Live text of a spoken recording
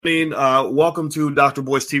Welcome to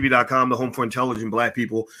drboycetv.com, the home for intelligent Black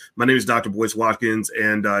people. My name is Dr. Boyce Watkins,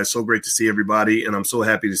 and it's so great to see everybody, and I'm so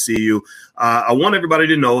happy to see you. I want everybody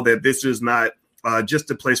to know that this is not just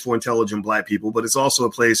a place for intelligent Black people, but it's also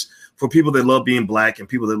a place for people that love being Black and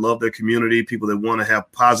people that love their community, people that want to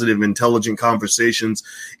have positive, intelligent conversations.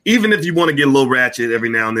 Even if you want to get a little ratchet every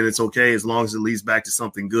now and then, it's okay, as long as it leads back to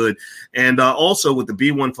something good. And also with the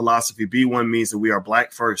B1 philosophy, B1 means that we are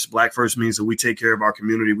Black first. Black first means that we take care of our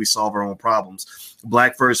community, we solve our own problems.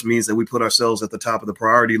 Black first means that we put ourselves at the top of the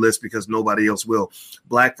priority list because nobody else will.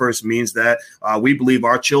 Black first means that we believe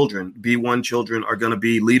our children, B1 children, are going to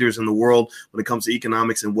be leaders in the world when it comes to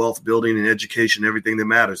economics and wealth building and education, everything that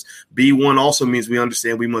matters. B1 also means we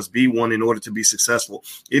understand we must be one in order to be successful.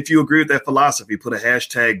 If you agree with that philosophy, put a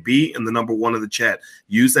hashtag B and the number 1 in the chat.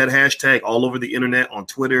 Use that hashtag all over the internet, on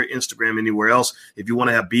Twitter, Instagram, anywhere else, if you want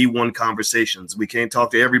to have B1 conversations. We can't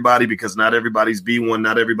talk to everybody because not everybody's B1,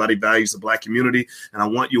 not everybody values the Black community. And I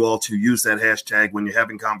want you all to use that hashtag when you're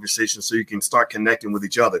having conversations so you can start connecting with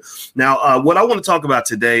each other. Now, what I want to talk about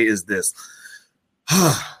today is this.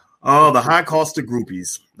 Oh, the high cost of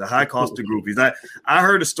groupies. The high cost of groupies. I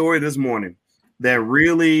heard a story this morning that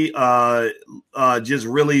really just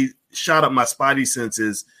really shot up my spidey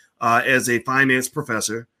senses as a finance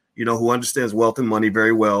professor, who understands wealth and money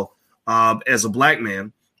very well, as a Black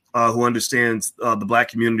man. Who understands the Black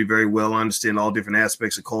community very well. I understand all different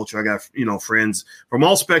aspects of culture. I got, friends from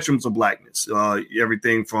all spectrums of Blackness,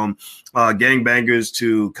 everything from gangbangers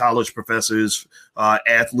to college professors,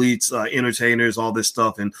 athletes, entertainers, all this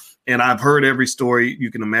stuff. And I've heard every story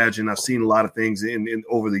you can imagine. I've seen a lot of things in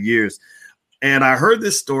over the years. And I heard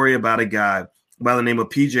this story about a guy by the name of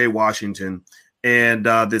PJ Washington and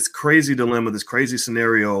this crazy dilemma, this crazy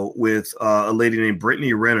scenario with a lady named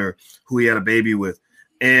Brittany Renner, who he had a baby with.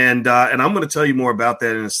 And I'm going to tell you more about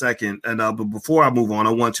that in a second. And but before I move on,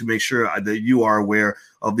 I want to make sure that you are aware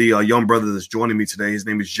of the young brother that's joining me today. His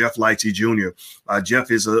name is Jeff Lighty Jr.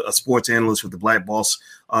 Jeff is a sports analyst with the Black Boss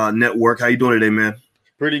Network. How you doing today, man?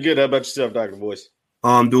 Pretty good. How about yourself, Dr. Boyce?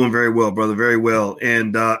 I'm doing very well, brother. Very well.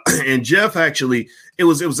 And Jeff, actually, it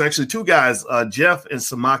was actually two guys, Jeff and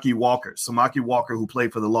Samaki Walker. Samaki Walker, who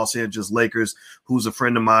played for the Los Angeles Lakers, who's a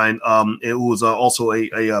friend of mine, who was also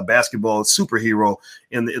a basketball superhero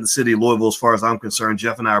in the city of Louisville, as far as I'm concerned.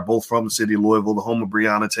 Jeff and I are both from the city of Louisville, the home of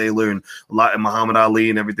Breonna Taylor and Muhammad Ali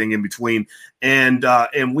and everything in between. And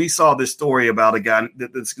we saw this story about a guy,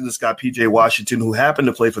 this guy, PJ Washington, who happened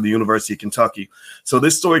to play for the University of Kentucky. So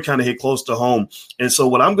this story kind of hit close to home. And so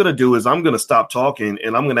what I'm going to do is I'm going to stop talking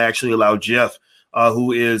and I'm going to actually allow Jeff,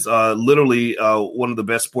 who is literally one of the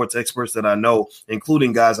best sports experts that I know,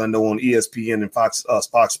 including guys I know on ESPN and Fox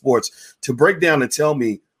Sports, to break down and tell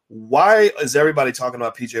me, why is everybody talking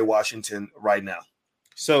about PJ Washington right now?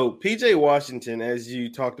 So PJ Washington, as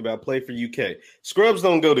you talked about, played for UK. Scrubs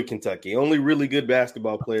don't go to Kentucky. Only really good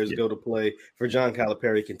basketball players go to play for John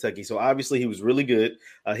Calipari, Kentucky. So obviously he was really good.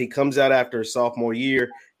 He comes out after his sophomore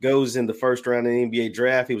year, goes in the first round of the NBA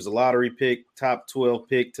draft. He was a lottery pick, top 12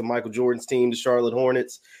 pick to Michael Jordan's team, the Charlotte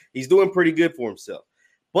Hornets. He's doing pretty good for himself.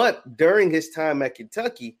 But during his time at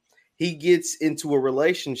Kentucky, he gets into a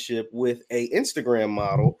relationship with an Instagram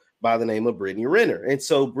model by the name of Brittany Renner. And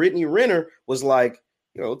so Brittany Renner was like,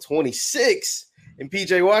 26, and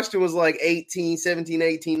PJ Washington was like 18, 17,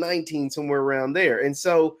 18, 19, somewhere around there. And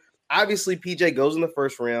so obviously PJ goes in the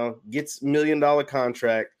first round, gets $1 million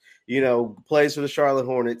contract, plays for the Charlotte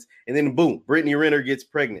Hornets, and then boom, Brittany Renner gets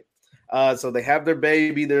pregnant. So they have their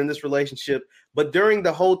baby, they're in this relationship. But during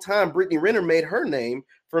the whole time, Brittany Renner made her name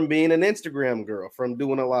from being an Instagram girl, from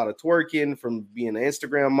doing a lot of twerking, from being an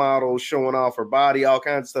Instagram model, showing off her body, all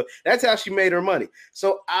kinds of stuff. That's how she made her money.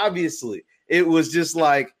 So obviously it was just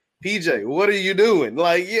like, PJ, what are you doing?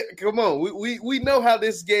 Like, yeah, come on. We know how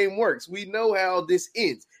this game works. We know how this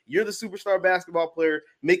ends. You're the superstar basketball player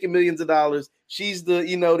making millions of dollars. She's the,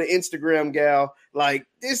 the Instagram gal. Like,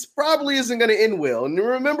 this probably isn't going to end well. And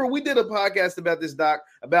remember, we did a podcast about this, Doc,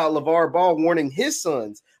 about LeVar Ball warning his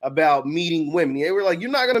sons about meeting women. They were like,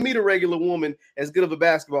 you're not going to meet a regular woman as good of a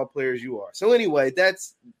basketball player as you are. So anyway,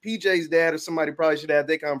 that's PJ's dad, or somebody probably should have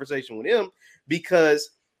that conversation with him, because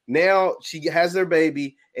now she has their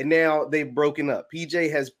baby, and now they've broken up.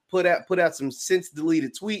 PJ has put out some since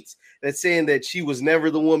deleted tweets that's saying that she was never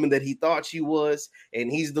the woman that he thought she was,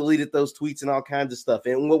 and he's deleted those tweets and all kinds of stuff.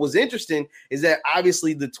 And what was interesting is that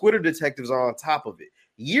obviously the Twitter detectives are on top of it.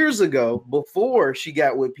 Years ago, before she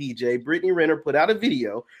got with PJ, Brittany Renner put out a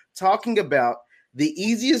video talking about the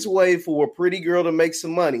easiest way for a pretty girl to make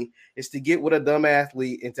some money is to get with a dumb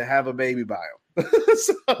athlete and to have a baby by him.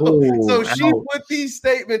 so she put these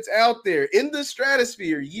statements out there in the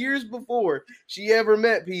stratosphere years before she ever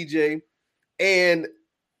met PJ, and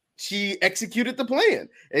she executed the plan.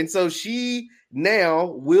 And so she now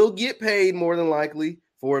will get paid more than likely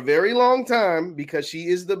for a very long time because she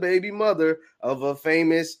is the baby mother of a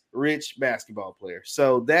famous rich basketball player.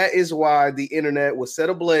 So that is why the internet was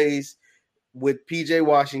set ablaze with PJ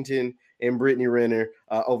Washington and Brittany Renner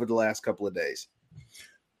over the last couple of days.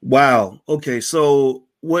 Wow. Okay. So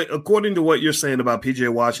according to what you're saying about PJ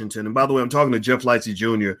Washington, and by the way, I'm talking to Jeff Lightsey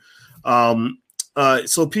Jr.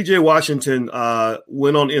 So PJ Washington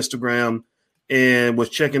went on Instagram and was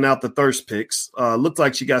checking out the thirst pics. Looked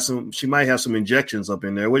like she might have some injections up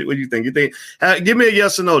in there. What do you think? Give me a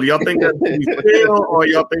yes or no. Do y'all think that booty's real, or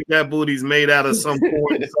y'all think that booty's made out of some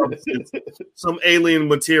foreign substance, some alien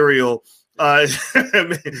material,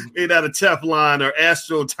 made out of Teflon or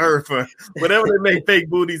AstroTurf or whatever they make fake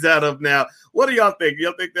booties out of now? What do y'all think?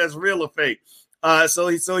 Y'all think that's real or fake? So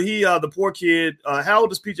he, the poor kid. How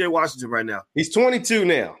old is PJ Washington right now? He's 22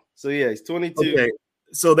 now. So yeah, he's 22. Okay.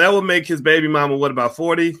 So that would make his baby mama, what, about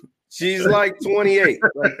 40? She's like 28.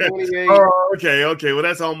 Like 28. Oh, okay. Well,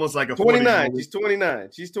 that's almost like a 29. She's 29.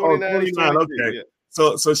 She's 29. Oh, 29. Okay. Yeah.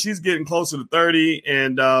 So she's getting closer to 30,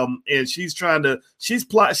 and she's planning.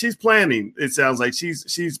 It sounds like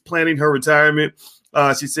she's planning her retirement.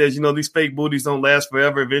 She says, these fake booties don't last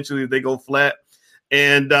forever. Eventually they go flat.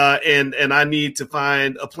 And I need to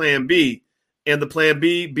find a plan B. And the plan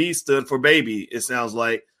B stood for baby, it sounds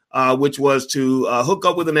like. Which was to hook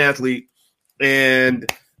up with an athlete and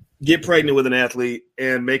get pregnant with an athlete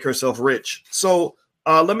and make herself rich. So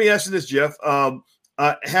let me ask you this, Jeff. Has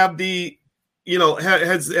the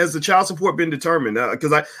child support been determined?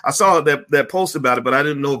 Because I saw that post about it, but I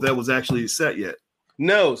didn't know if that was actually set yet.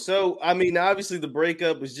 No. So, I mean, obviously the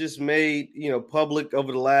breakup was just made, public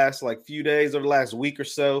over the last few days, over the last week or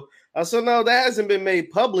so. So no, that hasn't been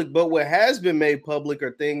made public. But what has been made public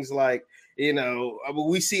are things like,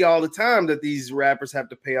 we see all the time that these rappers have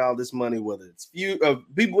to pay all this money, whether it's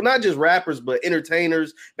people, not just rappers, but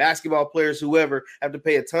entertainers, basketball players, whoever, have to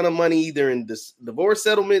pay a ton of money either in divorce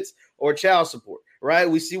settlements or child support, right?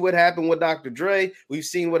 We see what happened with Dr. Dre. We've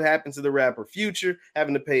seen what happened to the rapper Future,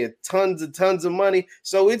 having to pay tons of money.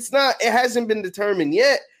 So it hasn't been determined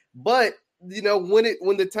yet, but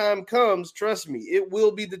when the time comes, trust me, it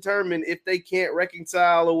will be determined if they can't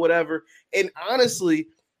reconcile or whatever. And honestly,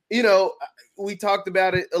 we talked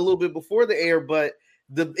about it a little bit before the air, but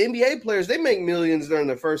the NBA players, they make millions during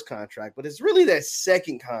their first contract, but it's really that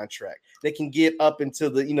second contract that can get up into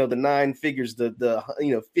the nine figures, the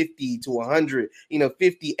 50 to 100,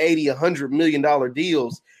 50, 80, $100 million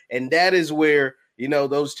deals. And that is where,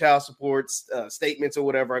 those child support statements or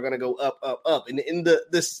whatever are going to go up, up, up. And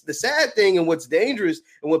the sad thing and what's dangerous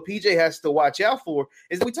and what PJ has to watch out for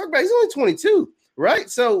is that we talk about he's only 22. Right.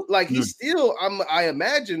 So he still, I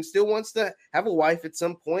imagine, still wants to have a wife at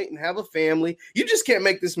some point and have a family. You just can't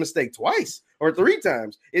make this mistake twice or three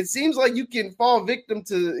times. It seems like you can fall victim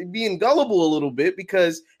to being gullible a little bit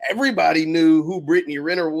because everybody knew who Brittany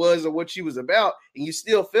Renner was or what she was about, and you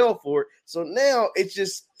still fell for it. So now it's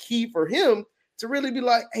just key for him to really be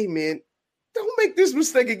like, hey, man, don't make this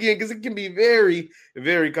mistake again because it can be very,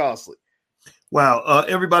 very costly. Wow.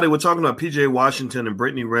 Everybody, we're talking about PJ Washington and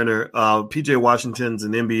Brittany Renner. PJ Washington's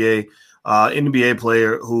an NBA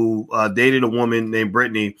player who dated a woman named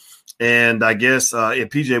Brittany. And I guess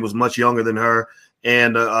PJ was much younger than her.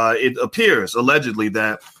 And it appears allegedly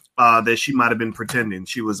that she might have been pretending.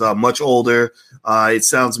 She was much older. It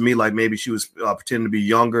sounds to me like maybe she was pretending to be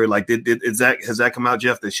younger. Like, has that come out,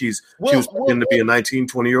 Jeff, that she was pretending to be a 19,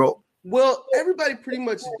 20-year-old? Well, everybody pretty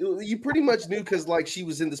much knew because she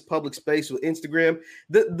was in this public space with Instagram.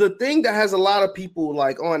 The thing that has a lot of people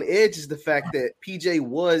on edge is the fact that PJ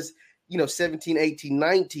was 17, 18,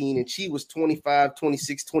 19, and she was 25,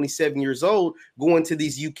 26, 27 years old going to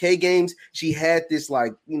these UK games. She had this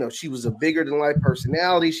she was a bigger than life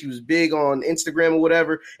personality. She was big on Instagram or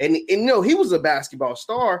whatever. And he was a basketball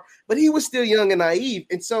star, but he was still young and naive.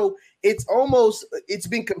 And so it's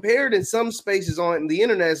been compared in some spaces on the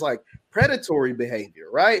internet as predatory behavior,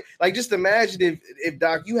 right? Just imagine if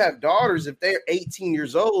Doc, you have daughters, if they're 18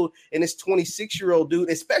 years old and this 26-year-old dude,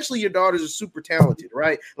 especially your daughters are super talented,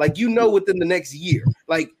 right? Within the next year,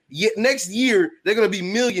 next year, they're going to be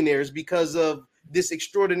millionaires because of this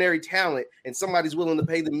extraordinary talent, and somebody's willing to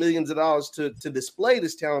pay them millions of dollars to display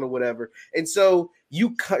this talent or whatever. And so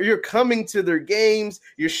you're coming to their games,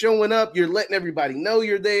 you're showing up, you're letting everybody know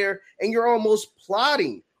you're there, and you're almost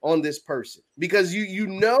plotting on this person, because you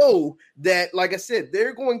know that, like I said,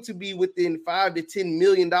 they're going to be within $5 to $10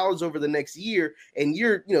 million over the next year, and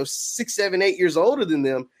you're 6, 7, 8 years older than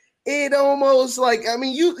them. It almost like, I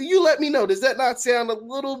mean, you let me know. Does that not sound a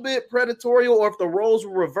little bit predatory? Or if the roles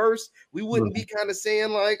were reversed, we wouldn't be kind of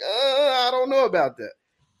saying like, I don't know about that.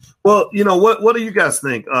 Well, what do you guys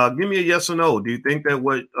think? Give me a yes or no. Do you think that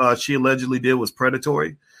what she allegedly did was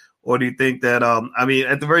predatory? Or do you think that, I mean,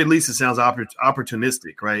 at the very least, it sounds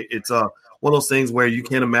opportunistic, right? It's one of those things where you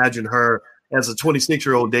can't imagine her as a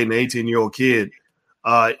 26-year-old dating an 18-year-old kid,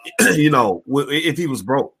 if he was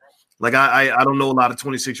broke. Like, I don't know a lot of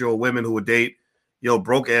 26-year-old women who would date,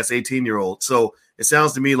 broke-ass 18-year-olds. So it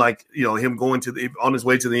sounds to me like, him going on his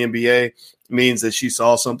way to the NBA means that she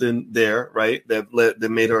saw something there, right,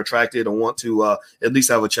 that made her attracted or want to at least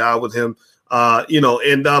have a child with him. So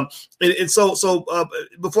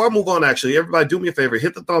before I move on, actually, everybody do me a favor,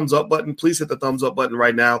 hit the thumbs up button. Please hit the thumbs up button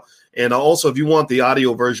right now. And also, if you want the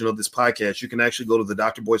audio version of this podcast, you can actually go to the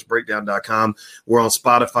drboycebreakdown.com. We're on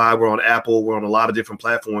Spotify, we're on Apple, we're on a lot of different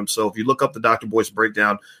platforms. So if you look up the Dr. Boyce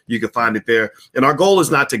Breakdown, you can find it there. And our goal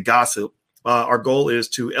is not to gossip. Our goal is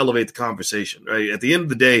to elevate the conversation, right? At the end of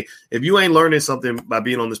the day, if you ain't learning something by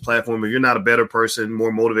being on this platform, if you're not a better person,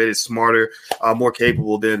 more motivated, smarter, more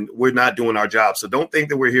capable, then we're not doing our job. So don't think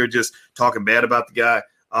that we're here just talking bad about the guy.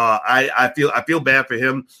 I feel bad for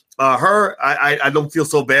him. I don't feel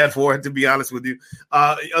so bad for her, to be honest with you,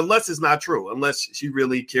 unless it's not true, unless she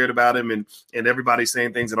really cared about him and everybody's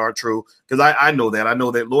saying things that aren't true. Because I know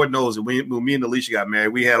that. Lord knows that when me and Alicia got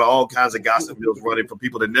married, we had all kinds of gossip bills running from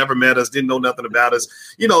people that never met us, didn't know nothing about us.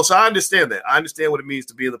 So I understand that. I understand what it means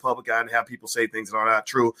to be in the public eye and have people say things that are not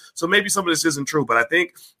true. So maybe some of this isn't true, but I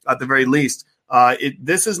think at the very least,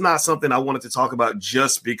 this is not something I wanted to talk about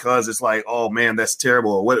just because it's like, oh man, that's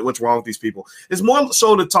terrible. What's wrong with these people? It's more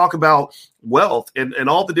so to talk about wealth and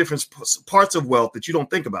all the different parts of wealth that you don't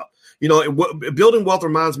think about. Building wealth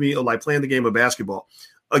reminds me of like playing the game of basketball.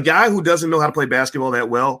 A guy who doesn't know how to play basketball that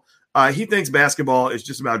well, he thinks basketball is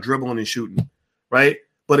just about dribbling and shooting, right?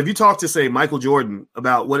 But if you talk to, say, Michael Jordan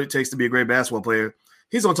about what it takes to be a great basketball player,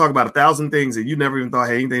 he's going to talk about 1,000 things that you never even thought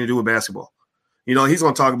had anything to do with basketball. He's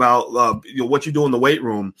going to talk about what you do in the weight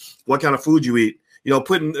room, what kind of food you eat.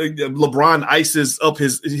 Putting LeBron ices up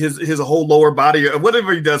his whole lower body or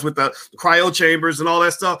whatever he does with the cryo chambers and all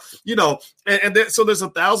that stuff. So there's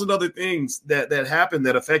 1,000 other things that happen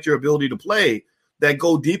that affect your ability to play that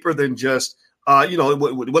go deeper than just what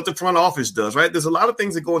the front office does. Right? There's a lot of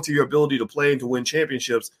things that go into your ability to play and to win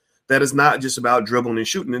championships that is not just about dribbling and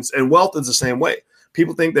shooting. And wealth is the same way.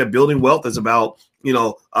 People think that building wealth is about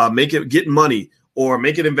getting money or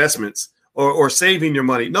making investments or saving your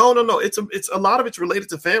money. No. It's a lot of it's related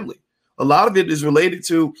to family. A lot of it is related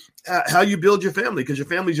to how you build your family, because your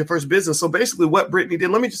family is your first business. So basically, what Brittany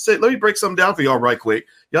did. Let me break something down for y'all right quick.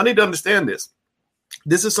 Y'all need to understand this.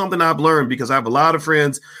 This is something I've learned because I have a lot of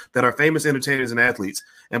friends that are famous entertainers and athletes.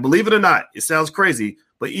 And believe it or not, it sounds crazy,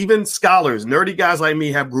 but even scholars, nerdy guys like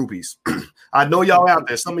me have groupies. I know y'all out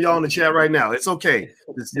there. Some of y'all in the chat right now. It's okay.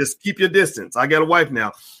 Just keep your distance. I got a wife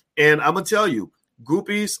now. And I'm going to tell you,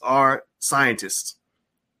 groupies are scientists.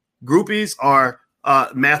 Groupies are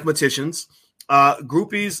mathematicians.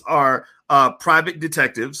 Groupies are private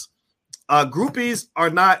detectives. Groupies are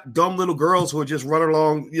not dumb little girls who are just running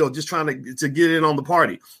along, just trying to get in on the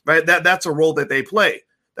party, right? That's a role that they play.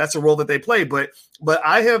 But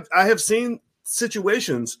I have seen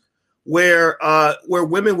situations where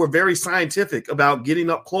women were very scientific about getting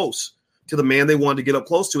up close to the man they wanted to get up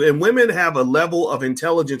close to. And women have a level of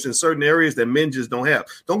intelligence in certain areas that men just don't have.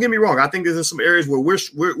 Don't get me wrong. I think there's some areas where we're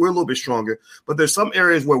a little bit stronger, but there's some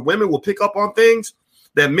areas where women will pick up on things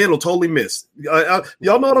that men will totally miss. Y'all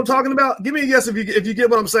know what I'm talking about? Give me a yes if you get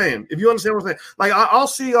what I'm saying. If you understand what I'm saying. Like I'll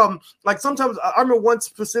see like sometimes I remember one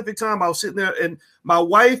specific time I was sitting there and my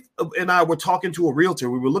wife and I were talking to a realtor.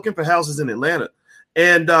 We were looking for houses in Atlanta.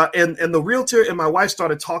 And the realtor and my wife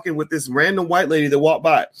started talking with this random white lady that walked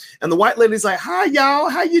by. And the white lady's like, "Hi, y'all.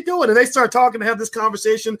 How you doing?" And they start talking to have this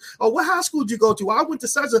conversation. "Oh, what high school did you go to?" "I went to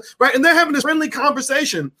such a," right? And they're having this friendly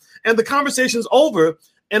conversation. And the conversation's over.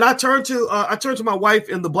 And I turned to my wife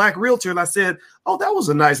and the black realtor and I said, "Oh, that was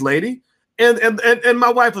a nice lady." And my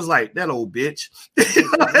wife was like, "That old bitch." and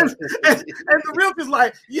the realtor's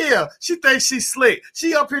like, "Yeah, she thinks she's slick.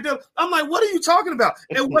 She up here doing." I'm like, "What are you talking about?"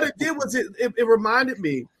 And what it did was it reminded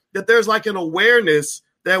me that there's like an awareness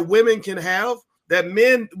that women can have that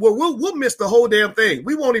men we'll miss the whole damn thing.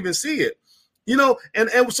 We won't even see it,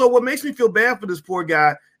 And so what makes me feel bad for this poor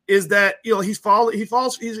guy is that he fell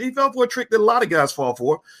for a trick that a lot of guys fall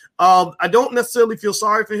for. I don't necessarily feel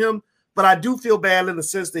sorry for him, but I do feel bad in the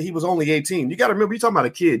sense that he was only 18. You got to remember, you're talking about a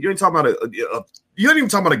kid. You ain't talking about you ain't even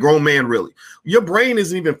talking about a grown man, really. Your brain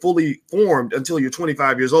isn't even fully formed until you're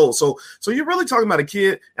 25 years old. So you're really talking about a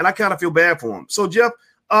kid, and I kind of feel bad for him. So Jeff,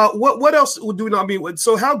 what else do we know? I mean,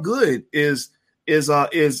 so how good is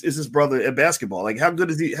his brother at basketball? Like, how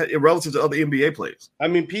good is he relative to other NBA players? I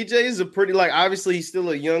mean, PJ is a pretty, like, obviously he's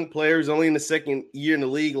still a young player. He's only in the second year in the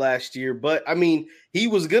league last year, but I mean, he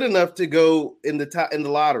was good enough to go in the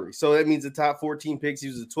lottery. So that means the top 14 picks. He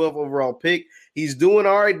was a 12th overall pick. He's doing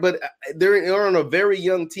all right, but they're on a very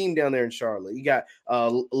young team down there in Charlotte. You got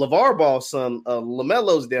LeVar Ball's son,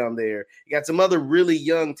 LaMelo's down there. You got some other really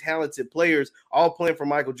young, talented players, all playing for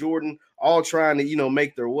Michael Jordan, all trying to,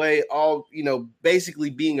 make their way, all, basically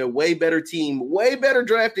being a way better team, way better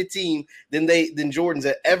drafted team than Jordan's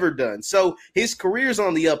had ever done. So his career's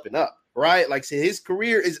on the up and up. Right, like so his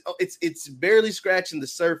career is it's barely scratching the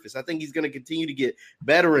surface. I think he's going to continue to get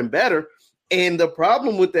better and better. And the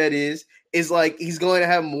problem with that is like he's going to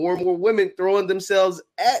have more and more women throwing themselves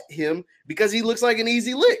at him because he looks like an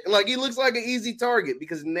easy lick, like he looks like an easy target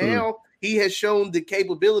because now he has shown the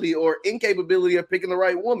capability or incapability of picking the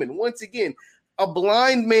right woman. Once again, a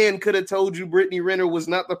blind man could have told you Brittany Renner was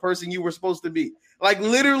not the person you were supposed to be. Like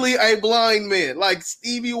literally a blind man, like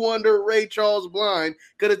Stevie Wonder, Ray Charles blind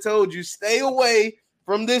could have told you stay away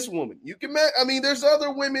from this woman. You can, I mean, there's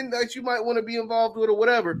other women that you might want to be involved with or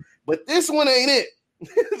whatever, but this one ain't it.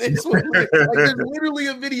 This one, like, there's literally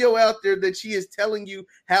a video out there that she is telling you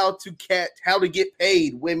how to get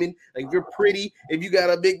paid. Women, like if you're pretty, if you got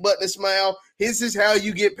a big butt and a smile, this is how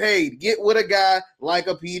you get paid. Get with a guy like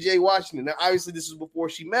a PJ Washington. Now, obviously, this is before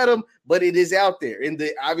she met him, but it is out there. In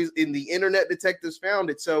the internet detectives found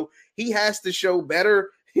it, so he has to show better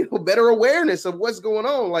awareness of what's going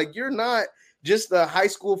on. Like you're not just a high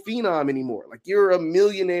school phenom anymore. Like you're a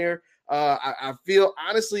millionaire. I feel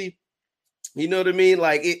honestly. You know what I mean?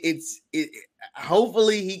 Like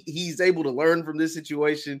hopefully he's able to learn from this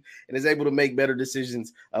situation and is able to make better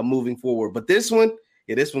decisions moving forward. But this one's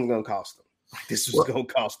going to cost him. This was going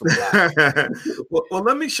to cost him a lot. well,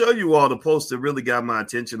 let me show you all the post that really got my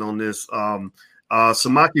attention on this.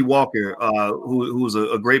 Samaki Walker, who's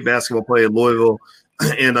a great basketball player at Louisville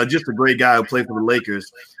and just a great guy who played for the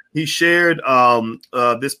Lakers. He shared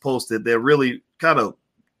this post that really kind of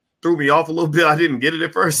threw me off a little bit. I didn't get it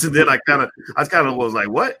at first, and then I kind of was like,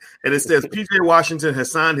 "What?" And it says PJ Washington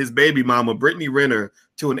has signed his baby mama Brittany Renner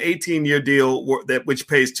to an 18-year deal which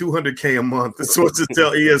pays $200K a month. The sources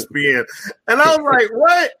tell ESPN. And I was like,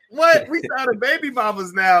 "What? We signed baby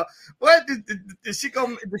mamas now? What did she go?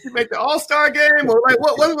 Did she make the All-Star game or like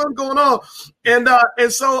what's going on?" And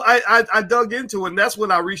so I dug into it, and that's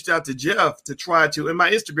when I reached out to Jeff to try to. And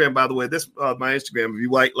my Instagram, by the way, this my Instagram. If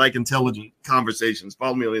you like intelligent conversations,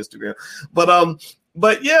 follow me on Instagram.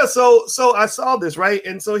 But yeah, so I saw this, right,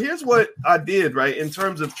 and so here's what I did, right, in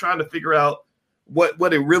terms of trying to figure out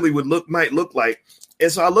what it really might look like.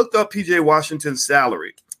 And so I looked up PJ Washington's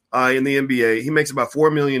salary in the NBA. He makes about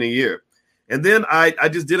 $4 million a year. And then I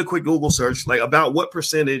just did a quick Google search, like about what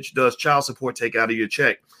percentage does child support take out of your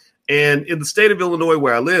check? And in the state of Illinois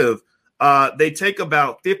where I live, they take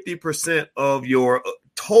about 50% of your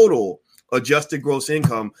total adjusted gross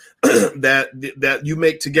income that you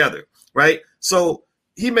make together, right? So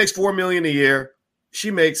he makes $4 million a year. She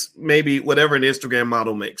makes maybe whatever an Instagram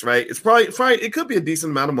model makes, right? It's probably it could be a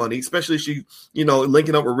decent amount of money, especially if she,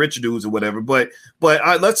 linking up with rich dudes or whatever. But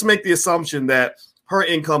let's make the assumption that her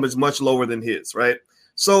income is much lower than his, right?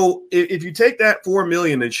 So if you take that $4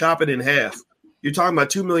 million and chop it in half, you're talking about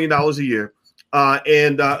 $2 million a year,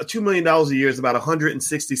 and $2 million a year is about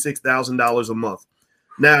 $166,000 a month.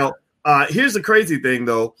 Now, here's the crazy thing,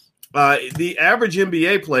 though. The average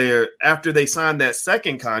NBA player, after they sign that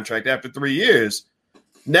second contract after 3 years,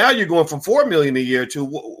 now you're going from $4 million a year to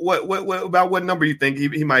what number you think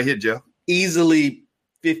he might hit, Jeff? Easily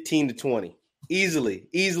 15 to 20. Easily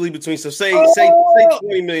between. So say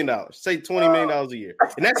 $20 million. Say $20 million a year,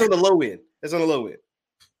 and that's on the low end.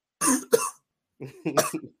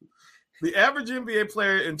 The average NBA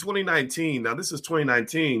player in 2019. Now this is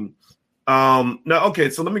 2019.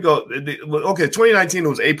 So let me go. Okay, 2019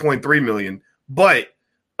 was 8.3 million, but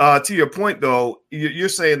to your point though, you're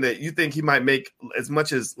saying that you think he might make as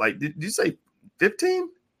much as, like, did you say 15?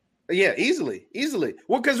 Yeah, easily.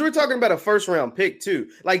 Well, because we're talking about a first round pick too.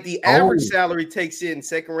 Like the average salary takes in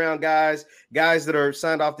second round guys that are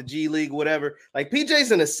signed off the G League, whatever. Like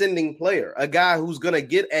PJ's an ascending player, a guy who's gonna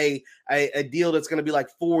get a deal that's gonna be like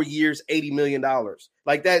 4 years, $80 million.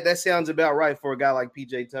 Like that sounds about right for a guy like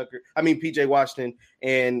PJ Washington.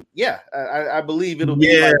 And yeah, I believe it'll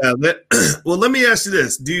be well, let me ask you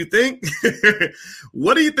this. Do you think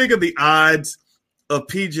what do you think of the odds of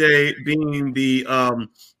PJ being the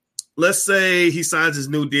let's say he signs his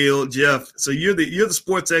new deal, Jeff. So you're the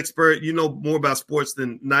sports expert. You know more about sports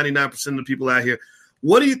than 99% of the people out here.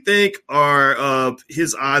 What do you think are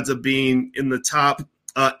his odds of being in the top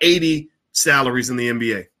 80 salaries in the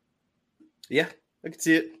NBA? Yeah, I can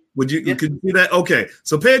see it. Could you see that? Okay,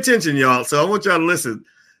 so pay attention, y'all. So I want y'all to listen.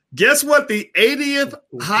 Guess what the 80th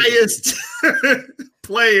highest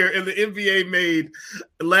player in the NBA made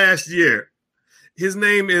last year? His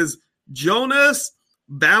name is Jonas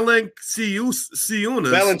Valanciunas.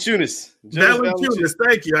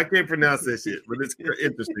 Thank you. I can't pronounce that shit, but it's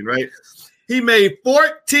interesting, right? He made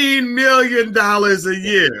 $14 million a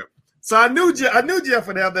year. So I knew Jeff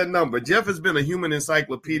would have that number. Jeff has been a human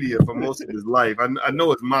encyclopedia for most of his life. I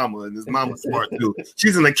know his mama, and his mama's smart too.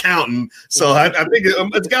 She's an accountant, so I think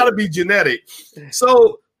it's got to be genetic.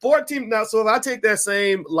 So 14. Now, so if I take that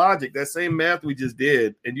same logic, that same math we just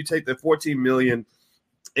did, and you take the 14 million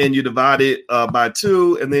and you divide it by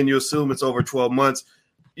 2, and then you assume it's over 12 months,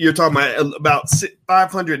 you're talking about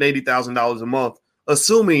 $580,000 a month,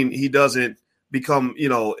 assuming he doesn't become,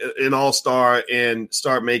 an all-star and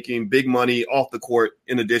start making big money off the court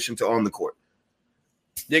in addition to on the court.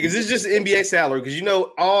 Yeah, because it's just NBA salary. Because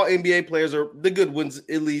all NBA players, are the good ones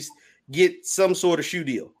at least, get some sort of shoe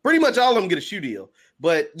deal. Pretty much all of them get a shoe deal.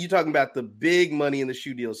 But you're talking about the big money in the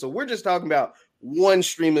shoe deal. So we're just talking about one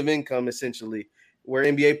stream of income, essentially, where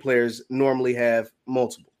NBA players normally have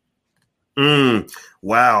multiple.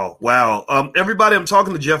 Wow. Everybody, I'm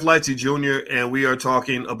talking to Jeff Lightsey Jr., and we are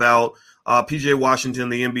talking about PJ Washington,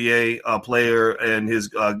 the NBA player, and his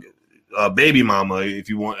baby mama, if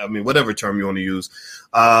you want, whatever term you want to use,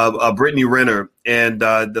 Brittany Renner, and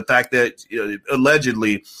the fact that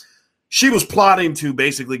allegedly she was plotting to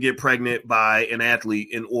basically get pregnant by an athlete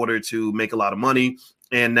in order to make a lot of money.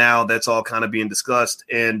 And now that's all kind of being discussed.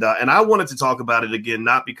 And I wanted to talk about it again,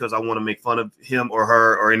 not because I want to make fun of him or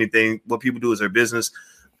her or anything. What people do is their business.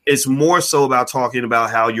 It's more so about talking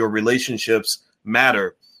about how your relationships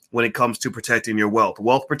matter when it comes to protecting your wealth.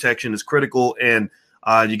 Wealth protection is critical, and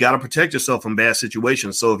you got to protect yourself from bad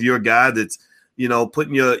situations. So if you're a guy that's,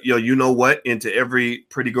 putting your what into every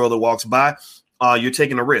pretty girl that walks by, you're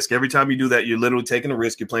taking a risk. Every time you do that, you're literally taking a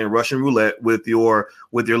risk. You're playing Russian roulette with your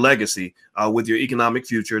legacy, with your economic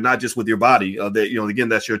future, not just with your body. Again,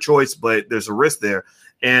 that's your choice, but there's a risk there.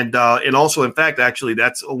 And also, in fact, actually,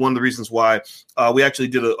 that's one of the reasons why we actually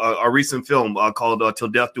did a recent film called Till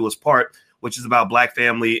Death Do Us Part, which is about Black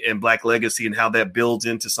family and Black legacy and how that builds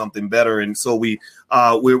into something better. And so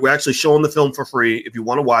we're actually showing the film for free. If you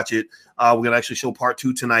want to watch it, we're going to actually show part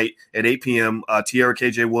 2 tonight at 8 p.m. Tierra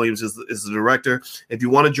KJ Williams is the director. If you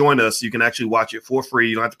want to join us, you can actually watch it for free.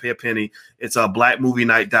 You don't have to pay a penny. It's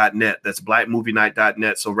blackmovienight.net. That's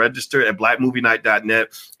blackmovienight.net. So register at blackmovienight.net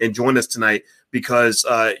and join us tonight because,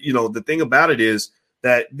 the thing about it is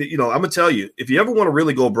that, I'm going to tell you, if you ever want to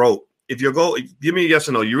really go broke, give me a yes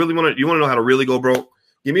or no. You want to know how to really go broke?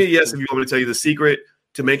 Give me a yes if you want me to tell you the secret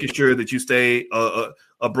to making sure that you stay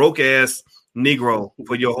a broke ass Negro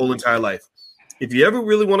for your whole entire life. If you ever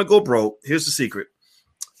really want to go broke, here's the secret.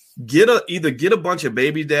 Either get a bunch of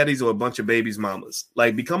baby daddies or a bunch of babies mamas.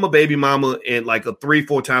 Like become a baby mama and like a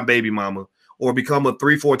 3-4 time baby mama, or become a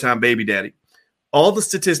 3-4 time baby daddy. All the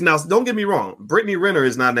statistics. Now, don't get me wrong. Brittany Renner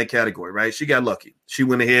is not in that category, right? She got lucky. She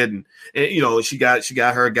went ahead and she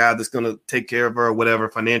got her guy that's going to take care of her or whatever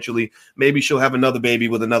financially. Maybe she'll have another baby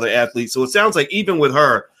with another athlete. So it sounds like even with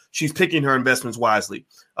her, she's picking her investments wisely.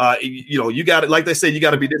 You got it. Like they say, you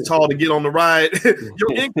got to be this tall to get on the ride.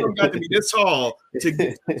 Your income got to be this tall to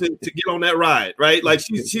get on that ride, right? Like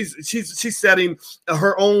she's setting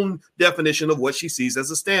her own definition of what she sees as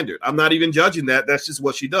a standard. I'm not even judging that. That's just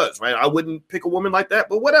what she does, right? I wouldn't pick a woman like that,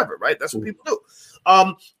 but whatever, right? That's what people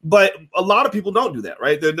do. But a lot of people don't do that,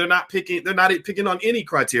 right? They're not picking on any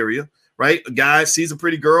criteria, right? A guy sees a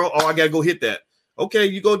pretty girl. Oh, I got to go hit that. Okay,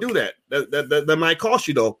 you go do that. That might cost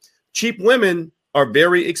you though. Cheap women are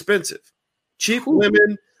very expensive. Cheap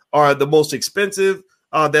women are the most expensive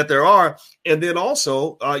that there are. And then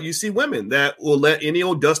also you see women that will let any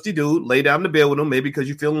old dusty dude lay down in the bed with them, maybe because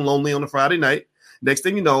you're feeling lonely on a Friday night. Next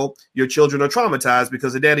thing you know, your children are traumatized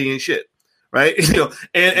because the daddy ain't shit. Right.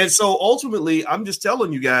 And so ultimately, I'm just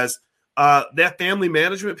telling you guys, that family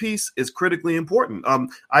management piece is critically important.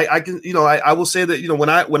 I will say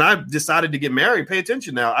that, when I decided to get married, pay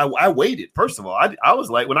attention now. I waited. First of all, I was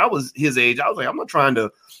like, when I was his age, I was like, I'm not trying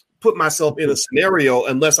to put myself in a scenario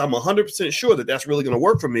unless I'm 100% sure that that's really going to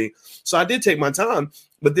work for me. So I did take my time.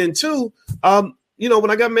 But then too,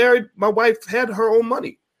 when I got married, my wife had her own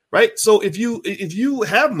money. Right. So if you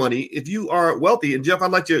have money, if you are wealthy, and Jeff,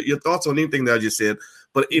 I'd like your thoughts on anything that I just said.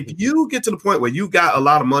 But if you get to the point where you got a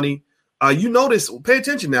lot of money, you notice, pay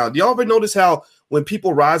attention now. Do y'all ever notice how when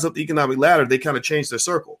people rise up the economic ladder, they kind of change their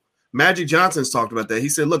circle? Magic Johnson's talked about that. He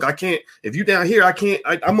said, look, I can't, if you down here, I can't,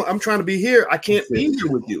 I'm trying to be here. I can't be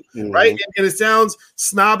here with you. Mm-hmm. Right. And it sounds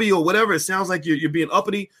snobby or whatever. It sounds like you're being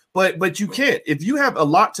uppity, but you can't. If you have a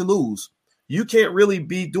lot to lose, you can't really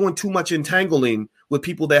be doing too much entangling with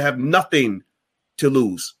people that have nothing to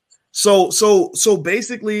lose. So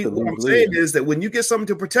basically what I'm saying is that when you get something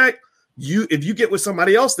to protect, if you get with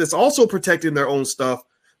somebody else that's also protecting their own stuff,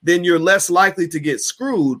 then you're less likely to get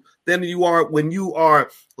screwed than you are when you are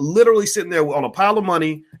literally sitting there on a pile of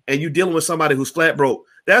money and you're dealing with somebody who's flat broke.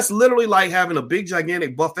 That's literally like having a big,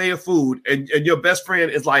 gigantic buffet of food and your best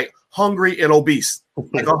friend is like hungry and obese.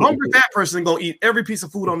 Like a hungry fat person is going to eat every piece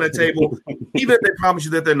of food on that table, even if they promise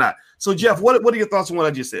you that they're not. So, Jeff, what are your thoughts on what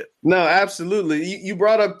I just said? No, absolutely. You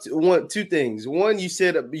brought up two things. One, you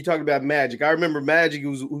talked about Magic. I remember Magic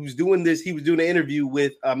who's doing this. He was doing an interview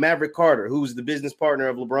with Maverick Carter, who's the business partner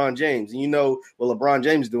of LeBron James. And what LeBron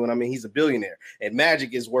James is doing. I mean, he's a billionaire, and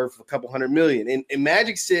Magic is worth a couple $100 million. And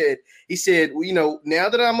Magic said, now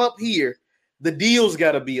that I'm up here, the deal's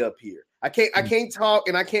got to be up here. I can't talk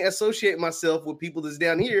and I can't associate myself with people that's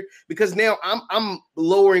down here because now I'm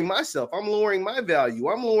lowering myself. I'm lowering my value.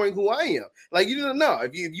 I'm lowering who I am. Like, you don't know.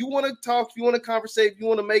 If you want to talk, if you want to conversate, if you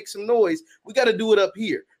want to make some noise, we got to do it up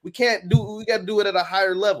here. We got to do it at a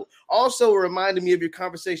higher level. Also, it reminded me of your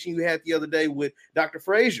conversation you had the other day with Dr.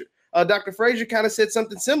 Frazier. Dr. Frazier kind of said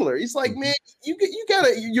something similar. He's like, man,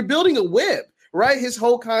 you're building a web. Right? His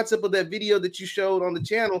whole concept of that video that you showed on the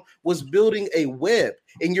channel was building a web.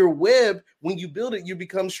 And your web, when you build it, you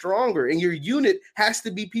become stronger. And your unit has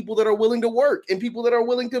to be people that are willing to work and people that are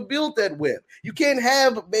willing to build that web. You can't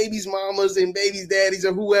have babies, mamas, and babies, daddies,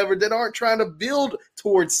 or whoever that aren't trying to build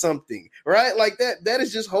towards something, right? Like that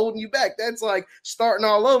is just holding you back. That's like starting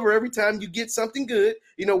all over every time you get something good.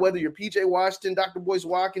 Whether you're PJ Washington, Dr. Boyce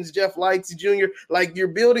Watkins, Jeff Lights Jr., like you're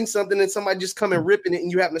building something and somebody just come and ripping it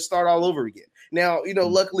and you having to start all over again. Now,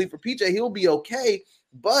 luckily for PJ, he'll be okay.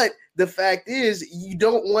 But the fact is, you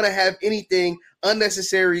don't want to have anything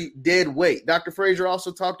unnecessary dead weight. Dr. Frazier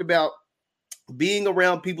also talked about being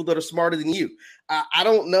around people that are smarter than you. I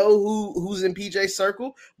don't know who's in PJ's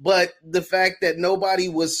circle, but the fact that nobody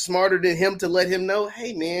was smarter than him to let him know,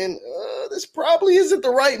 hey, man, this probably isn't the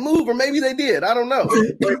right move, or maybe they did. I don't know.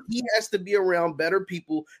 But he has to be around better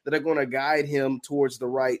people that are going to guide him towards the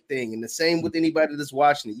right thing. And the same with anybody that's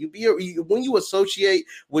watching it. When you associate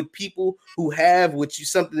with people who have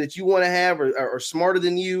something that you want to have or are smarter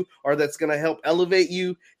than you or that's going to help elevate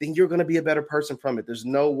you, then you're going to be a better person from it. There's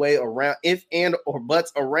no way around if and or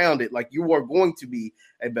buts around it. Like, you are going to be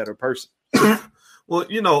a better person. Well,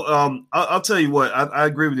 I'll tell you what, I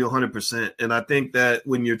agree with you 100%. And I think that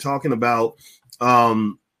when you're talking about,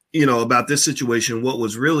 about this situation, what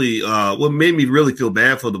was really, what made me really feel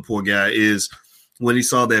bad for the poor guy is when he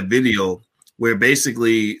saw that video where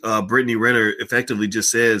basically Brittany Renner effectively just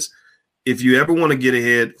says, if you ever want to get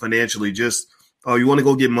ahead financially, you want to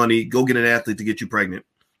go get money, go get an athlete to get you pregnant.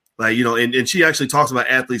 Like, and she actually talks about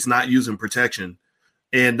athletes not using protection.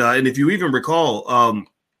 And if you even recall,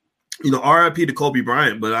 RIP to Kobe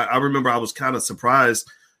Bryant, but I remember I was kind of surprised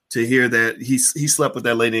to hear that he slept with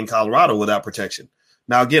that lady in Colorado without protection.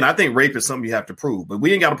 Now, again, I think rape is something you have to prove, but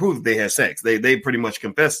we ain't got to prove that they had sex. They pretty much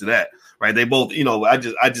confessed to that, right? They both,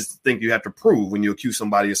 I just think you have to prove when you accuse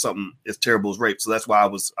somebody of something as terrible as rape. So that's why I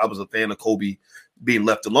was a fan of Kobe being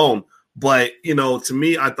left alone. But, to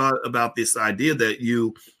me, I thought about this idea that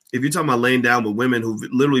if you're talking about laying down with women who've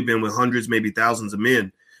literally been with hundreds, maybe thousands of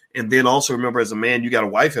men, and then also remember as a man, you got a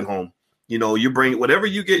wife at home, you bring whatever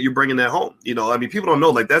you get, you're bringing that home. People don't know,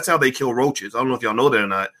 like, that's how they kill roaches. I don't know if y'all know that or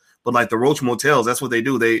not, but like the roach motels, that's what they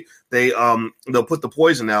do. They'll put the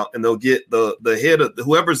poison out and they'll get the head of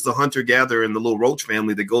whoever's the hunter gatherer in the little roach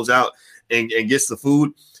family that goes out and gets the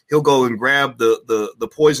food. He'll go and grab the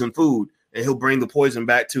poison food and he'll bring the poison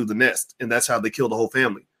back to the nest. And that's how they kill the whole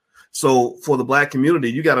family. So for the Black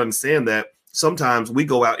community, you got to understand that sometimes we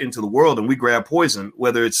go out into the world and we grab poison,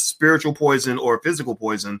 whether it's spiritual poison or physical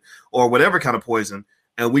poison or whatever kind of poison,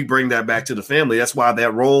 and we bring that back to the family. That's why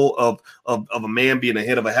that role of a man being the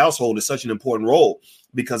head of a household is such an important role,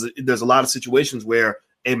 because there's a lot of situations where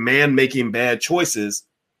a man making bad choices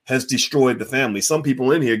has destroyed the family. Some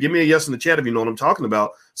people in here, give me a yes in the chat if you know what I'm talking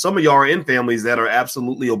about. Some of y'all are in families that are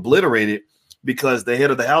absolutely obliterated because the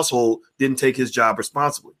head of the household didn't take his job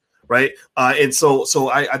responsibly, right? And so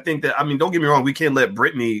I think that, I mean, don't get me wrong, we can't let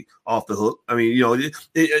Brittany off the hook. I mean, you know,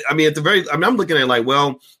 I'm looking at it like,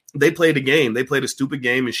 well, they played a game. They played a stupid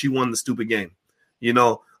game, and she won the stupid game. You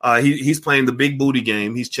know, he's playing the big booty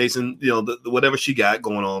game. He's chasing, you know, the whatever she got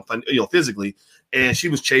going on, you know, physically, and she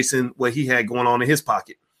was chasing what he had going on in his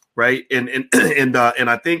pocket, right? And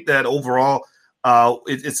I think that overall,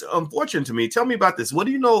 it's unfortunate to me. Tell me about this. What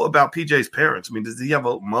do you know about PJ's parents? I mean, does he have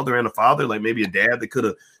a mother and a father, like maybe a dad that could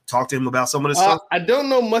have talked to him about some of this stuff? I don't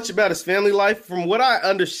know much about his family life. From what I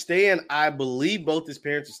understand, I believe both his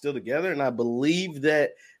parents are still together, and I believe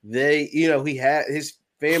that they, you know, he had his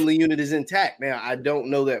family unit is intact. Now, I don't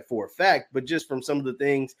know that for a fact, but just from some of the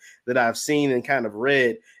things that I've seen and kind of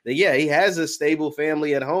read, that, yeah, he has a stable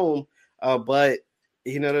family at home, but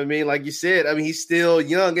you know what I mean? Like you said, I mean, he's still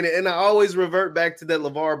young. And I always revert back to that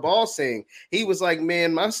LeVar Ball saying. He was like,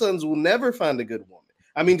 man, my sons will never find a good woman.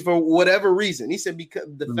 I mean, for whatever reason. He said because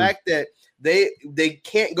the fact that they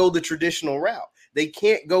can't go the traditional route. They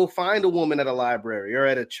can't go find a woman at a library or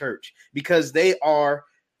at a church because they are,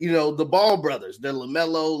 you know, the Ball brothers. They're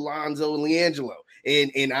LaMelo, Lonzo, and LiAngelo.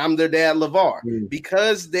 And I'm their dad, LeVar.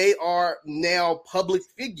 Because they are now public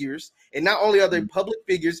figures. And not only are they public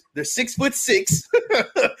figures, they're 6'6",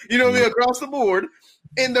 you know what I mean, across the board.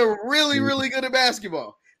 And they're really, really good at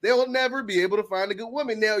basketball. They'll never be able to find a good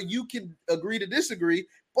woman. Now, you can agree to disagree,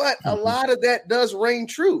 but a lot of that does reign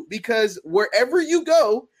true because wherever you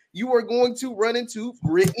go, you are going to run into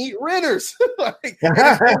Brittany Renners. Like, it's going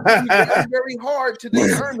to be very, very hard to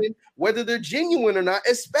determine whether they're genuine or not,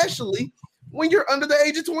 especially when you're under the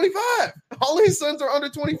age of 25. All his sons are under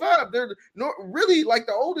 25. They're not really, like,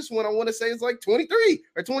 the oldest one I want to say is like 23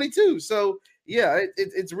 or 22. So yeah,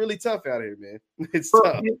 it's really tough out here, man. It's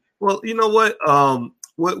tough. Well, you know what?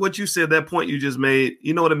 What you said, that point you just made,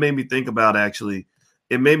 you know what it made me think about, actually?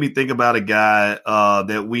 It made me think about a guy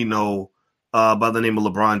that we know by the name of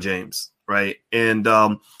LeBron James, right? And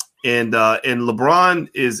LeBron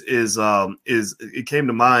is it came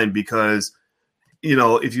to mind because, you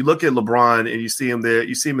know, if you look at LeBron and you see him there,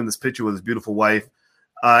 you see him in this picture with his beautiful wife.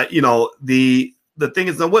 You know, the thing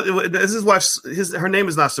is, what is his wife? Her name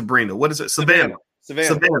is not Sabrina. What is it? Savannah.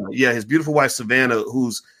 Yeah, his beautiful wife Savannah,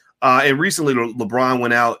 who's and recently LeBron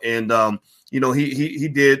went out and you know, he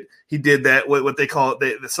did that what they call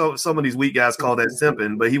some of these weak guys call that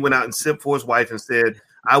simping, but he went out and simped for his wife and said,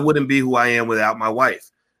 I wouldn't be who I am without my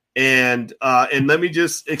wife. And let me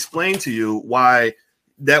just explain to you why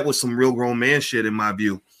that was some real grown man shit in my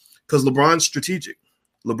view, because LeBron's strategic.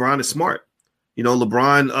 LeBron is smart. You know,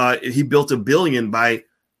 LeBron, he built $1 billion by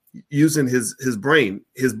using his brain.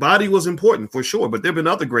 His body was important for sure, but there have been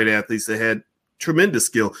other great athletes that had tremendous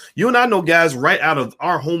skill. You and I know guys right out of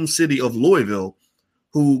our home city of Louisville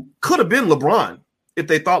who could have been LeBron if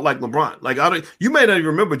they thought like LeBron. Like, you may not even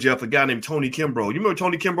remember, Jeff, a guy named Tony Kimbrough. You remember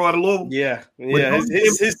Tony Kimbrough out of Louisville? Yeah.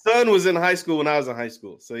 His son was in high school when I was in high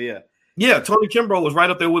school. So yeah. Yeah, Tony Kimbrough was right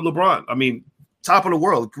up there with LeBron. I mean, top of the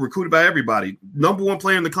world, recruited by everybody. Number one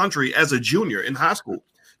player in the country as a junior in high school.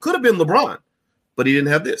 Could have been LeBron, but he didn't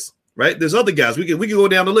have this, right? There's other guys. We can go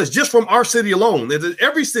down the list just from our city alone.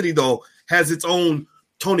 Every city, though, has its own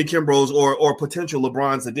Tony Kimbroughs or potential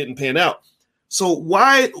LeBrons that didn't pan out. So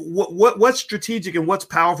what's strategic and what's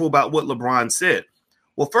powerful about what LeBron said?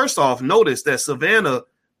 Well, first off, notice that Savannah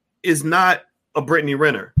is not a Brittany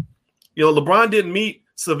Renner. You know, LeBron didn't meet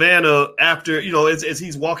Savannah after, you know, as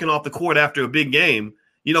he's walking off the court after a big game,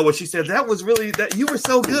 you know, what she said, that was really that you were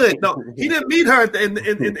so good. No, he didn't meet her in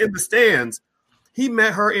the stands. He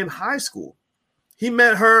met her in high school. He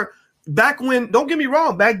met her back when, don't get me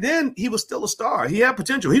wrong, back then he was still a star. He had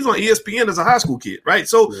potential. He was on ESPN as a high school kid, right?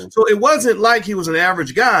 So it wasn't like he was an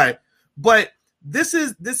average guy, but this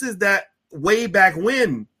is that way back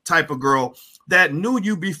when type of girl that knew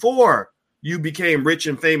you before you became rich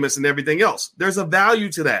and famous and everything else. There's a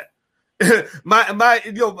value to that.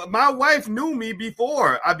 My wife knew me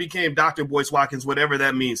before I became Dr. Boyce Watkins, whatever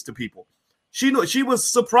that means to people. She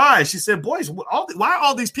was surprised. She said, Boyce, why are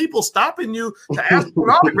all these people stopping you to ask for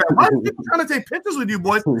an autograph? Why are people trying to take pictures with you,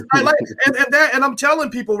 Boyce? And I'm telling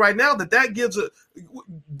people right now that gives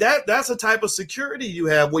that's a type of security you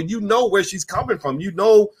have where you know where she's coming from. You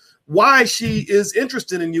know why she is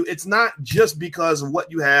interested in you. It's not just because of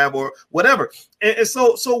what you have or whatever. And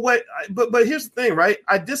so what, but here's the thing, right?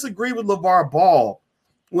 I disagree with LeVar Ball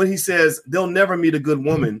when he says they'll never meet a good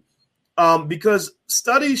woman, because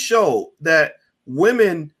studies show that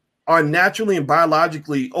women are naturally and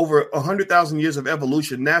biologically over 100,000 years of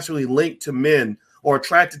evolution naturally linked to men or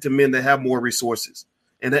attracted to men that have more resources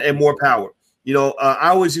and more power.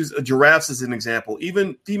 I always use giraffes as an example.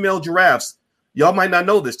 Even female giraffes, y'all might not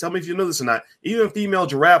know this. Tell me if you know this or not. Even female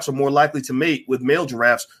giraffes are more likely to mate with male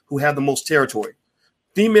giraffes who have the most territory.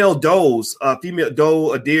 Female does, a female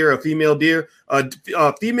deers,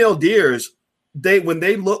 when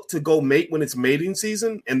they look to go mate when it's mating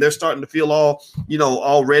season and they're starting to feel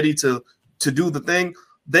all ready to do the thing,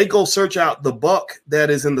 they go search out the buck that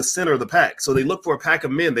is in the center of the pack. So they look for a pack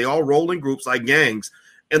of men. They all roll in groups like gangs,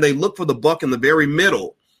 and they look for the buck in the very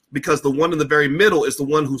middle, because the one in the very middle is the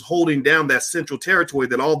one who's holding down that central territory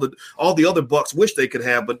that all the other bucks wish they could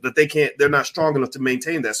have, but that they can't. They're not strong enough to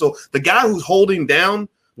maintain that. So the guy who's holding down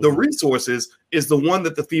the resources is the one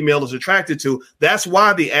that the female is attracted to. That's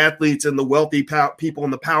why the athletes and the wealthy people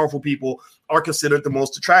and the powerful people are considered the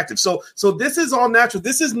most attractive. So this is all natural.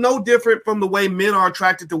 This is no different from the way men are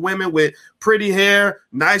attracted to women with pretty hair,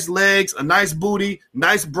 nice legs, a nice booty,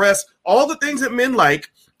 nice breasts, all the things that men like.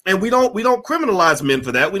 And we don't criminalize men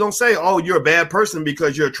for that. We don't say, oh, you're a bad person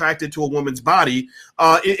because you're attracted to a woman's body.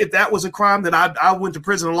 If that was a crime, then I went to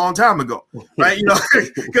prison a long time ago, right?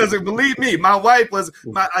 Because believe me, my wife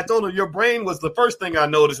I told her your brain was the first thing I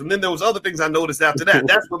noticed, and then there was other things I noticed after that.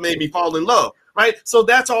 That's what made me fall in love, right? So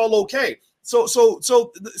that's all okay. So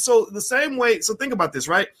the same way. So think about this,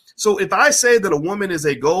 right? So if I say that a woman is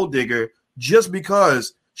a gold digger just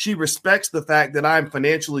because she respects the fact that I'm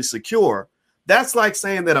financially secure, that's like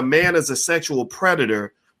saying that a man is a sexual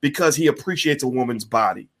predator because he appreciates a woman's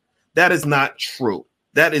body. That is not true.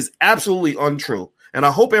 That is absolutely untrue. And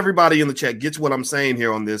I hope everybody in the chat gets what I'm saying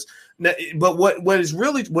here on this. But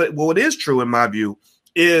what is true in my view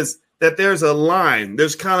is that there's a line.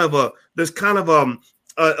 There's kind of a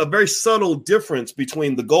very subtle difference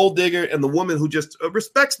between the gold digger and the woman who just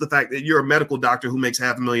respects the fact that you're a medical doctor who makes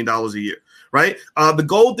 $500,000 a year, right? The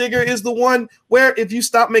gold digger is the one where if you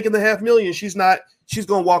stop making the $500,000, she's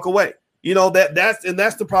going to walk away.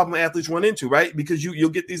 That's the problem athletes run into, right? Because you'll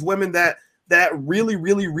get these women that really,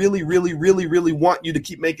 really, really, really, really, really want you to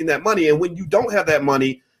keep making that money. And when you don't have that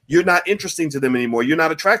money, you're not interesting to them anymore. You're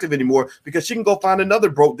not attractive anymore because she can go find another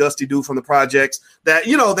broke, dusty dude from the projects that's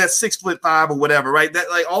 6'5" or whatever, right? That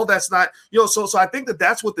like all that's not, so I think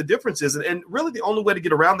that's what the difference is. And really the only way to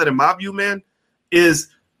get around that in my view, man, is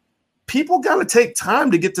people got to take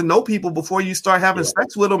time to get to know people before you start having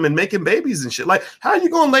sex with them and making babies and shit. Like, how are you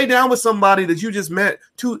going to lay down with somebody that you just met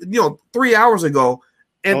 3 hours ago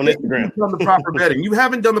and on Instagram? You've done the proper vetting. You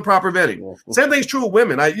haven't done the proper vetting. Same thing's true with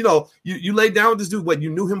women. You laid down with this dude, you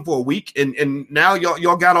knew him for a week, and now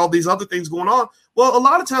y'all got all these other things going on. Well, a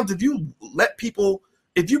lot of times if you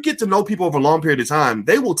get to know people over a long period of time,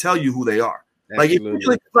 they will tell you who they are.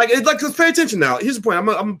 Absolutely. Cause pay attention now. Here's the point. I'm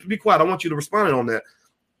gonna be quiet. I want you to respond on that.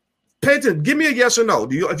 Pay attention. Give me a yes or no.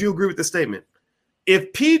 Do you agree with the statement?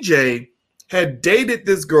 If PJ had dated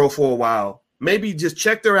this girl for a while, maybe just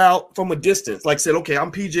checked her out from a distance, like said, okay,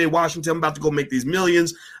 I'm PJ Washington. I'm about to go make these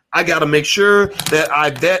millions. I got to make sure that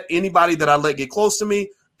I vet anybody that I let get close to me.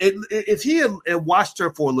 If he had watched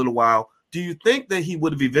her for a little while, do you think that he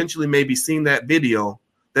would have eventually maybe seen that video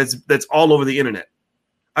that's all over the internet?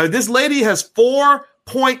 This lady has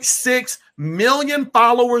 4.6 million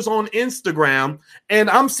followers on Instagram, and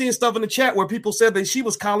I'm seeing stuff in the chat where people said that she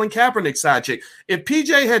was Colin Kaepernick's side chick. If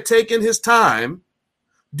PJ had taken his time,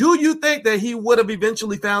 do you think that he would have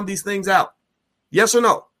eventually found these things out? Yes or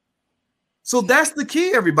no? So that's the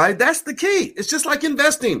key, everybody. That's the key. It's just like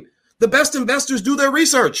investing. The best investors do their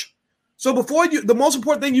research. So the most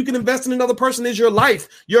important thing you can invest in another person is your life,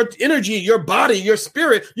 your energy, your body, your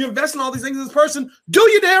spirit. You invest in all these things in this person. Do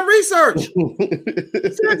your damn research. People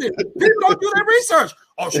don't do their research.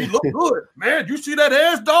 Oh, she looked good. Man, you see that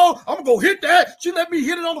ass, dog? I'm going to go hit that. She let me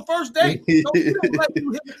hit it on the first date. No,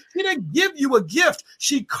 she didn't give you a gift.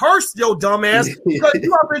 She cursed your dumb ass because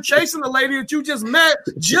you have been chasing the lady that you just met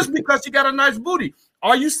just because she got a nice booty.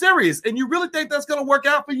 Are you serious? And you really think that's going to work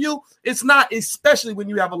out for you? It's not, especially when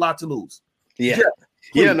you have a lot to lose. Yeah,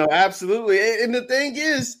 no, absolutely. And the thing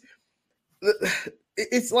is,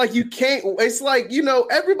 it's like you can't, it's like,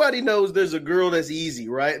 everybody knows there's a girl that's easy,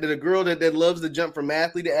 right? There's a girl that loves to jump from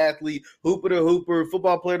athlete to athlete, hooper to hooper,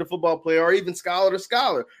 football player to football player, or even scholar to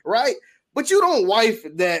scholar, right? But you don't wife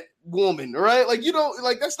that woman, right? Like, you don't,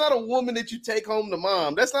 like, that's not a woman that you take home to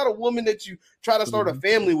mom. That's not a woman that you try to start a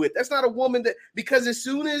family with. That's not a woman because as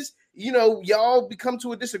soon as y'all become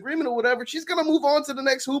to a disagreement or whatever, she's going to move on to the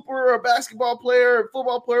next hooper or basketball player or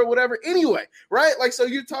football player or whatever anyway, right? Like, so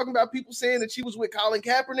you're talking about people saying that she was with Colin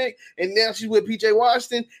Kaepernick and now she's with PJ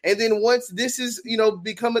Washington. And then once this is,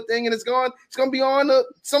 become a thing and it's gone, it's going to be on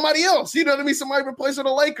somebody else. You know what I mean? Somebody replace her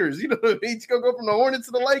the Lakers. You know what I mean? She's going to go from the Hornets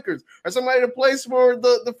to the Lakers, or somebody to place for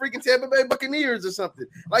the freaking Tampa Bay Buccaneers or something.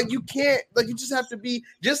 Like, you can't, like, you just have to be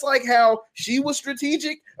just like how she was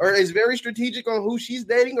strategic or is very strategic on who she's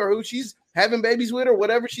dating or who she's having babies with or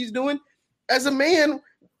whatever she's doing. As a man,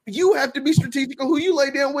 you have to be strategic on who you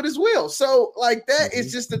lay down with as well. So, like, that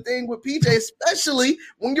is just the thing with PJ, especially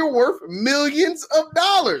when you're worth millions of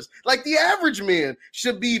dollars. Like, the average man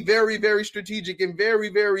should be very, very strategic and very,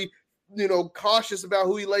 very, cautious about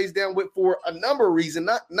who he lays down with for a number of reasons,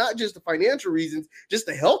 not just the financial reasons, just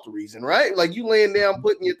the health reason, right? Like, you laying down,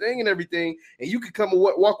 putting your thing and everything, and you could come and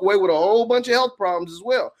walk away with a whole bunch of health problems as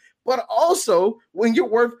well. But also, when you're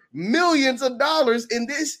worth millions of dollars, and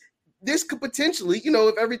this could potentially,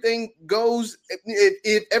 if everything goes,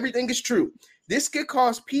 if everything is true, this could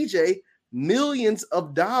cost PJ millions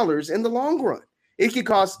of dollars in the long run. It could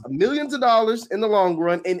cost millions of dollars in the long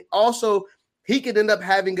run, and also he could end up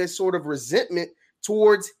having a sort of resentment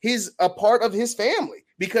towards a part of his family,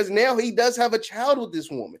 because now he does have a child with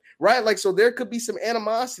this woman, right? Like, so there could be some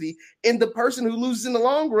animosity, and the person who loses in the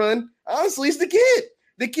long run, honestly, is the kid.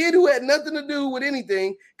 The kid who had nothing to do with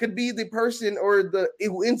anything could be the person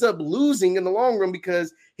who ends up losing in the long run,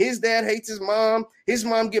 because his dad hates his mom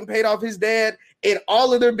getting paid off his dad, and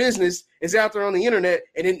all of their business is out there on the internet,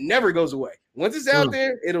 and it never goes away. Once it's out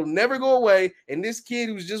there, it'll never go away. And this kid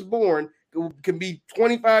who's just born can be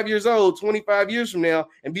 25 years old 25 years from now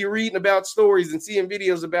and be reading about stories and seeing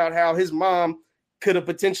videos about how his mom could have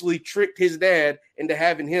potentially tricked his dad into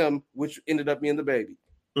having him, which ended up being the baby.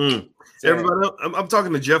 Everybody, I'm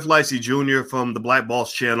talking to Jeff Licey Jr. from the Black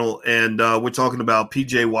Boss channel, and we're talking about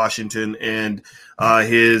PJ Washington and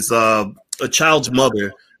his a child's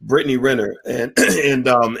mother, Brittany Renner,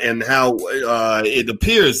 and how it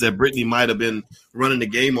appears that Brittany might have been running the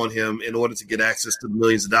game on him in order to get access to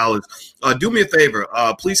millions of dollars. Do me a favor,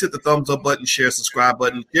 please hit the thumbs up button, share, subscribe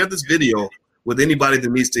button, share this video with anybody that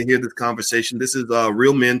needs to hear this conversation. This is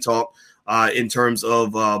real men talk in terms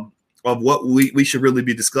of what we should really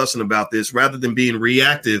be discussing about this, rather than being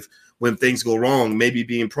reactive when things go wrong. Maybe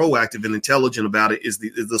being proactive and intelligent about it is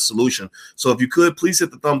the solution. So if you could, please hit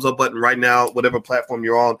the thumbs up button right now, whatever platform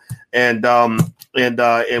you're on, and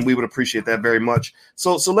we would appreciate that very much.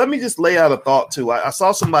 So let me just lay out a thought too. I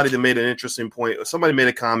saw somebody that made an interesting point. Somebody made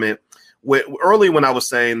a comment early when I was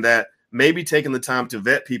saying that maybe taking the time to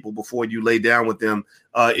vet people before you lay down with them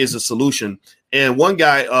is a solution. And one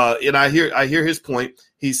guy, and I hear his point.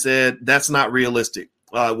 He said that's not realistic.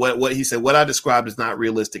 What he said, what I described is not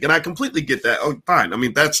realistic, and I completely get that. Oh, fine. I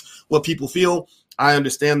mean, that's what people feel. I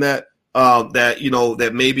understand that.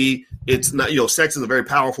 That maybe it's not. Sex is a very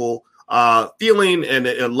powerful feeling, and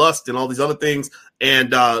lust, and all these other things.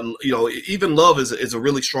 And even love is a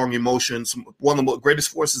really strong emotion. One of the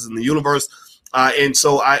greatest forces in the universe. And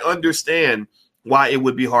so I understand why it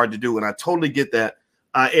would be hard to do, and I totally get that.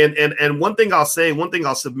 And one thing I'll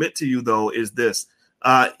submit to you though is this.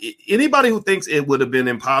 Anybody who thinks it would have been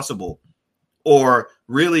impossible or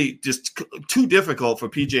really just too difficult for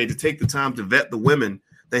PJ to take the time to vet the women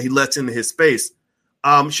that he lets into his space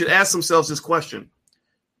should ask themselves this question.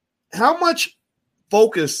 How much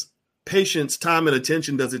focus, patience, time, and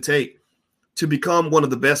attention does it take to become one of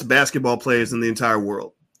the best basketball players in the entire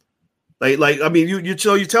world? Like I mean,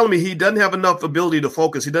 you're telling me he doesn't have enough ability to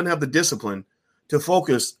focus. He doesn't have the discipline to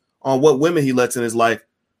focus on what women he lets in his life.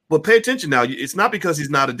 But pay attention now. It's not because he's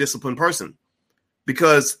not a disciplined person,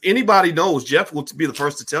 because anybody knows, Jeff will be the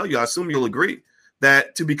first to tell you, I assume you'll agree,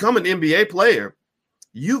 that to become an NBA player,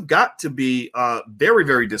 you've got to be very,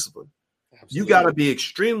 very disciplined. Absolutely. You got to be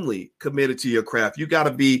extremely committed to your craft. You got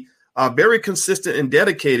to be very consistent and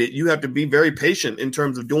dedicated. You have to be very patient in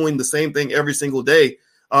terms of doing the same thing every single day,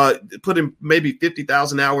 put in maybe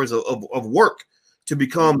 50,000 hours of work to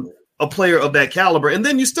become a player of that caliber, and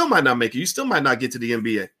then you still might not make it. You still might not get to the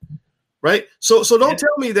NBA, right? So don't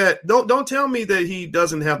tell me that. Don't tell me that he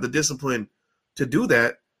doesn't have the discipline to do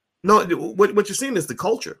that. No, what you're seeing is the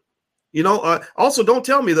culture. Also don't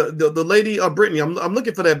tell me the lady Brittany. I'm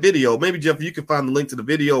looking for that video. Maybe Jeff, you can find the link to the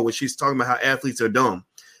video where she's talking about how athletes are dumb.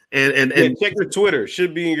 And check your Twitter.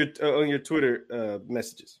 Should be in on your Twitter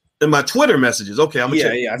messages. In my Twitter messages. Okay, I'm gonna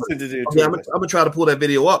check. I sent it to you. I'm gonna try to pull that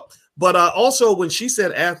video up. But also, when she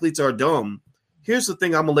said athletes are dumb, here's the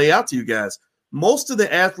thing I'm gonna lay out to you guys. Most of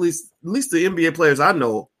the athletes, at least the NBA players I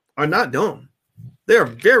know, are not dumb. They are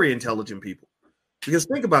very intelligent people. Because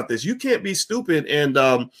think about this: you can't be stupid and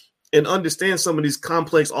and understand some of these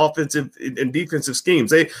complex offensive and defensive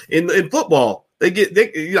schemes. They in football, I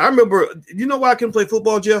remember, you know why I couldn't play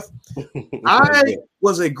football, Jeff? I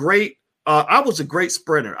was a great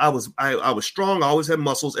sprinter. I was strong, I always had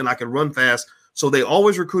muscles, and I could run fast. So they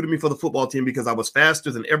always recruited me for the football team because I was faster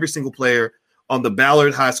than every single player on the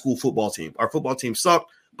Ballard High School football team. Our football team sucked,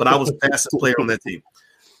 but I was the fastest player on that team.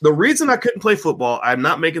 The reason I couldn't play football, I'm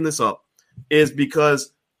not making this up, is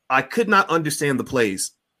because I could not understand the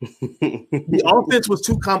plays. The offense was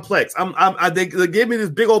too complex. They gave me this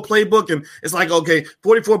big old playbook, and it's like, okay,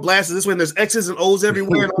 44 blasts this way, and there's X's and O's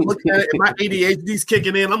everywhere, and I'm looking at it, and my ADHD's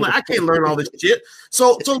kicking in. I'm like, I can't learn all this shit.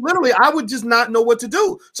 So literally, I would just not know what to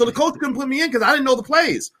do. So the coach couldn't put me in because I didn't know the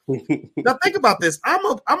plays. Now think about this. I'm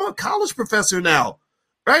a college professor now,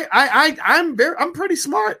 right? I'm pretty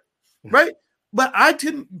smart, right? But I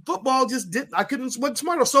couldn't. Football just didn't. I couldn't. Wasn't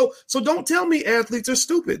smart enough. So don't tell me athletes are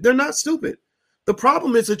stupid. They're not stupid. The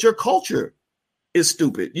problem is that your culture is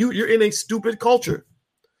stupid. You're in a stupid culture.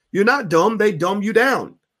 You're not dumb. They dumb you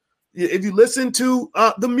down. If you listen to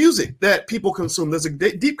the music that people consume, there's a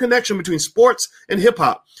deep connection between sports and hip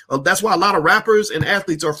hop. That's why a lot of rappers and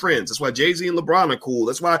athletes are friends. That's why Jay-Z and LeBron are cool.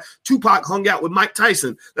 That's why Tupac hung out with Mike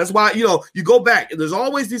Tyson. That's why, you go back and there's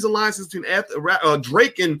always these alliances between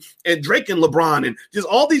Drake and LeBron, and just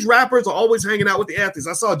all these rappers are always hanging out with the athletes.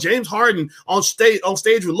 I saw James Harden on stage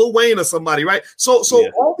with Lil Wayne or somebody, right? So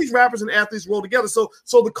all these rappers and athletes roll together. So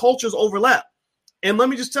the cultures overlap. And let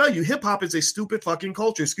me just tell you, hip-hop is a stupid fucking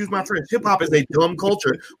culture. Excuse my French. Hip-hop is a dumb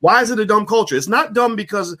culture. Why is it a dumb culture? It's not dumb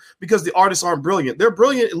because the artists aren't brilliant. They're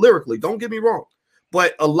brilliant lyrically. Don't get me wrong.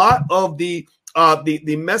 But a lot of the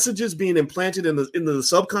messages being implanted in the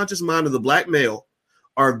subconscious mind of the black male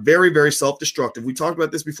are very, very self-destructive. We talked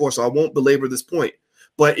about this before, so I won't belabor this point.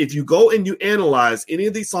 But if you go and you analyze any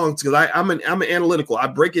of these songs, because I'm an analytical, I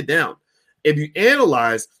break it down. If you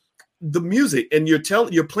analyze the music and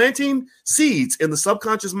you're planting seeds in the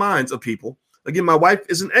subconscious minds of people. Again, my wife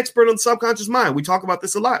is an expert on the subconscious mind. We talk about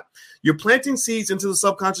this a lot. You're planting seeds into the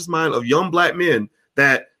subconscious mind of young black men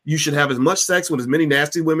that you should have as much sex with as many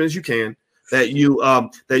nasty women as you can, that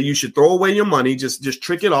you should throw away your money, just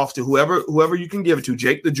trick it off to whoever you can give it to,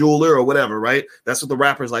 Jake the jeweler or whatever, right? That's what the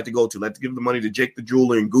rappers like to go to, like to give the money to Jake the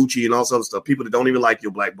jeweler and Gucci and all sorts of stuff. People that don't even like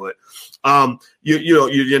your black butt.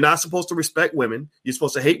 You're not supposed to respect women. You're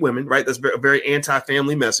supposed to hate women, right? That's a very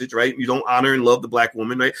anti-family message, right? You don't honor and love the black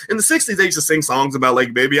woman, right? In the 60s, they used to sing songs about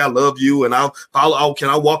like, baby, I love you, and can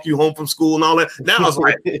I walk you home from school and all that. Now it's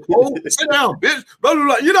like, oh, sit down, bitch, blah, blah,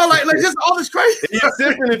 blah. Like just all this crazy. You're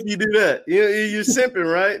simping if you do that. You're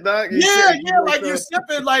simping, right, Doc? You're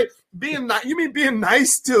simping, like being nice. You mean being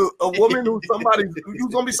nice to a woman who's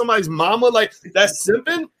gonna be somebody's mama? Like that's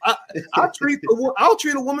simping. I'll treat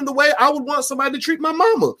a woman the way I would want somebody to treat my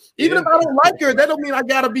mama. Even if I don't like her, that don't mean I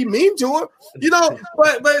gotta be mean to her.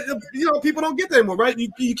 But people don't get that anymore, right?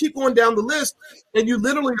 You keep going down the list, and you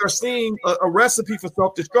literally are seeing a recipe for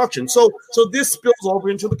self-destruction. So this spills over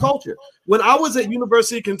into the culture. When I was at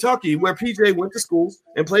University of Kentucky, where PJ went to school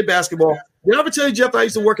and played basketball, did I ever tell you, Jeff, I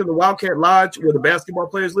used to work in the Wildcat Lodge where the basketball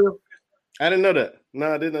players live? I didn't know that.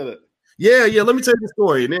 No, I didn't know that. Yeah. Let me tell you the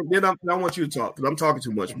story, and then I want you to talk because I'm talking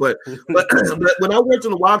too much. But when I worked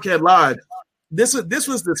in the Wildcat Lodge, this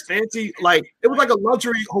was this fancy, like it was like a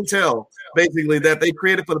luxury hotel basically that they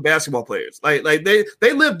created for the basketball players. Like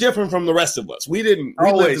they live different from the rest of us. We didn't. We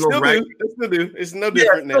always still do. It's no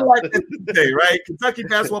different now. Like today, right? Kentucky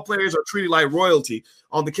basketball players are treated like royalty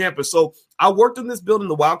on the campus. So I worked in this building,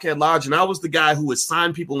 the Wildcat Lodge, and I was the guy who would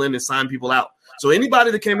sign people in and sign people out. So anybody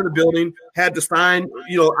that came in the building had to sign,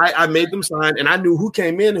 I made them sign, and I knew who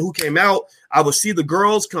came in and who came out. I would see the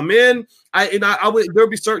girls come in. There'd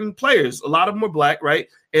be certain players. A lot of them were black, right?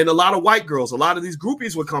 And a lot of white girls. A lot of these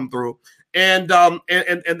groupies would come through. And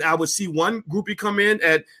I would see one groupie come in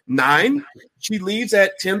at 9. She leaves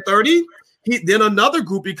at 10:30. Then another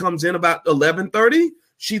groupie comes in about 11:30.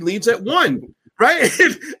 She leaves at 1. Right.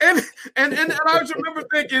 And I just remember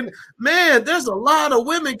thinking, man, there's a lot of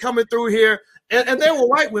women coming through here. And they were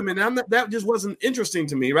white women. And that just wasn't interesting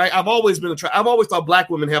to me, right? I've always thought black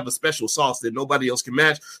women have a special sauce that nobody else can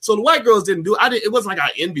match. So the white girls didn't do it. It wasn't like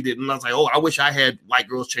I envied it. And I was like, oh, I wish I had white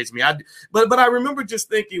girls chase me. But I remember just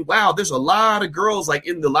thinking, wow, there's a lot of girls like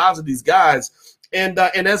in the lives of these guys. And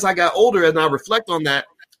as I got older and I reflect on that,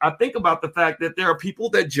 I think about the fact that there are people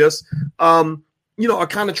that just, are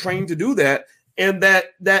kind of trained to do that. And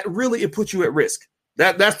that really, it puts you at risk.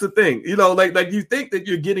 That's the thing, like you think that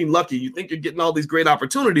you're getting lucky. You think you're getting all these great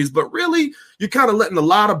opportunities, but really you're kind of letting a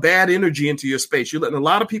lot of bad energy into your space. You're letting a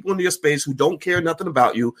lot of people into your space who don't care nothing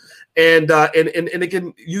about you. And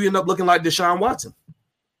you end up looking like Deshaun Watson.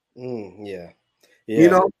 Yeah.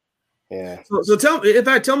 Yeah. So tell me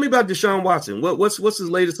about Deshaun Watson. What's his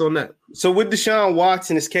latest on that? So with Deshaun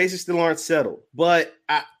Watson, his cases still aren't settled, but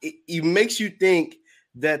it makes you think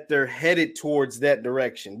that they're headed towards that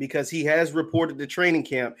direction because he has reported to training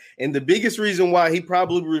camp. And the biggest reason why he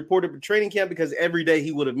probably reported to training camp, because every day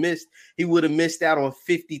he would have missed out on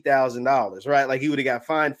 $50,000, right? Like he would have got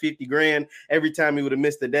fined $50,000 every time he would have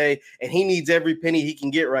missed a day. And he needs every penny he can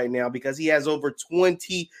get right now because he has over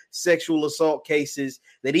 20 sexual assault cases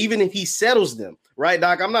that even if he settles them, right,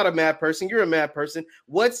 Doc? I'm not a math person. You're a math person.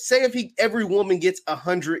 Say if every woman gets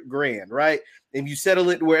 $100,000, right? If you settle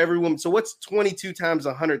it where every woman, so what's 22 times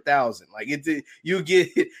 100,000? Like you get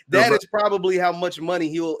that is probably how much money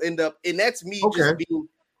he'll end up. And that's me just being.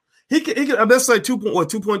 He could that's like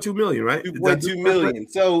 2.2 million, right? 2.2 million.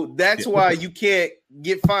 So that's why you can't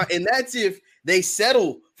get fined. And that's if they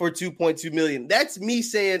settle for 2.2 million. That's me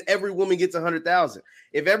saying every woman gets 100,000.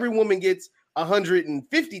 If every woman gets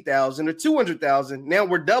 150,000 or 200,000, now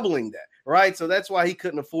we're doubling that, right? So that's why he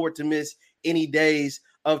couldn't afford to miss any days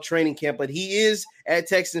of training camp, but he is at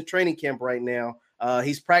Texans training camp right now.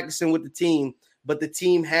 He's practicing with the team, but the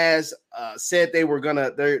team has said they're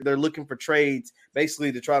looking for trades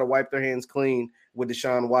basically to try to wipe their hands clean with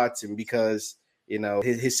Deshaun Watson because, you know,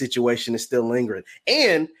 his situation is still lingering.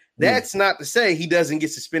 And that's not to say he doesn't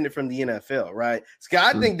get suspended from the NFL, right?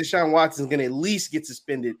 Scott, I think Deshaun Watson is going to at least get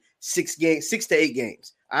suspended 6 to 8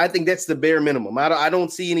 games. I think that's the bare minimum. I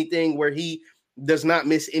don't see anything where he does not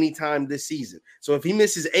miss any time this season. So if he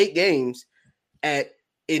misses 8 games and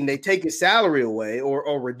they take his salary away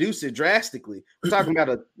or reduce it drastically, we're talking about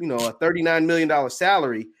a $39 million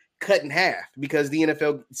salary cut in half because the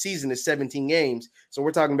NFL season is 17 games. So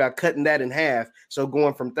we're talking about cutting that in half. So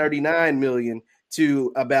going from 39 million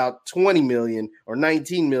to about 20 million or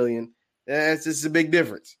 19 million, that's just a big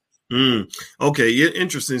difference. Okay,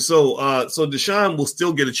 interesting. So Deshaun will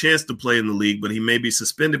still get a chance to play in the league, but he may be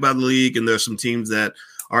suspended by the league, and there are some teams that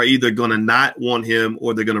are either going to not want him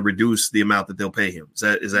or they're going to reduce the amount that they'll pay him.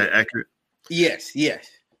 Is that accurate? Yes.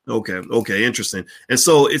 Okay, interesting. And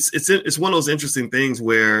so it's one of those interesting things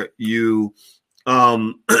where you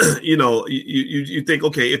you think,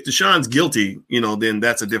 okay, if Deshaun's guilty, then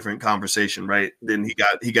that's a different conversation, right? Then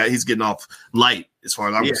he's getting off light as far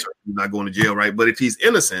as I'm concerned. He's not going to jail, right? But if he's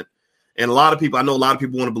innocent. And I know a lot of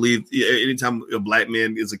people want to believe anytime a black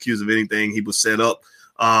man is accused of anything, he was set up.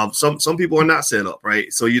 Some people are not set up,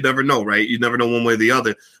 right? So you never know, right? You never know one way or the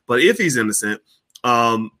other. But if he's innocent,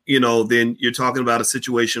 then you're talking about a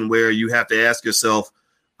situation where you have to ask yourself,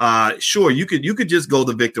 sure, you could just go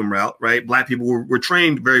the victim route, right? Black people we're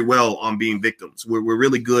trained very well on being victims. We're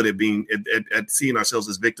really good at being at seeing ourselves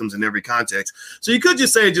as victims in every context. So you could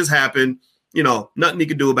just say it just happened. Nothing you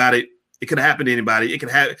can do about it. It could happen to anybody. It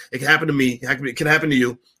could happen to me. It could happen to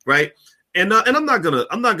you, right? And I'm not gonna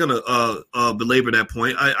belabor that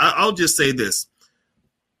point. I'll just say this: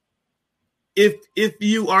 if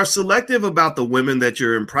you are selective about the women that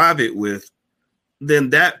you're in private with,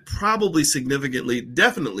 then that probably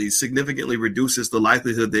definitely significantly reduces the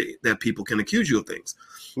likelihood that people can accuse you of things.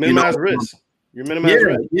 Minimize risk. You're minimizing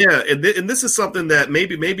risk. Yeah, and this is something that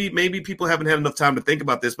maybe people haven't had enough time to think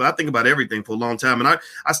about this, but I think about everything for a long time. And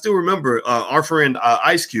I still remember our friend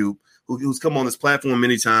Ice Cube, who's come on this platform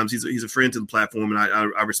many times. He's a friend to the platform, and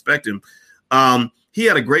I respect him. He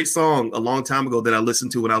had a great song a long time ago that I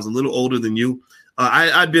listened to when I was a little older than you.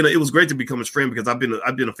 It was great to become his friend because I've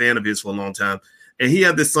been a fan of his for a long time. And he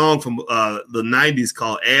had this song from the 90s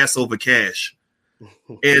called Ass Over Cash.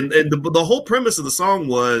 And the whole premise of the song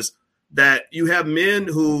was that you have men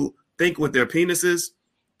who think with their penises,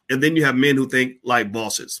 and then you have men who think like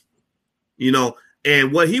bosses,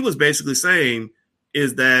 and what he was basically saying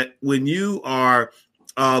is that when you are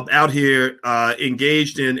out here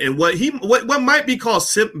engaged in what might be called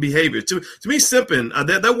simp behavior, to me, simping,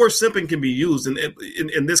 that word simping can be used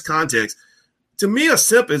in this context. To me, a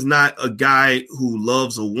simp is not a guy who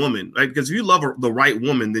loves a woman, right? Because if you love the right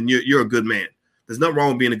woman, then you're a good man. There's nothing wrong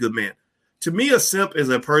with being a good man. To me, a simp is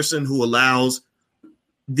a person who allows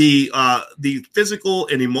the physical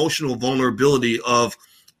and emotional vulnerability of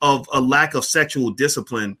a lack of sexual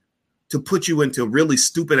discipline to put you into really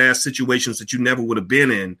stupid ass situations that you never would have been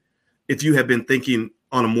in if you had been thinking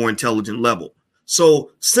on a more intelligent level. So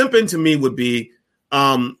simping to me would be,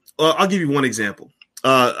 I'll give you one example.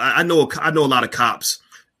 I know a lot of cops,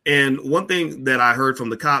 and one thing that I heard from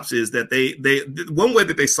the cops is that they one way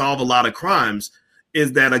that they solve a lot of crimes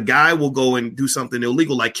is that a guy will go and do something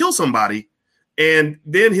illegal, like kill somebody, and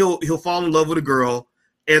then he'll fall in love with a girl,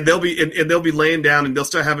 and they'll be laying down and they'll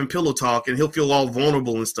start having pillow talk, and he'll feel all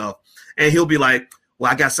vulnerable and stuff, and he'll be like,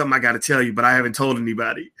 "Well, I got something I got to tell you, but I haven't told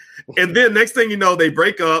anybody." And then next thing you know, they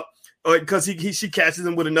break up, because she catches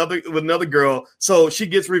him with another girl, so she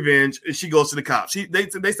gets revenge and she goes to the cops.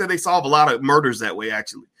 They said they solve a lot of murders that way,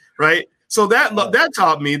 actually, right? So that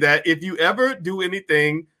taught me that if you ever do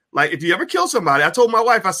anything, like if you ever kill somebody, I told my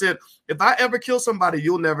wife, I said, if I ever kill somebody,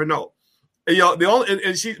 you'll never know. And,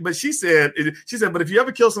 she said, but if you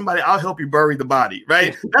ever kill somebody, I'll help you bury the body,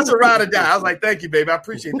 right? That's a ride or die. I was like, thank you, baby, I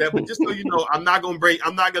appreciate that. But just so you know, I'm not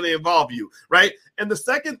gonna involve you, right? And the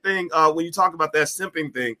second thing, when you talk about that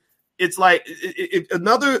simping thing, it's like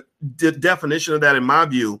another definition of that, in my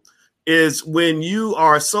view, is when you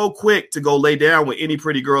are so quick to go lay down with any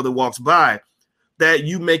pretty girl that walks by that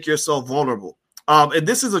you make yourself vulnerable. And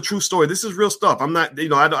this is a true story. This is real stuff. I'm not,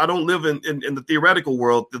 I don't live in the theoretical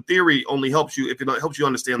world. The theory only helps you if it helps you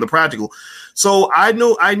understand the practical. So I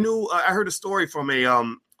heard a story from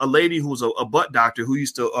a lady who was a butt doctor who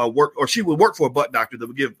used to work, or she would work for a butt doctor that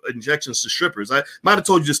would give injections to strippers. I might have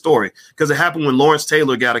told you the story because it happened when Lawrence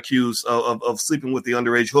Taylor got accused of sleeping with the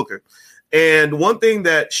underage hooker. And one thing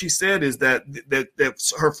that she said is that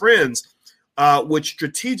her friends would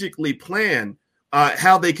strategically plan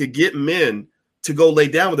how they could get men to go lay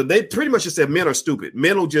down with them. They pretty much just said men are stupid.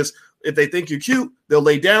 Men will just, if they think you're cute, they'll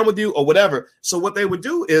lay down with you or whatever. So what they would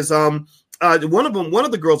do is one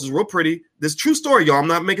of the girls is real pretty. This true story, y'all. I'm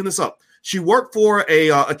not making this up. She worked for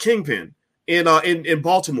a kingpin in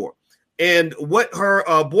Baltimore. And what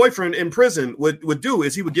her boyfriend in prison would do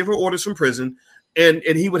is he would give her orders from prison, and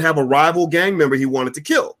he would have a rival gang member he wanted to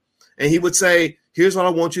kill. And he would say, here's what I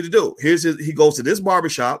want you to do. He goes to this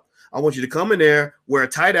barbershop. I want you to come in there, wear a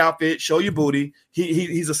tight outfit, show your booty.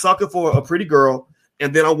 He's a sucker for a pretty girl.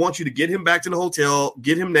 And then I want you to get him back to the hotel,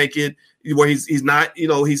 get him naked, where he's not,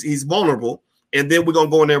 he's vulnerable. And then we're going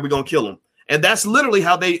to go in there, we're going to kill him. And that's literally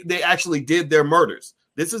how they actually did their murders.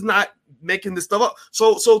 This is not making this stuff up.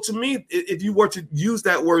 So to me, if you were to use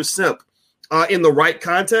that word simp in the right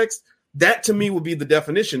context, that to me would be the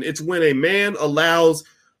definition. It's when a man allows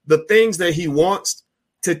the things that he wants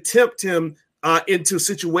to tempt him into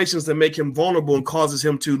situations that make him vulnerable and causes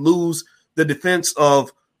him to lose the defense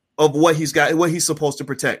of what he's got, what he's supposed to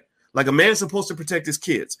protect. Like a man's supposed to protect his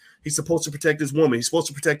kids. He's supposed to protect his woman. He's supposed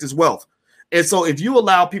to protect his wealth. And so if you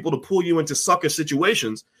allow people to pull you into sucker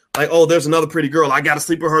situations, like, oh, there's another pretty girl, I got to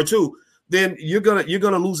sleep with her too, then you're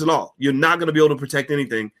gonna lose it all. You're not gonna be able to protect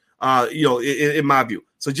anything, in my view.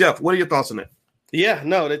 So Jeff, what are your thoughts on that? Yeah,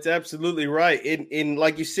 no, that's absolutely right. And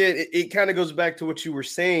like you said, it kind of goes back to what you were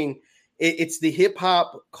saying. It's the hip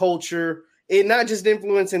hop culture, it not just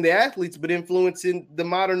influencing the athletes, but influencing the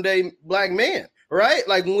modern day black man, right?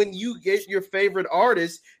 Like when you get your favorite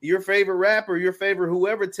artist, your favorite rapper, your favorite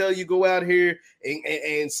whoever tell you go out here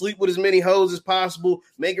and sleep with as many hoes as possible,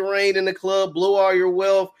 make it rain in the club, blow all your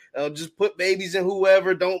wealth, just put babies in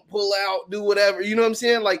whoever, don't pull out, do whatever. You know what I'm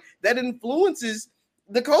saying? Like that influences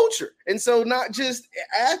the culture. And so not just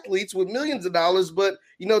athletes with millions of dollars, but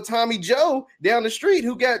Tommy Joe down the street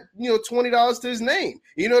who got $20 to his name.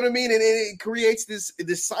 You know what I mean? And it creates this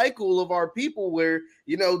cycle of our people where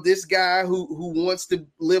this guy who wants to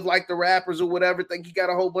live like the rappers or whatever, think he got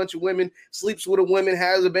a whole bunch of women, sleeps with a woman,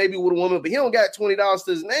 has a baby with a woman, but he don't got $20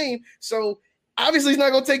 to his name. So obviously he's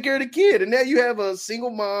not going to take care of the kid. And now you have a single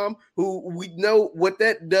mom who we know what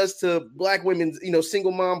that does to black women's,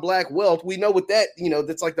 single mom, black wealth. We know what that,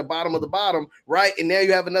 that's like the bottom of the bottom, right? And now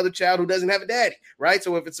you have another child who doesn't have a daddy, right?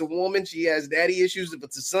 So if it's a woman, she has daddy issues. If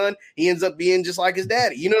it's a son, he ends up being just like his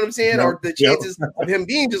daddy. You know what I'm saying? Yep. Or the chances of him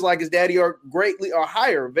being just like his daddy are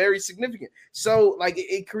higher, very significant. So like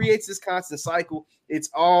it creates this constant cycle. It's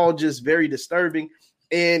all just very disturbing.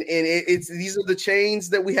 And it's these are the chains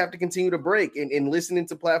that we have to continue to break, and listening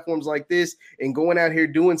to platforms like this and going out here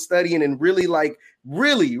doing studying and really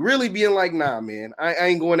being like, nah, man, I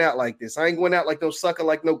ain't going out like this. I ain't going out like no sucker,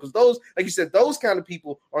 like no, because those, like you said, those kind of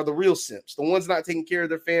people are the real simps, the ones not taking care of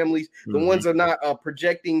their families, the ones are not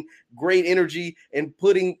projecting great energy and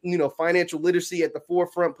putting, financial literacy at the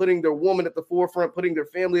forefront, putting their woman at the forefront, putting their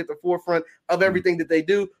family at the forefront of everything that they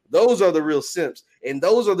do. Those are the real simps. And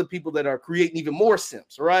those are the people that are creating even more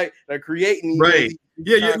simps, right? They're creating. Right.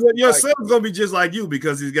 Your son's going to be just like you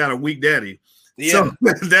because he's got a weak daddy. Yeah. So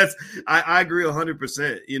I agree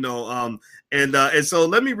 100%, and so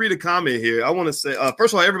let me read a comment here. I want to say,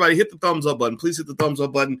 first of all, everybody hit the thumbs up button. Please hit the thumbs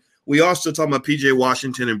up button. We are still talking about PJ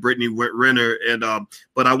Washington and Brittany Renner. And,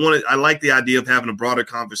 but I like the idea of having a broader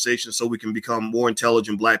conversation so we can become more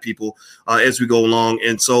intelligent black people as we go along.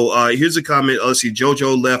 And so here's a comment. Let's see.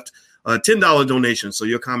 JoJo left a $10 donation. So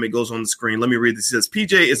your comment goes on the screen. Let me read this. It says,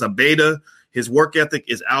 PJ is a beta. His work ethic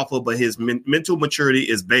is alpha, but his mental maturity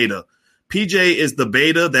is beta. PJ is the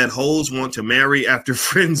beta that hoes want to marry after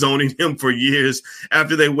friend zoning him for years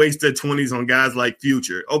after they waste their 20s on guys like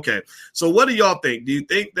Future. Okay, so what do y'all think? Do you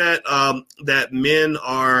think that that men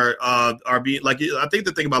are being like? I think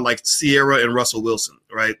the thing about like Sierra and Russell Wilson,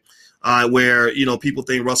 right? Where people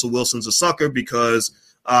think Russell Wilson's a sucker because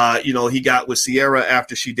he got with Sierra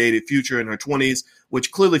after she dated Future in her 20s,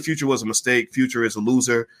 which clearly Future was a mistake. Future is a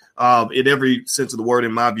loser in every sense of the word,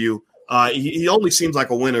 in my view. He only seems like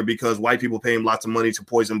a winner because white people pay him lots of money to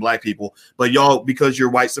poison black people. But y'all, because you're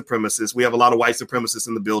white supremacists, we have a lot of white supremacists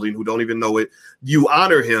in the building who don't even know it. You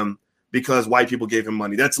honor him because white people gave him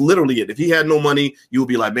money. That's literally it. If he had no money, you would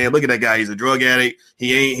be like, man, look at that guy. He's a drug addict.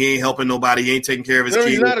 He ain't helping nobody. He ain't taking care of his kids.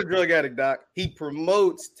 He's not a drug addict, Doc. He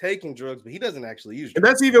promotes taking drugs, but he doesn't actually use drugs. And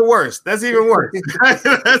that's even worse. That's even worse.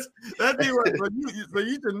 that's even worse. So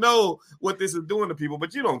you should know what this is doing to people,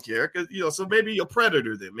 but you don't care because so maybe a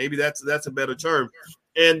predator then. Maybe that's a better term.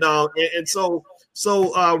 And so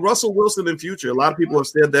Russell Wilson and Future. A lot of people have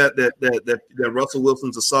said that Russell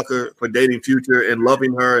Wilson's a sucker for dating Future and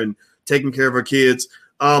loving her and taking care of her kids.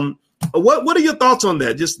 What are your thoughts on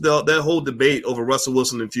that? Just that whole debate over Russell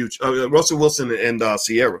Wilson and Future, Russell Wilson and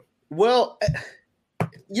Sierra. Well,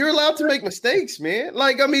 you're allowed to make mistakes, man.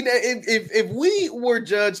 Like, I mean, if we were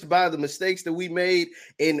judged by the mistakes that we made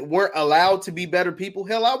and weren't allowed to be better people,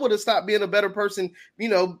 hell, I would have stopped being a better person,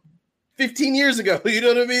 15 years ago, you know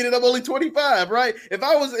what I mean? And I'm only 25, right? If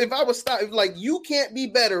I was stopped, like, you can't be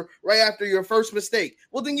better right after your first mistake,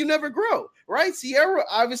 well, then you never grow, right? Sierra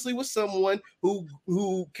obviously was someone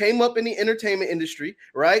who came up in the entertainment industry,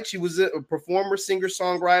 right? She was a performer, singer,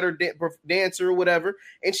 songwriter, dancer, or whatever.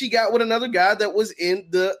 And she got with another guy that was in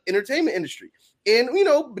the entertainment industry. And,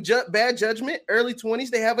 bad judgment, early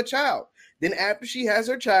 20s, they have a child. Then after she has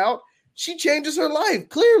her child, she changes her life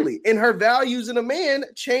clearly, and her values in a man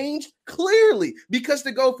change clearly, because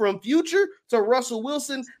to go from Future to Russell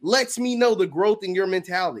Wilson lets me know the growth in your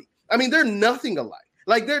mentality. I mean, they're nothing alike.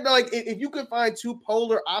 Like, they're like, if you could find two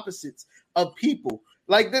polar opposites of people,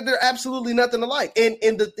 like they're absolutely nothing alike.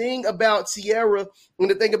 And the thing about Sierra and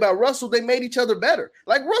the thing about Russell, they made each other better.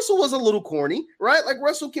 Like, Russell was a little corny, right? Like,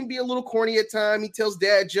 Russell can be a little corny at times. He tells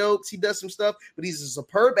dad jokes. He does some stuff, but he's a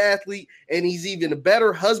superb athlete, and he's even a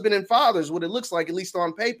better husband and father is what it looks like, at least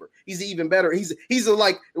on paper. He's even better. He's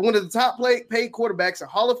like one of the top paid quarterbacks, a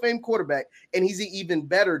Hall of Fame quarterback, and he's an even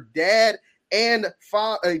better dad and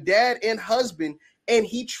husband. And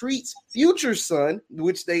he treats Future's son,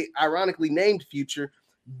 which they ironically named Future,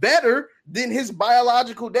 better than his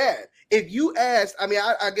biological dad. If you asked, I mean,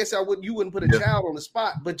 I guess you wouldn't put a child on the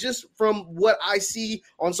spot, but just from what I see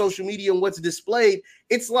on social media and what's displayed,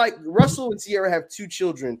 it's like Russell and Sierra have two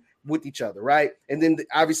children with each other, right? And then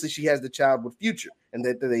obviously she has the child with Future, and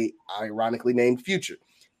that they ironically named Future.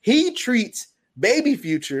 He treats baby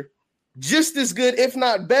Future just as good, if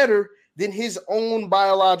not better, than his own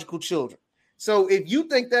biological children. So if you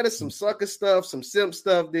think that is some sucker stuff, some simp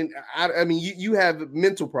stuff, then I mean, you have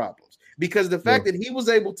mental problems, because the fact that he was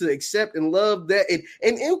able to accept and love that,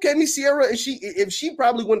 and okay, me Sierra, if she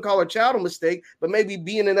probably wouldn't call her child a mistake, but maybe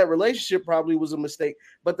being in that relationship probably was a mistake.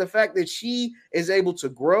 But the fact that she is able to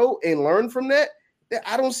grow and learn from that,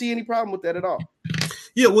 I don't see any problem with that at all.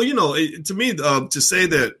 Yeah, well, to me, to say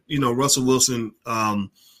that Russell Wilson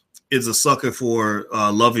is a sucker for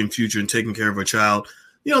loving Future and taking care of her child.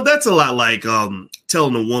 That's a lot like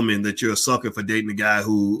telling a woman that you're a sucker for dating a guy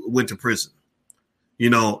who went to prison,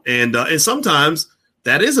 and sometimes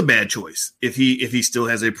that is a bad choice if he still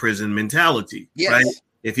has a prison mentality, right?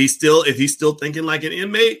 If he's still thinking like an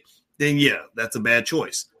inmate, then yeah, that's a bad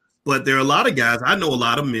choice. But there are a lot of guys, I know a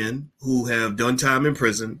lot of men who have done time in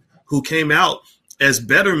prison who came out as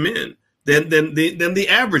better men than the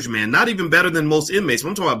average man, not even better than most inmates.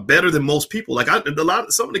 I'm talking about better than most people. Like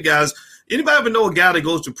some of the guys. Anybody ever know a guy that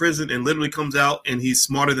goes to prison and literally comes out and he's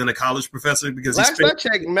smarter than a college professor? Because last I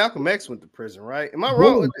checked, Malcolm X went to prison, right? Am I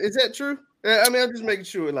wrong? Is that true? I mean, I'm just making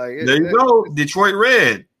sure. Like, there you go, Detroit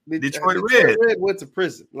Red. Detroit Red went to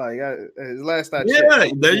prison. Like, last I checked.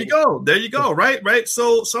 Yeah, there you go. Right.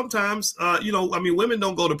 So sometimes, women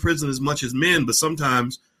don't go to prison as much as men, but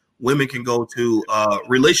sometimes women can go to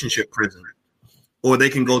relationship prison, or they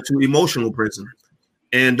can go to emotional prison.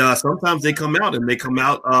 And sometimes they come out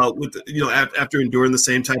with, after enduring the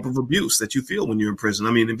same type of abuse that you feel when you're in prison.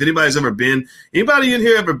 I mean, if anybody's ever been, anybody in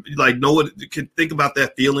here ever know what can think about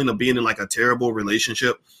that feeling of being in like a terrible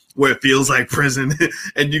relationship where it feels like prison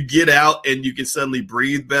and you get out and you can suddenly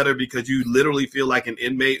breathe better because you literally feel like an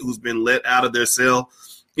inmate who's been let out of their cell,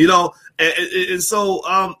 and so,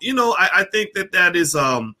 I think that is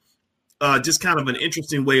just kind of an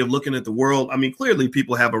interesting way of looking at the world. I mean, clearly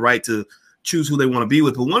people have a right to choose who they want to be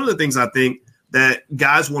with. But one of the things I think that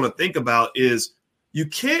guys want to think about is you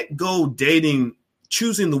can't go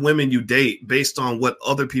choosing the women you date based on what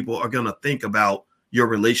other people are going to think about your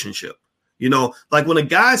relationship. Like when a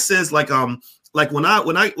guy says like when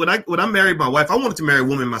I married my wife, I wanted to marry a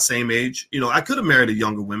woman my same age. I could have married a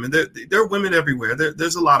younger woman. There are women everywhere.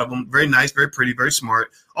 There's a lot of them. Very nice, very pretty, very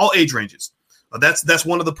smart, all age ranges. That's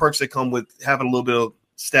one of the perks that come with having a little bit of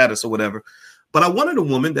status or whatever. But I wanted a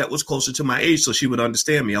woman that was closer to my age so she would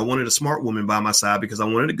understand me. I wanted a smart woman by my side because I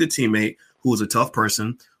wanted a good teammate who was a tough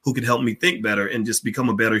person who could help me think better and just become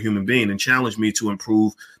a better human being and challenge me to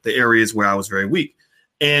improve the areas where I was very weak.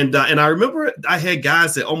 And I remember I had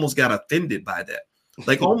guys that almost got offended by that.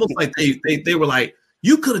 Like almost like they were like,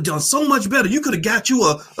 you could have done so much better. You could have got you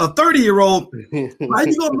a 30-year-old. Why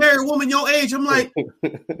you gonna marry a woman your age? I'm like,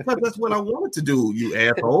 that's what I wanted to do, you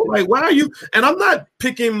asshole. Like, why are you? And I'm not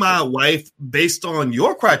picking my wife based on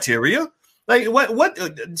your criteria. Like, what?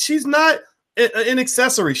 She's not an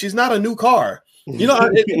accessory. She's not a new car. But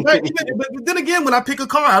then again, when I pick a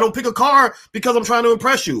car, I don't pick a car because I'm trying to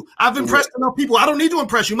impress you. I've impressed enough people. I don't need to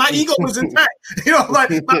impress you. My ego is intact. Like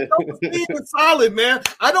my self-esteem is solid, man.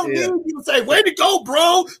 I don't need you to say, "Way to go,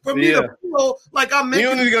 bro," for me to feel like I'm making. You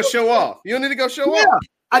don't need to go show off. You don't need to go show off.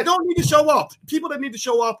 I don't need to show off. People that need to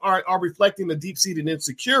show off are reflecting the deep-seated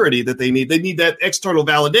insecurity that they need. They need that external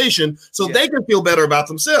validation so they can feel better about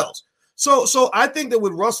themselves. So I think that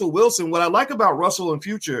with Russell Wilson, what I like about Russell and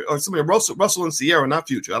Future, or something Russell and Sierra, not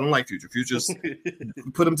Future. I don't like Future. Future's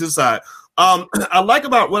put him to the side. What I like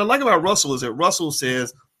about Russell is that Russell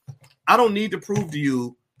says, I don't need to prove to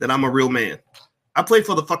you that I'm a real man. I play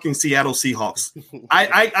for the fucking Seattle Seahawks.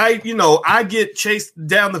 I get chased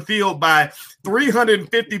down the field by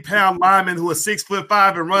 350-pound linemen who are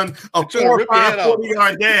 6'5" and run a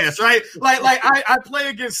 40-yard dash, right? Like I play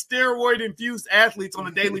against steroid-infused athletes on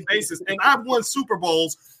a daily basis, and I've won Super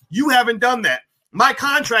Bowls. You haven't done that. My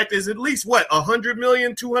contract is at least what, $100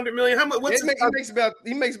 million, $200 million? How much?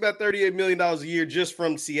 He makes about $38 million a year just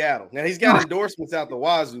from Seattle. Now he's got endorsements out the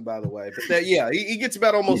wazoo, by the way. But he gets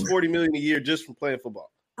about almost $40 million a year just from playing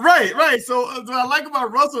football. Right. So what I like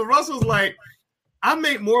about Russell's like, I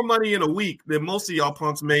make more money in a week than most of y'all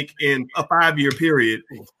punks make in a 5-year period.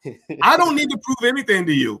 I don't need to prove anything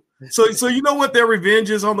to you. So you know what their revenge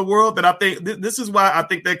is on the world? That I think this is why I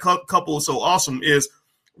think that couple is so awesome is.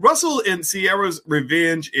 Russell and Sierra's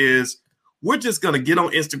revenge is we're just going to get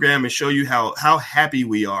on Instagram and show you how happy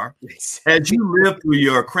we are as you live through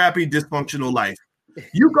your crappy, dysfunctional life.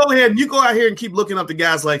 You go out here and keep looking up the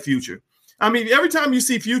guys like Future. I mean, every time you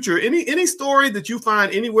see Future, any story that you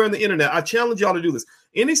find anywhere on the internet, I challenge y'all to do this.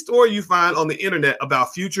 Any story you find on the internet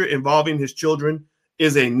about Future involving his children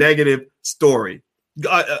is a negative story.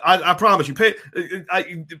 I promise you.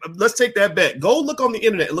 Let's take that bet. Go look on the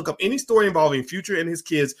internet and look up any story involving Future and his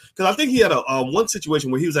kids. Because I think he had one situation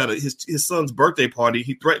where he was at his son's birthday party.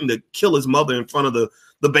 He threatened to kill his mother in front of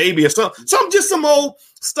the baby or something. Some old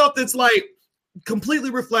stuff that's like completely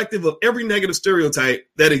reflective of every negative stereotype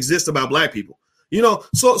that exists about Black people.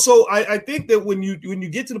 So I think that when you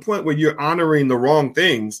get to the point where you're honoring the wrong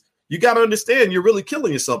things, you got to understand you're really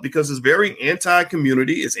killing yourself because it's very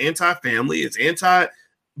anti-community, it's anti-family, it's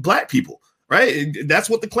anti-Black people, right? That's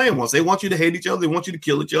what the Klan wants. They want you to hate each other. They want you to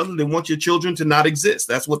kill each other. They want your children to not exist.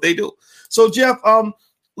 That's what they do. So, Jeff,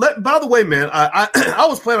 by the way, man, I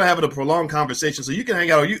was planning on having a prolonged conversation, so you can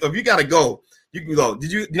hang out. If you got to go, you can go. I'm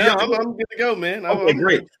going to go, man. Okay,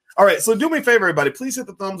 great. All right, so do me a favor, everybody. Please hit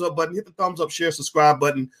the thumbs up button, hit the thumbs up, share, subscribe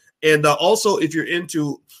button. And also, if you're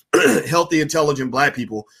into healthy, intelligent Black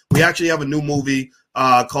people, we actually have a new movie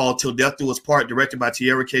called Till Death Do Us Part, directed by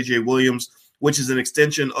Tierra K.J. Williams, which is an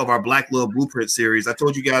extension of our Black Love Blueprint series. I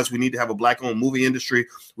told you guys we need to have a Black-owned movie industry.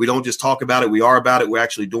 We don't just talk about it. We are about it. We're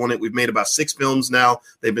actually doing it. We've made about 6 films now.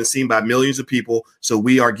 They've been seen by millions of people, so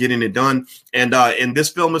we are getting it done. And this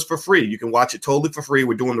film is for free. You can watch it totally for free.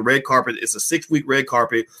 We're doing the red carpet. It's a 6-week red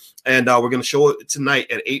carpet, and we're going to show it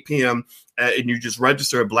tonight at 8 p.m., and you just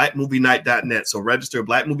register at blackmovienight.net. So register at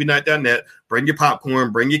blackmovienight.net. Bring your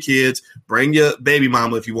popcorn, bring your kids, bring your baby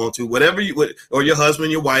mama if you want to, whatever or your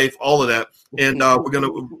husband, your wife, all of that. And we're going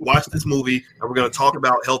to watch this movie, and we're going to talk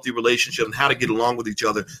about healthy relationships and how to get along with each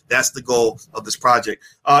other. That's the goal of this project.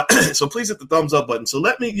 So please hit the thumbs up button. So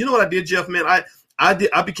you know what I did, Jeff, man?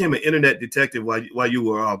 I became an internet detective while you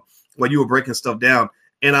were breaking stuff down.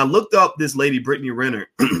 And I looked up this lady, Brittany Renner,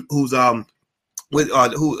 who's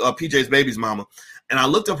PJ's baby's mama, and I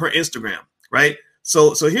looked up her Instagram, right?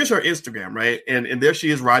 So here's her Instagram, right? And there she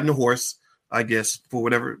is riding a horse, I guess, for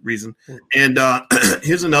whatever reason. And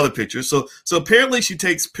here's another picture. So apparently she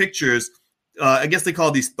takes pictures. I guess they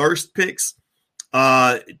call these thirst pics.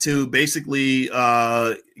 to basically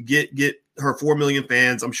get her 4 million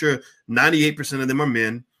fans. I'm sure 98% of them are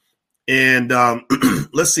men. And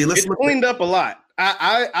let's see. Let's look. Cleaned up a lot.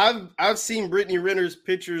 I've seen Brittany Renner's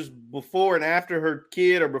pictures before and after her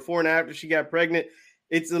kid, or before and after she got pregnant.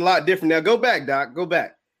 It's a lot different. Now go back, Doc. Go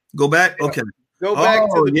back. Okay. Go back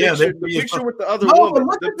to the picture with the other woman.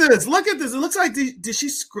 Look at this. It looks like did she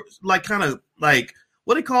like kind of like,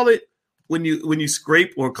 what do they call it when you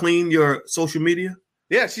scrape or clean your social media?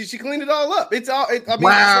 Yeah, she cleaned it all up. It's all.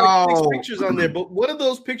 Wow. It's like 6 pictures on there. But what are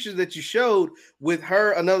those pictures that you showed with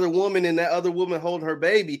her, another woman, and that other woman holding her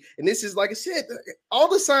baby? And this is, like I said, all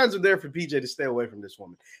the signs are there for PJ to stay away from this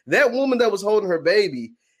woman. That woman that was holding her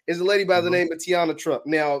baby is a lady by the name of Tiana Trump.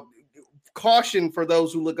 Now, caution for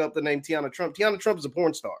those who look up the name Tiana Trump. Tiana Trump is a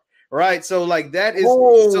porn star, right? So, like, that is.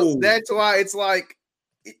 So that's why it's like.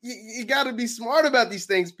 You got to be smart about these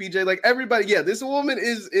things, PJ. Like, everybody, this woman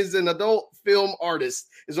is an adult film artist,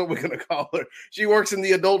 is what we're gonna call her. She works in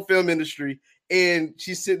the adult film industry, and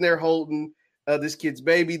she's sitting there holding this kid's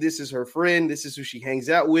baby. This is her friend. This is who she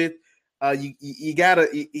hangs out with. You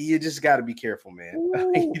just gotta be careful, man.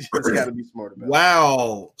 You just gotta be smart about it.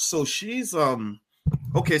 Wow. So she's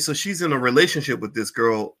okay. So she's in a relationship with this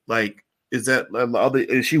girl, like.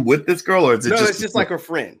 Is she with this girl, or is it it's just like her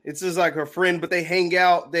friend? It's just like her friend, but they hang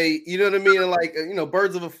out. You know what I mean? Like,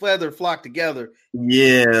 birds of a feather flock together.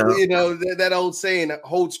 Yeah. That old saying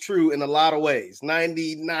holds true in a lot of ways,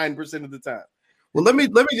 99% of the time. Well, let me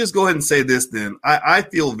just go ahead and say this then. I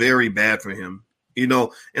feel very bad for him,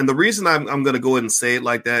 and the reason I'm going to go ahead and say it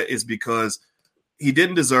like that is because he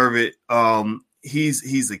didn't deserve it.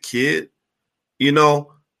 He's a kid,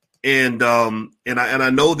 And I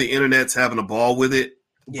know the internet's having a ball with it,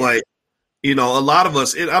 but a lot of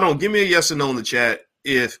us. I don't give me a yes or no in the chat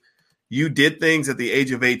if you did things at the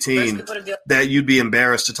age of 18 that you'd be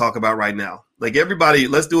embarrassed to talk about right now. Like, everybody,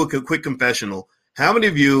 let's do a quick confessional. How many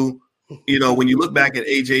of you, when you look back at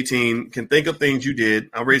age 18, can think of things you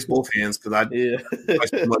did? I'll raise both hands because I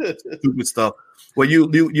stupid stuff. Where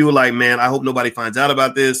you were like, man, I hope nobody finds out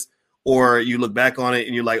about this, or you look back on it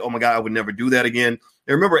and you're like, oh my God, I would never do that again.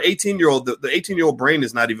 And remember, 18-year-old, the 18-year-old brain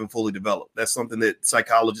is not even fully developed. That's something that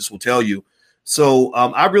psychologists will tell you. So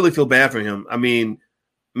I really feel bad for him. I mean,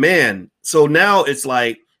 man. So now it's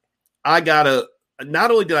like, not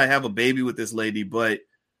only did I have a baby with this lady, but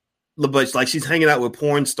it's like she's hanging out with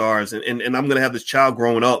porn stars, and I'm going to have this child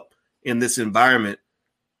growing up in this environment.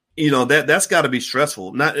 That's got to be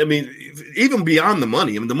stressful. Even beyond the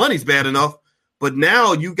money. I mean, the money's bad enough. But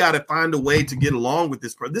now you got to find a way to get along with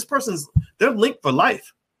this person. This person's, they're linked for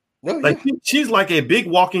life. She's like a big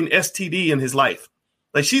walking STD in his life.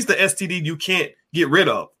 Like, she's the STD you can't get rid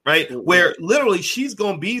of, right? Mm-hmm. Where literally she's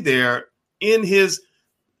going to be there in his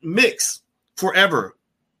mix forever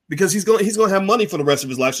because he's going to have money for the rest of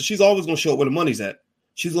his life. So she's always going to show up where the money's at.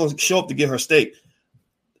 She's going to show up to get her steak.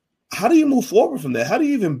 How do you move forward from that? How do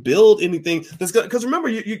you even build anything that's good? Because remember,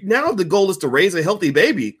 you now the goal is to raise a healthy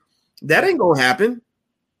baby. That ain't gonna happen.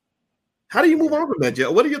 How do you move on from that,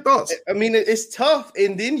 Joe? What are your thoughts? I mean, it's tough.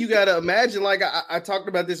 And then you got to imagine, like I talked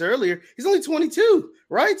about this earlier, he's only 22,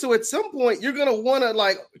 right? So at some point, you're going to want to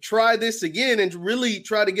like try this again and really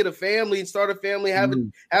try to get a family and start a family, have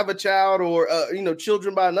a child or,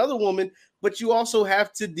 children by another woman. But you also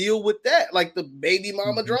have to deal with that, like the baby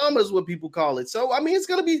mama drama is what people call it. So, I mean, it's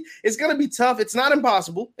gonna be tough. It's not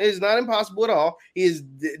impossible. It's not impossible at all. He is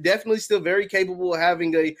definitely still very capable of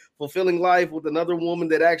having a fulfilling life with another woman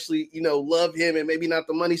that actually, love him and maybe not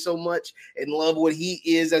the money so much and love what he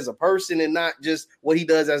is as a person and not just what he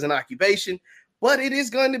does as an occupation. But it is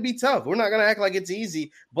going to be tough. We're not going to act like it's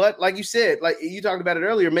easy. But like you said, like you talked about it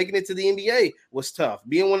earlier, making it to the NBA was tough.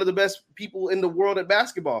 Being one of the best people in the world at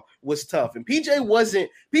basketball was tough. And PJ wasn't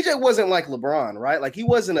like LeBron, right? Like, he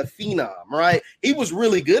wasn't a phenom, right? He was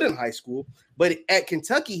really good in high school. But at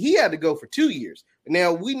Kentucky, he had to go for 2 years.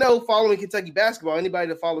 Now, we know following Kentucky basketball, anybody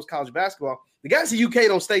that follows college basketball, the guys in the UK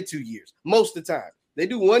don't stay 2 years most of the time. They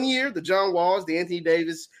do 1 year, the John Walls, the Anthony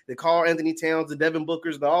Davis, the Karl Anthony Towns, the Devin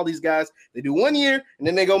Bookers, all these guys. They do 1 year, and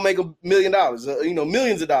then they go make $1 million,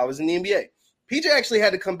 millions of dollars in the NBA. PJ actually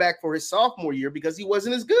had to come back for his sophomore year because he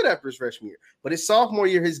wasn't as good after his freshman year. But his sophomore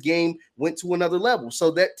year, his game went to another level. So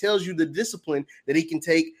that tells you the discipline that he can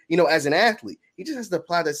take, as an athlete. He just has to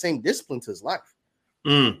apply that same discipline to his life.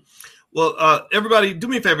 Well, everybody, do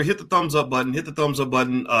me a favor, hit the thumbs up button,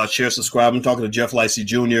 share, subscribe. I'm talking to Jeff Licey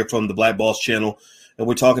Jr. from the Black Boss channel. And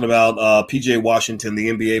we're talking about PJ Washington, the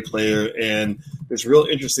NBA player, and this real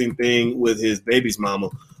interesting thing with his baby's mama.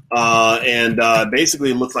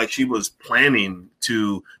 Basically, it looks like she was planning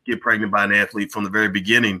to get pregnant by an athlete from the very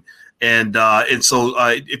beginning. And so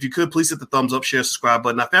if you could please hit the thumbs up, share, subscribe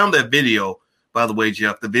button. I found that video, by the way,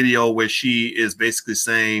 Jeff, the video where she is basically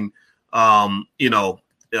saying, if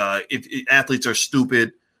athletes are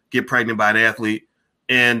stupid, get pregnant by an athlete.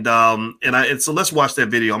 And so let's watch that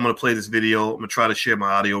video. I'm going to play this video. I'm going to try to share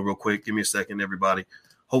my audio real quick. Give me a second, everybody.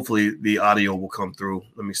 Hopefully the audio will come through.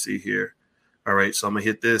 Let me see here. All right, so I'm going to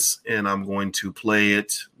hit this, and I'm going to play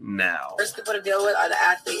it now. First people to deal with are the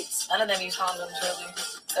athletes. None of them use condoms, really.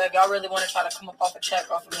 So if y'all really want to try to come up off a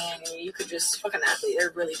check off a man, you could just fuck an athlete.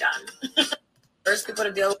 They're really done. First people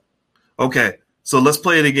to deal with. Okay, so let's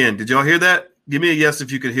play it again. Did y'all hear that? Give me a yes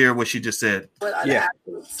if you could hear what she just said. What are the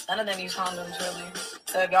athletes? None of them use condoms, really.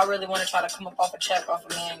 So if y'all really want to try to come up off a check off a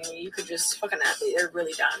man, you could just fuck an athlete. They're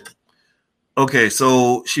really done. Okay,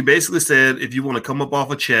 so she basically said if you want to come up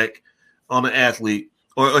off a check on an athlete,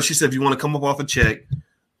 or she said if you want to come up off a check,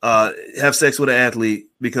 have sex with an athlete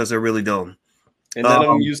because they're really dumb. And none of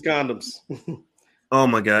them use condoms. Oh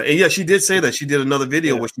my God. And yeah, she did say that. She did another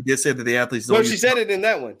video where she did say that the athletes don't. No, she said it in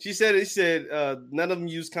that one. She said none of them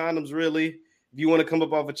use condoms really. If you want to come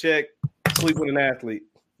up off a check, sleep with an athlete.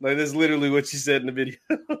 Like that's literally what she said in the video.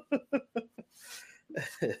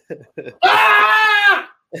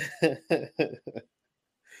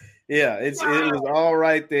 Yeah, it was all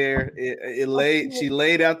right there. She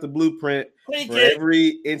laid out the blueprint for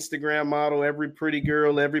every Instagram model, every pretty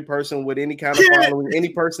girl, every person with any kind of following, any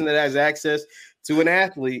person that has access to an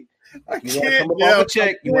athlete. You want to come up off a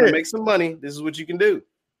check, you want to make some money. This is what you can do.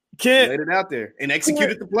 Laid it out there and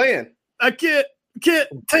executed the plan. I can't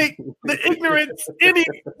take the ignorance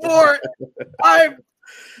anymore. I'm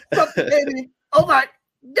suffocating. Oh my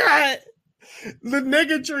God. The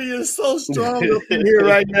negatory is so strong up in here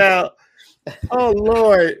right now. Oh,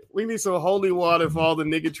 Lord. We need some holy water for all the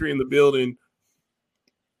negatory in the building.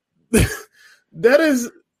 That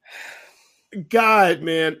is, God,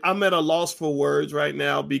 man, I'm at a loss for words right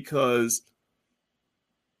now because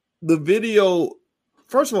the video,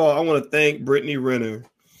 first of all, I want to thank Brittany Renner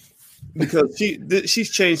because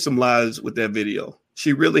she's changed some lives with that video.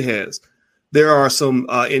 She really has. There are some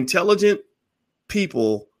intelligent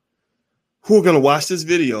people who are going to watch this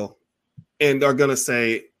video and are going to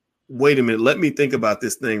say, wait a minute, let me think about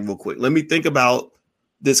this thing real quick. Let me think about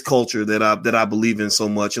this culture that I believe in so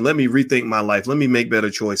much. And let me rethink my life. Let me make better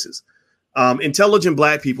choices. Intelligent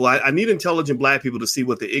Black people. I need intelligent Black people to see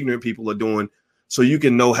what the ignorant people are doing so you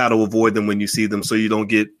can know how to avoid them when you see them so you don't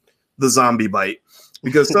get the zombie bite.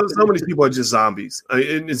 Because some of these people are just zombies.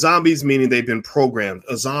 And zombies meaning they've been programmed.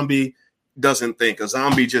 A zombie doesn't think. A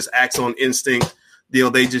zombie just acts on instinct.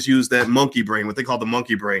 They just use that monkey brain, what they call the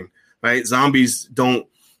monkey brain, right? Zombies don't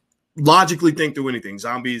logically think through anything.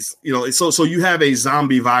 Zombies, so you have a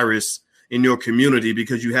zombie virus in your community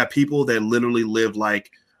because you have people that literally live like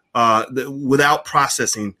without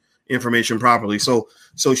processing information properly. So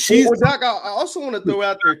she's. Well, Doc, I also want to throw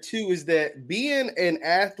out there too is that being an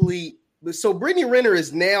athlete. So Brittany Renner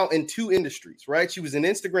is now in two industries, right? She was an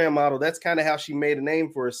Instagram model. That's kind of how she made a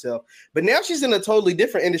name for herself. But now she's in a totally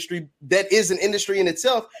different industry that is an industry in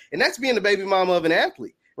itself, and that's being the baby mama of an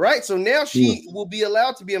athlete, right? So now she will be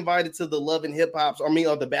allowed to be invited to the Love and Hip Hops, or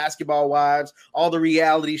the Basketball Wives, all the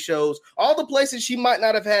reality shows, all the places she might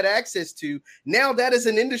not have had access to. Now that is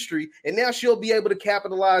an industry, and now she'll be able to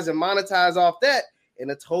capitalize and monetize off that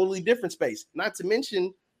in a totally different space. Not to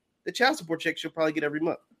mention the child support check she'll probably get every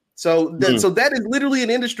month. So that is literally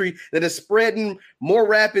an industry that is spreading more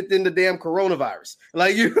rapid than the damn coronavirus.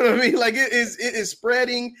 Like, you know what I mean? Like it is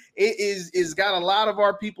spreading. It is got a lot of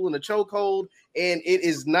our people in a chokehold, and it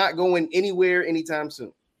is not going anywhere anytime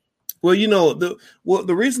soon. Well,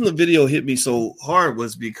 the reason the video hit me so hard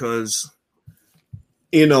was because,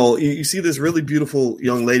 you see this really beautiful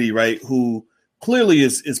young lady, right, who clearly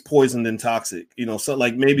is poisoned and toxic. So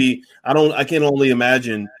like maybe I can only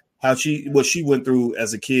imagine what she went through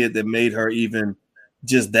as a kid that made her even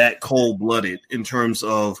just that cold-blooded in terms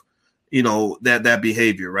of, that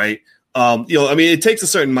behavior, right? It takes a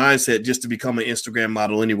certain mindset just to become an Instagram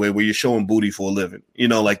model anyway, where you're showing booty for a living,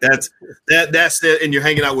 like that's that, and you're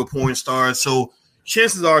hanging out with porn stars. So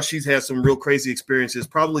chances are she's had some real crazy experiences,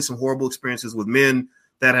 probably some horrible experiences with men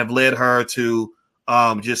that have led her to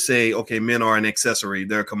just say, okay, men are an accessory.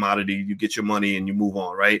 They're a commodity. You get your money and you move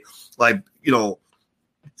on, right? Like,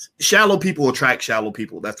 shallow people attract shallow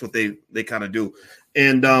people. That's what they kind of do.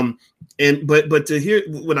 But to hear,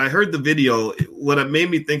 when I heard the video, what it made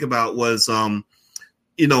me think about was, one,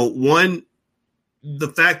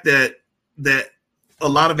 the fact that a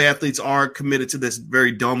lot of athletes are committed to this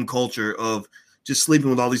very dumb culture of just sleeping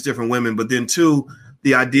with all these different women. But then two,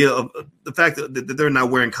 the idea of the fact that they're not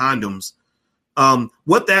wearing condoms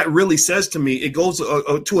what that really says to me, it goes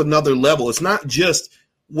to another level. It's not just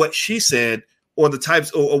what she said or the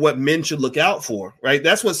types or what men should look out for, right?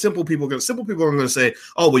 That's what simple people are going to say,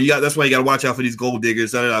 oh, well, that's why you got to watch out for these gold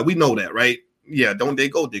diggers. We know that, right? Yeah, don't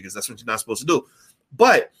date gold diggers. That's what you're not supposed to do.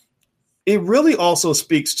 But it really also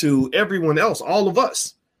speaks to everyone else, all of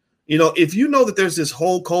us. If you know that there's this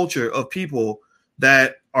whole culture of people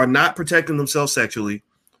that are not protecting themselves sexually,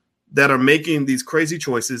 that are making these crazy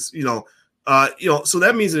choices, so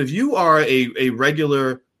that means that if you are a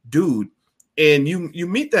regular dude and you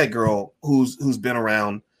meet that girl who's been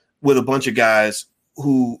around with a bunch of guys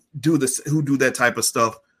who do that type of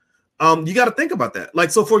stuff, you got to think about that.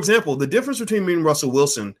 Like, so for example, the difference between me and Russell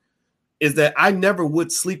Wilson is that I never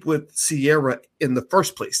would sleep with Sierra in the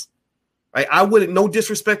first place. Right? I wouldn't. No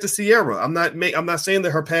disrespect to Sierra. I'm not saying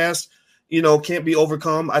that her past, can't be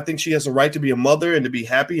overcome. I think she has a right to be a mother and to be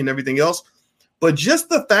happy and everything else. But just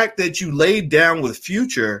the fact that you laid down with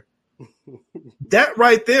Future, that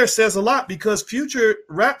right there says a lot, because Future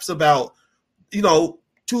raps about,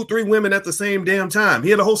 2-3 women at the same damn time. He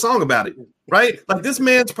had a whole song about it, right? Like, this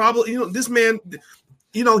man's probably,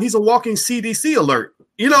 he's a walking CDC alert,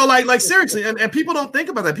 like seriously. And people don't think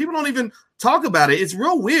about that. People don't even talk about it. It's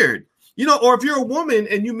real weird, or if you're a woman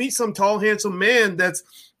and you meet some tall, handsome man that's,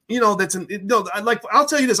 like, I'll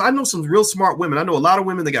tell you this. I know some real smart women. I know a lot of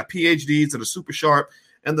women that got PhDs that are super sharp,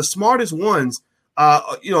 and the smartest ones,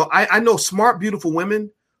 I know smart, beautiful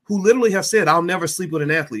women who literally have said, I'll never sleep with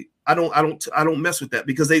an athlete. I don't mess with that,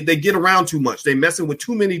 because they get around too much. They messing with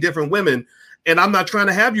too many different women, and I'm not trying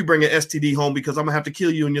to have you bring an STD home because I'm gonna have to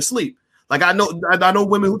kill you in your sleep. Like, I know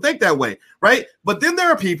women who think that way, right? But then there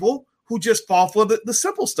are people who just fall for the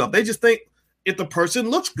simple stuff. They just think if the person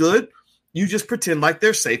looks good, you just pretend like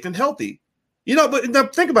they're safe and healthy. But now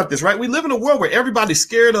think about this, right? We live in a world where everybody's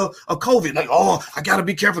scared of COVID. Like, oh, I got to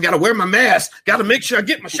be careful. Got to wear my mask. Got to make sure I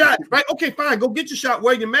get my shot, right? Okay, fine. Go get your shot.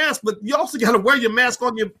 Wear your mask. But you also got to wear your mask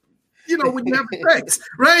on your, when you have sex,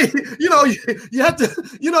 right? You have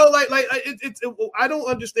to, I don't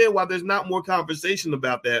understand why there's not more conversation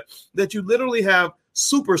about that you literally have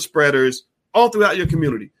super spreaders all throughout your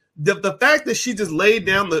community. The fact that she just laid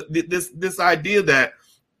down this idea that,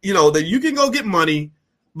 that you can go get money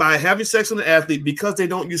by having sex with an athlete because they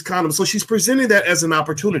don't use condoms. So she's presenting that as an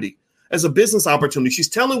opportunity, as a business opportunity. She's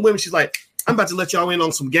telling women, she's like, I'm about to let y'all in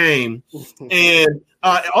on some game. And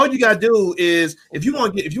all you got to do is, if you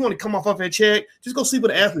want to come off that check, just go sleep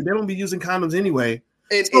with an athlete. They don't be using condoms anyway.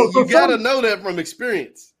 And you got to know that from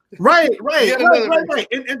experience. Right.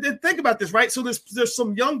 And think about this, right? So there's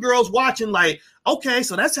some young girls watching, like, okay,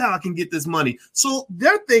 so that's how I can get this money. So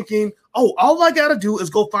they're thinking, oh, all I got to do is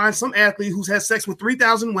go find some athlete who's had sex with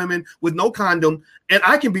 3,000 women with no condom, and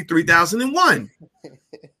I can be 3,001.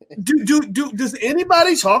 Does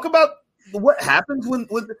anybody talk about what happens when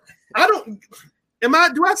I don't?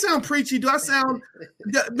 Do I sound preachy? Do I sound,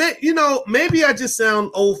 maybe I just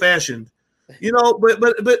sound old fashioned. But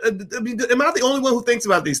I mean, am I the only one who thinks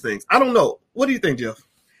about these things? I don't know. What do you think, Jeff?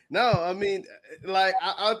 No, I mean, like,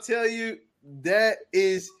 I'll tell you,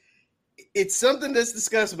 it's something that's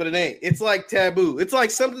discussed, but it ain't. It's like taboo. It's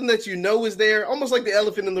like something that is there, almost like the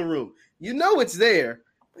elephant in the room. It's there,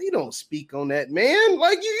 but you don't speak on that, man.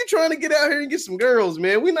 Like, you're trying to get out here and get some girls,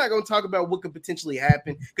 man. We're not going to talk about what could potentially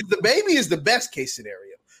happen, because the baby is the best case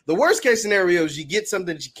scenario. The worst case scenario is you get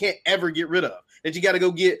something that you can't ever get rid of, that you got to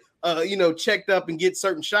go get checked up and get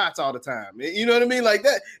certain shots all the time. You know what I mean? Like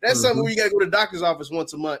that's something where you got to go to the doctor's office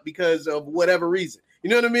once a month because of whatever reason. You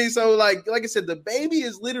know what I mean? So like I said, the baby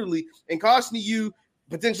is literally, and costing you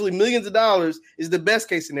potentially millions of dollars is the best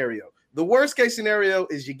case scenario. The worst case scenario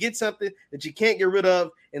is you get something that you can't get rid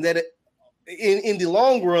of, and that in the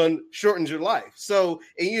long run shortens your life. So,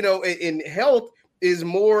 in health is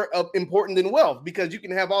more important than wealth, because you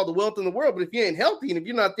can have all the wealth in the world, but if you ain't healthy and if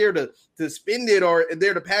you're not there to spend it, or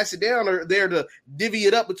there to pass it down, or there to divvy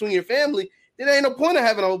it up between your family, then there ain't no point of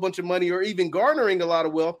having a whole bunch of money or even garnering a lot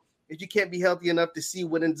of wealth if you can't be healthy enough to see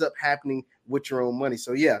what ends up happening with your own money.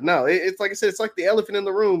 So yeah, no, it's like I said, it's like the elephant in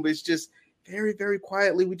the room, but it's just very, very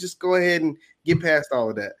quietly, we just go ahead and get past all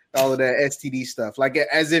of that STD stuff, like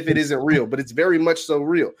as if it isn't real, but it's very much so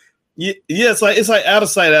real. Yeah, it's like out of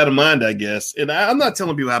sight, out of mind, I guess. And I'm not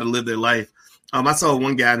telling people how to live their life. I saw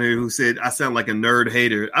one guy there who said I sound like a nerd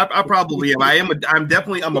hater. I probably am. I'm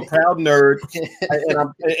definitely a proud nerd,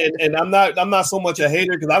 and I'm not so much a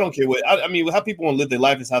hater, because I don't care what I mean. How people want to live their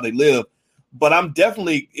life is how they live. But I'm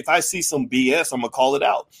definitely, if I see some BS, I'm gonna call it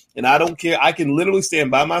out, and I don't care. I can literally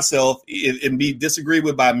stand by myself and be disagreed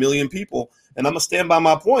with by a million people, and I'm gonna stand by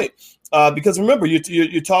my point. Because remember,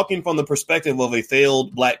 you're talking from the perspective of a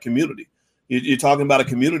failed Black community. You're talking about a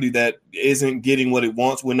community that isn't getting what it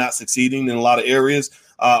wants. We're not succeeding in a lot of areas.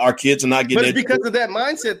 Our kids are not getting. But it's because of that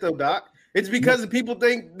mindset, though, Doc. It's because people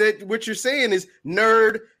think that what you're saying is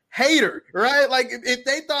nerd hater, right? Like if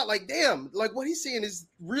they thought, like, damn, like what he's saying is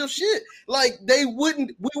real shit, like we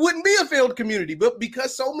wouldn't be a failed community. But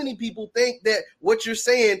because so many people think that what you're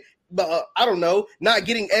saying, I don't know, not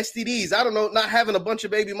getting STDs, I don't know, not having a bunch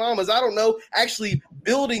of baby mamas, I don't know, actually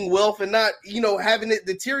building wealth and not, having it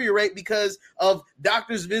deteriorate because of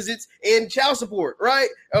doctor's visits and child support, right?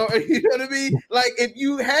 You know what I mean? Like if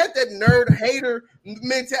you had that nerd hater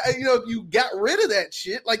mentality, if you got rid of that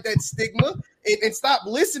shit, like that stigma, and stop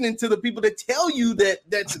listening to the people that tell you that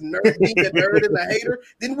that's nerd, being a nerd and a hater,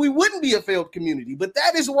 then we wouldn't be a failed community. But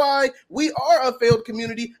that is why we are a failed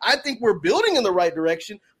community. I think we're building in the right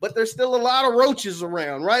direction, but there's still a lot of roaches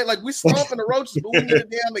around, right? Like we're stomping the roaches, but we need a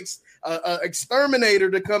damn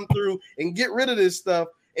exterminator to come through and get rid of this stuff.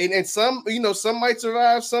 And some, some might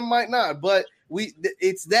survive, some might not. But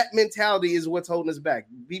it's that mentality is what's holding us back.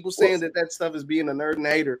 People saying that stuff is being a nerd and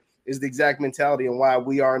a hater is the exact mentality and why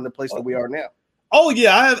we are in the place that we are now. Oh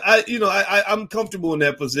yeah, I'm comfortable in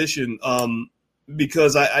that position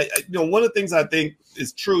because I one of the things I think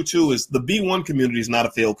is true too is the B1 community is not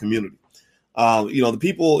a failed community. The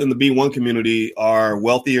people in the B1 community are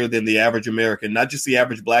wealthier than the average American, not just the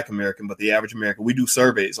average Black American, but the average American. We do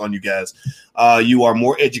surveys on you guys. You are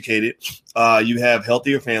more educated. You have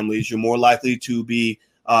healthier families. You're more likely to be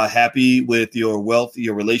happy with your wealth,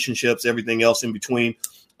 your relationships, everything else in between.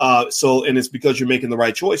 And it's because you're making the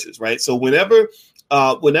right choices, right? So whenever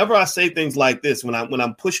I say things like this, when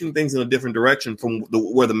I'm pushing things in a different direction from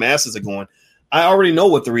where the masses are going, I already know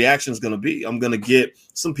what the reaction is going to be. I'm going to get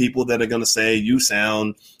some people that are going to say, you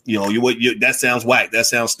sound, that sounds whack. That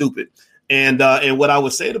sounds stupid. And what I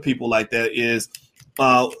would say to people like that is,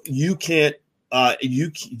 you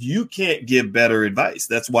can't give better advice.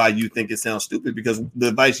 That's why you think it sounds stupid, because the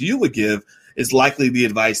advice you would give is likely the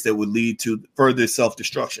advice that would lead to further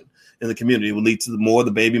self-destruction in the community. It would lead to more of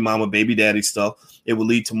the baby mama, baby daddy stuff. It would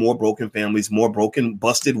lead to more broken families, more broken,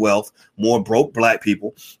 busted wealth, more broke Black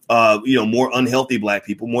people, more unhealthy Black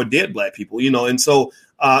people, more dead Black people, and so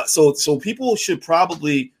people should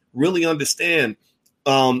probably really understand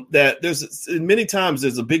that there's many times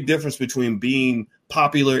there's a big difference between being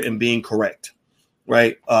popular and being correct,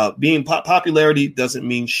 right? Being popularity doesn't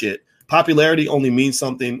mean shit. Popularity only means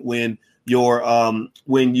something when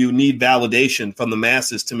you need validation from the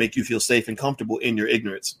masses to make you feel safe and comfortable in your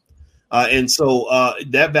ignorance. And so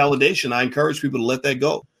that validation, I encourage people to let that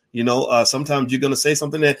go. Sometimes you're going to say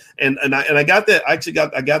something that, and I got that. I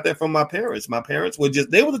got that from my parents. My parents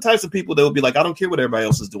they were the types of people that would be like, I don't care what everybody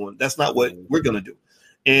else is doing. That's not what we're going to do.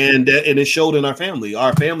 And it showed in our family.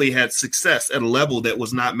 Our family had success at a level that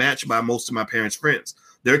was not matched by most of my parents' friends.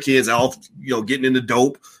 Their kids all, getting into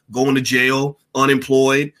dope, going to jail,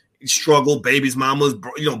 unemployed, struggle, babies, mamas,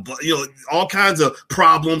 all kinds of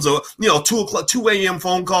problems, or 2 a.m.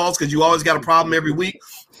 phone calls because you always got a problem every week.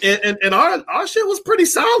 And our shit was pretty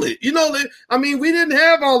solid. We didn't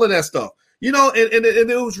have all of that stuff. And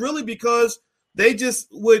it was really because they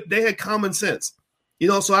had common sense.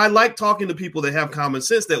 So I like talking to people that have common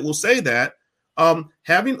sense that will say that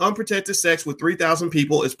having unprotected sex with 3,000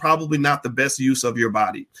 people is probably not the best use of your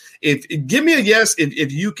body. Give me a yes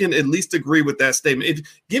if you can at least agree with that statement.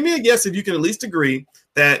 Give me a yes if you can at least agree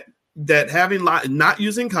that having not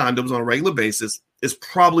using condoms on a regular basis is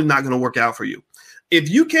probably not going to work out for you. If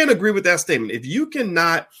you can't agree with that statement, if you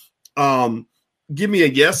cannot give me a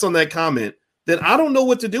yes on that comment, then I don't know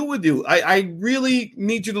what to do with you. I really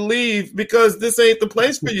need you to leave because this ain't the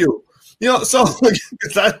place for you. So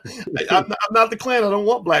I'm not the Klan. I don't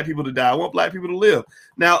want Black people to die. I want Black people to live.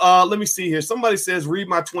 Now, let me see here. Somebody says, read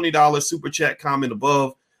my $20 super chat comment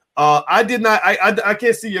above. I did not. I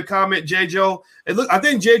can't see your comment, J. Joe. And look, I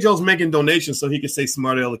think J. Joe's making donations so he can say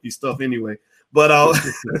smart alecky stuff anyway. But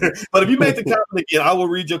but if you make the comment again, I will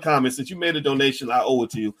read your comment. Since you made a donation, I owe it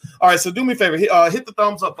to you. All right, so do me a favor. Hit the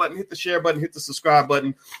thumbs up button, hit the share button, hit the subscribe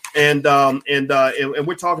button, and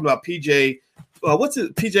we're talking about PJ. What's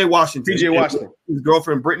it? PJ Washington. PJ Washington. His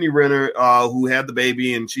girlfriend Brittany Renner, who had the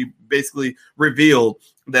baby, and she basically revealed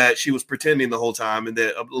that she was pretending the whole time, and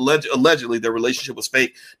that allegedly their relationship was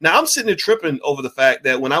fake. Now I'm sitting there tripping over the fact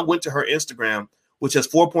that when I went to her Instagram, which has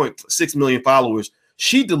 4.6 million followers,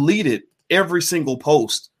 she deleted every single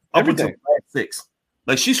post up until 6.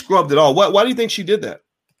 Like she scrubbed it all. Why do you think she did that?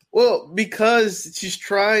 Well, because she's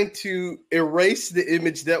trying to erase the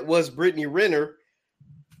image that was Brittany Renner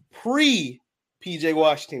pre PJ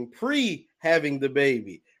Washington, pre having the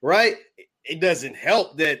baby, right? it doesn't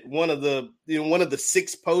help that one of the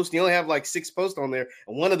 6 posts, you only have like 6 posts on there,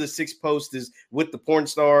 and one of the 6 posts is with the porn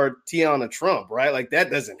star Tiana Trump, right? Like that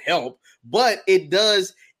doesn't help, but it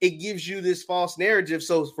gives you this false narrative.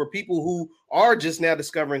 So for people who are just now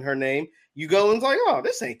discovering her name, you go and it's like, oh,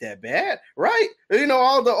 this ain't that bad, right?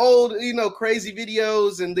 All the old, crazy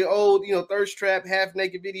videos and the old, thirst trap, half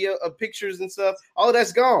naked video of pictures and stuff, all of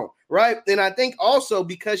that's gone, right? And I think also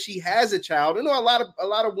because she has a child, a lot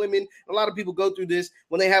of women, a lot of people go through this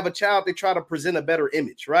when they have a child, they try to present a better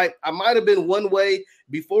image, right? I might have been one way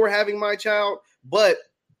before having my child, but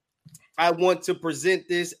I want to present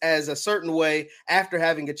this as a certain way after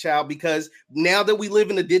having a child, because now that we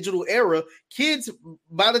live in a digital era, kids,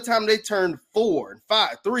 by the time they turn 4 and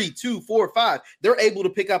 5, 3, 2, 4, 5, they're able to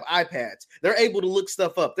pick up iPads. They're able to look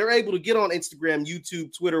stuff up. They're able to get on Instagram,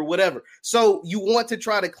 YouTube, Twitter, whatever. So you want to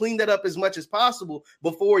try to clean that up as much as possible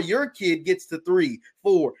before your kid gets to 3,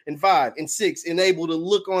 4, and 5, and 6, and able to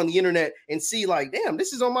look on the internet and see like, damn,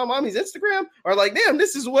 this is on my mommy's Instagram, or like, damn,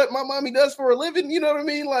 this is what my mommy does for a living. You know what I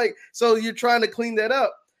mean? Like, so you're trying to clean that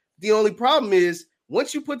up. The only problem is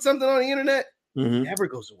once you put something on the internet, it never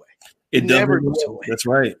goes away. It never goes away. That's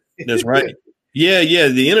right. That's right. Yeah.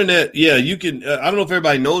 The internet. Yeah, you can. I don't know if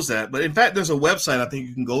everybody knows that, but in fact, there's a website I think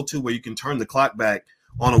you can go to where you can turn the clock back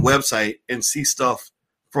on a website and see stuff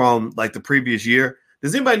from like the previous year.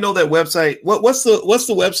 Does anybody know that website? What's the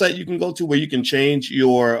website you can go to where you can change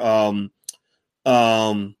your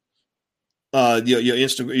your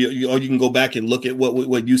Instagram, or you can go back and look at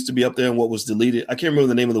what used to be up there and what was deleted. I can't remember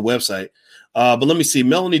the name of the website, but let me see.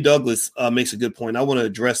 Melanie Douglas makes a good point. I want to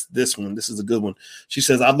address this one. This is a good one. She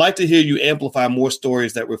says, "I'd like to hear you amplify more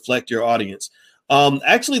stories that reflect your audience."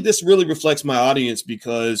 Actually, this really reflects my audience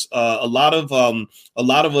because a lot of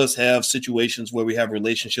us have situations where we have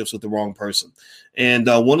relationships with the wrong person. And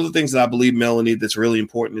one of the things that I believe, Melanie, that's really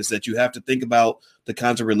important is that you have to think about the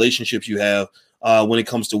kinds of relationships you have when it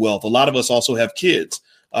comes to wealth. A lot of us also have kids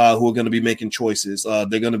who are going to be making choices.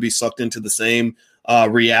 They're going to be sucked into the same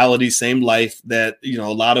reality, same life that, a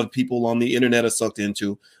lot of people on the internet are sucked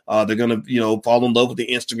into. They're going to, fall in love with the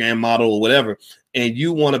Instagram model or whatever. And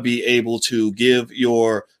you want to be able to give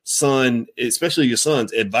your son, especially your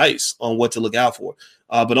sons, advice on what to look out for,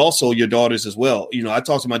 but also your daughters as well. I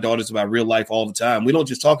talk to my daughters about real life all the time. We don't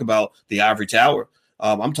just talk about the ivory tower.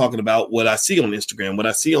 I'm talking about what I see on Instagram, what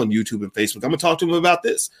I see on YouTube and Facebook. I'm going to talk to them about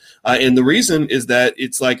this. And the reason is that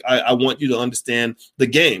it's like I want you to understand the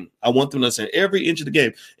game. I want them to understand every inch of the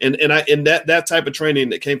game. And that type of training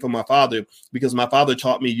that came from my father, because my father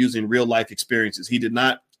taught me using real life experiences. He did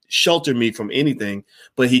not shelter me from anything,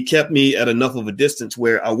 but he kept me at enough of a distance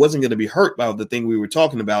where I wasn't going to be hurt by the thing we were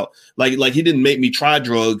talking about. Like he didn't make me try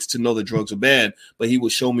drugs to know that drugs are bad, but he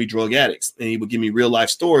would show me drug addicts and he would give me real life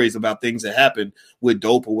stories about things that happened with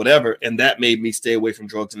dope or whatever. And that made me stay away from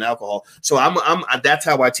drugs and alcohol. So that's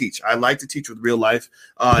how I teach. I like to teach with real life.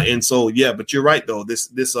 And so, yeah, but you're right though.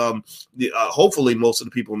 Hopefully most of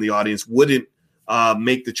the people in the audience wouldn't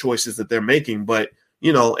make the choices that they're making, but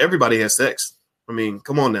everybody has sex. I mean,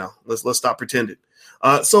 come on now. Let's stop pretending.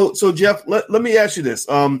 So Jeff, let me ask you this.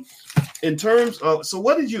 In terms of, so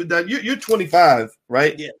what did you're 25,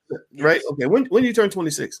 right? Yeah. Right. Okay. When you turn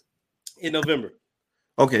 26? In November.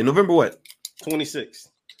 Okay. November what? 26.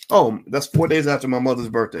 Oh, that's 4 days after my mother's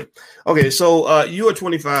birthday. Okay. So you are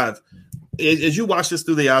 25. As you watch this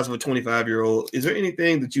through the eyes of a 25-year-old, is there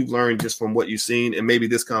anything that you've learned just from what you've seen and maybe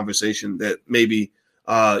this conversation that maybe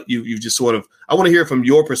you just sort of, I want to hear from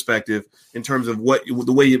your perspective in terms of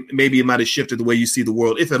the way maybe it might have shifted the way you see the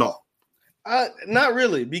world, if at all. Not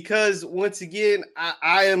really, because once again,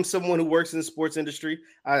 I am someone who works in the sports industry.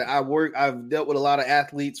 I've dealt with a lot of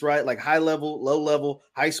athletes, right? Like high level, low level,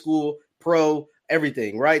 high school, pro,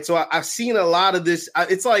 everything, right? So I've seen a lot of this.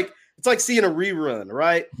 It's like seeing a rerun,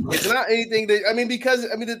 right? It's not anything because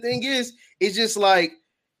the thing is, it's just like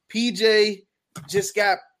PJ just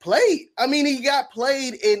got played. He got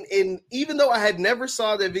played in even though I had never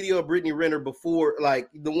saw that video of Brittany Renner before, like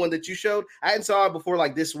the one that you showed, I hadn't saw it before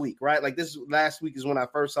like this week, right? Like this last week is when I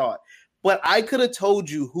first saw it. But I could have told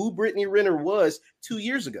you who Brittany Renner was 2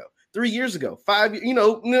 years ago, 3 years ago, 5 years, you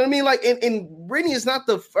know what I mean? Like, and Brittany is not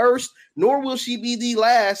the first, nor will she be the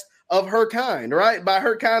last of her kind, right? By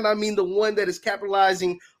her kind, I mean the one that is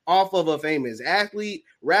capitalizing off of a famous athlete,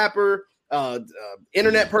 rapper,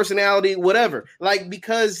 internet personality, whatever, like,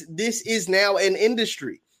 because this is now an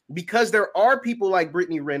industry, because there are people like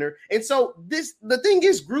Brittany Renner. And so the thing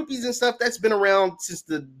is, groupies and stuff, that's been around since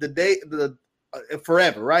the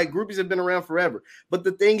forever, right? Groupies have been around forever. But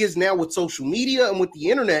the thing is now with social media and with the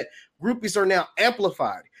internet, groupies are now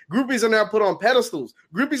amplified. Groupies are now put on pedestals.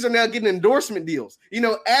 Groupies are now getting endorsement deals,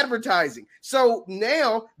 advertising. So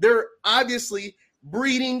now they're obviously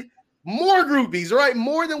breeding more groupies, right?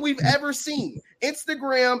 More than we've ever seen.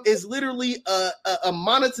 Instagram is literally a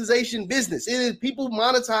monetization business. It is people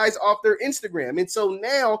monetize off their Instagram. And so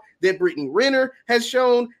now that Brittany Renner has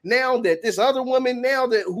shown, now that this other woman, now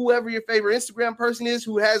that whoever your favorite Instagram person is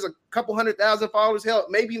who has a couple 100,000 followers, hell,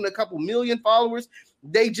 maybe even a couple million followers,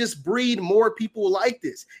 they just breed more people like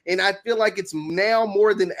this. And I feel like it's now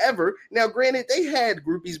more than ever. Now, granted, they had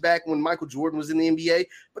groupies back when Michael Jordan was in the NBA,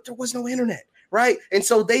 but there was no internet. Right. And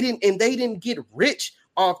so they didn't get rich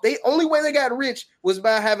off. The only way they got rich was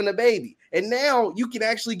by having a baby. And now you can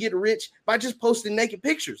actually get rich by just posting naked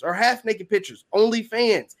pictures or half naked pictures,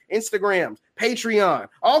 OnlyFans, Instagrams, Patreon,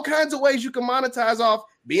 all kinds of ways you can monetize off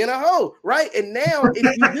being a hoe. Right. And now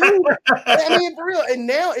if you do, I mean, for real. And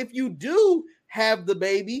now if you do have the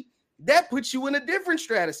baby, that puts you in a different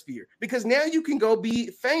stratosphere because now you can go be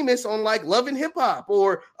famous on like Love and Hip Hop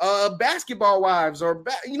or Basketball Wives or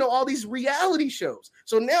all these reality shows.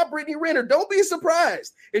 So now Brittany Renner, don't be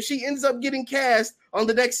surprised if she ends up getting cast on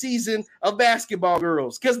the next season of Basketball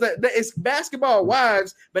Girls because it's Basketball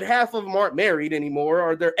Wives, but half of them aren't married anymore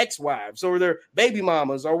or they're ex-wives or they're baby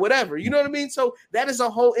mamas or whatever. You know what I mean? So that is a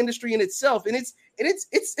whole industry in itself, and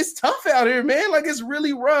it's tough out here, man. Like it's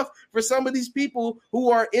really rough for some of these people who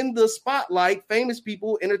are in the spotlight, famous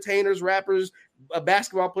people, entertainers, rappers,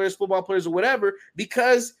 basketball players, football players, or whatever,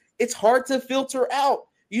 because it's hard to filter out.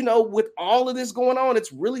 With all of this going on,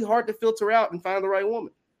 it's really hard to filter out and find the right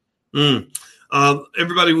woman.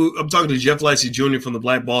 Everybody, I'm talking to Jeff Licey Jr. from the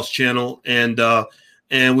Black Boss Channel, and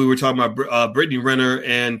we were talking about Brittany Renner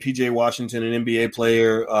and PJ Washington, an NBA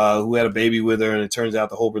player who had a baby with her, and it turns out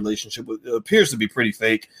the whole relationship appears to be pretty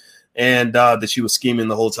fake, and that she was scheming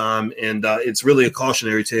the whole time, and it's really a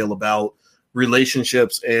cautionary tale about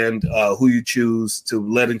relationships and who you choose to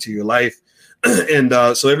let into your life. And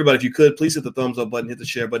so everybody, if you could, please hit the thumbs up button, hit the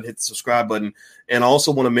share button, hit the subscribe button. And I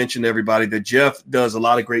also want to mention to everybody that Jeff does a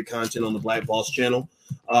lot of great content on the Black Boss Channel.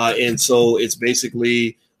 And so it's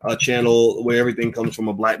basically a channel where everything comes from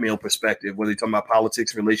a black male perspective, whether you're talking about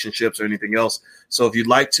politics, relationships, or anything else. So if you'd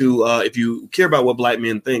like to, if you care about what black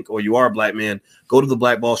men think, or you are a black man, go to the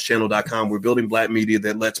blackbosschannel.com. We're building black media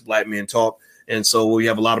that lets black men talk. And so we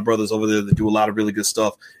have a lot of brothers over there that do a lot of really good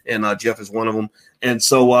stuff. And Jeff is one of them. And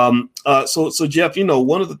so, so Jeff,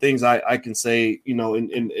 one of the things I can say,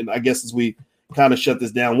 and I guess as we kind of shut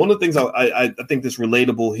this down, one of the things I think that's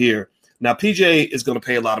relatable here. Now, PJ is going to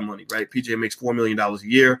pay a lot of money, right? PJ makes $4 million a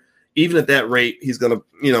year. Even at that rate, he's going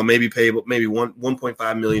to, maybe pay maybe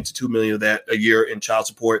 1.5 million to 2 million of that a year in child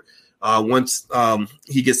support. Once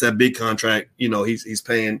he gets that big contract, he's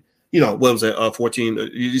paying, what was it?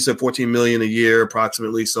 14, you said 14 million a year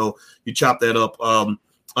approximately. So you chop that up,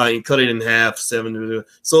 and cut it in half, so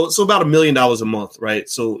about $1 million a month, right?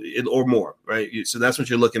 So or more, right? So that's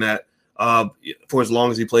what you're looking at for as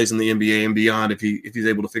long as he plays in the NBA and beyond, if he's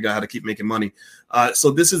able to figure out how to keep making money.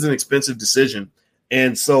 So this is an expensive decision.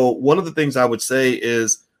 And so one of the things I would say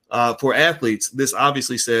is for athletes, this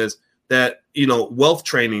obviously says that, wealth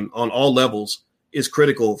training on all levels is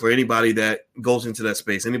critical for anybody that goes into that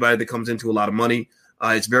space. Anybody that comes into a lot of money,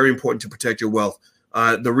 it's very important to protect your wealth.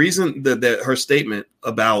 The reason that her statement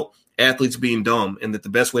about athletes being dumb and that the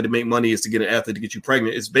best way to make money is to get an athlete to get you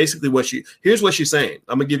pregnant is basically here's what she's saying.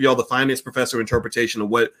 I'm going to give you all the finance professor interpretation of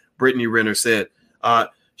what Brittany Renner said.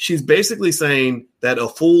 She's basically saying that a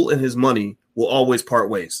fool and his money will always part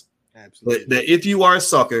ways. Absolutely. That if you are a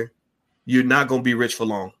sucker, you're not going to be rich for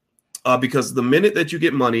long. Because the minute that you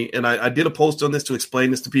get money, and I did a post on this to explain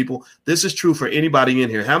this to people, this is true for anybody in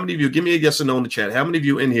here. How many of you, give me a yes or no in the chat, how many of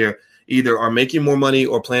you in here either are making more money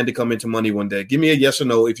or plan to come into money one day? Give me a yes or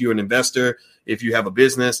no if you're an investor, if you have a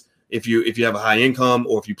business, if you have a high income,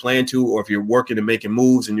 or if you plan to, or if you're working and making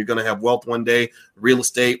moves and you're going to have wealth one day, real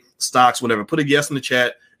estate, stocks, whatever. Put a yes in the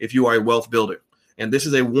chat if you are a wealth builder. And this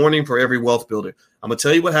is a warning for every wealth builder. I'm going to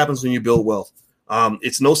tell you what happens when you build wealth.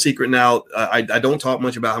 It's no secret now. I don't talk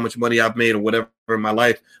much about how much money I've made or whatever in my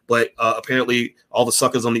life, but apparently all the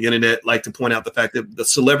suckers on the internet like to point out the fact that the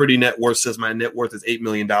celebrity net worth says my net worth is $8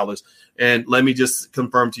 million. And let me just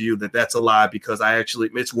confirm to you that that's a lie, because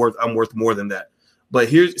I'm worth more than that. But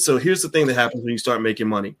here's the thing that happens when you start making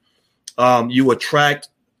money. You attract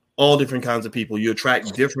all different kinds of people. You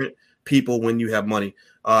attract different people when you have money.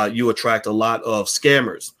 You attract a lot of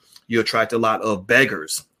scammers. You attract a lot of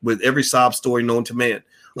beggars with every sob story known to man.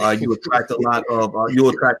 You attract a lot of you'll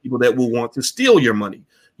attract people that will want to steal your money.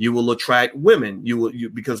 You will attract women.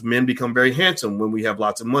 Because men become very handsome when we have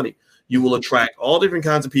lots of money. You will attract all different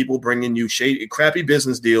kinds of people bringing you crappy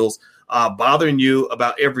business deals, bothering you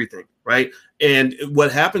about everything, right? And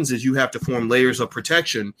what happens is you have to form layers of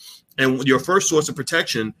protection. And your first source of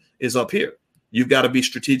protection is up here. You've got to be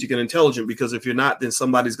strategic and intelligent, because if you're not, then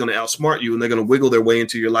somebody's going to outsmart you and they're going to wiggle their way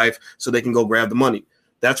into your life so they can go grab the money.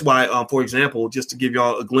 That's why, for example, just to give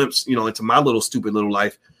y'all a glimpse, into my little stupid little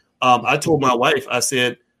life, I told my wife, I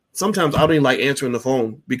said, sometimes I don't even like answering the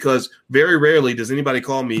phone, because very rarely does anybody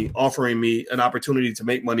call me offering me an opportunity to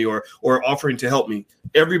make money or offering to help me.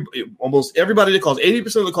 Almost everybody that calls,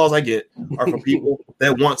 80% of the calls I get are from people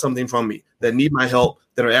that want something from me, that need my help,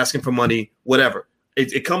 that are asking for money, whatever.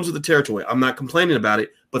 It comes with the territory. I'm not complaining about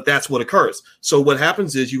it, but that's what occurs. So what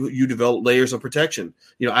happens is you develop layers of protection.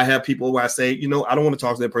 I have people where I say, I don't want to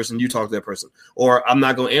talk to that person. You talk to that person, or I'm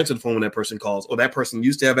not going to answer the phone when that person calls, or that person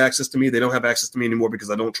used to have access to me. They don't have access to me anymore because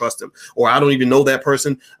I don't trust them, or I don't even know that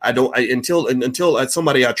person. Until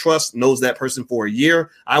somebody I trust knows that person for a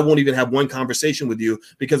year, I won't even have one conversation with you,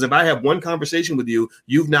 because if I have one conversation with you,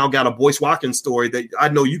 you've now got a Boyce Watkins story that I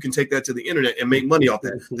know you can take that to the internet and make money off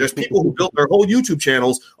that. There's people who built their whole YouTube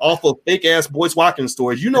channels off of fake ass Boyce Watkins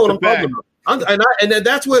stories. You know what I'm talking about.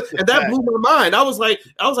 That blew my mind. I was like,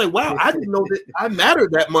 wow, I didn't know that I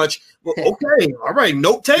mattered that much. Well, okay, all right,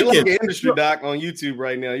 note taken. You're like an industry doc on YouTube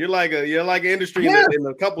right now. You're like an industry in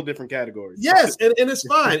a couple different categories. Yes, and it's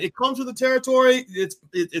fine. It comes with the territory.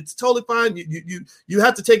 It's totally fine. You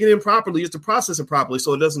have to take it in properly. You have to process it properly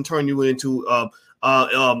so it doesn't turn you into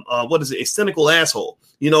what is it? A cynical asshole,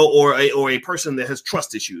 or a person that has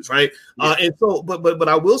trust issues, right? Yeah. And so, but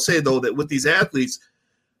I will say though that with these athletes,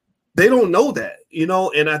 they don't know that,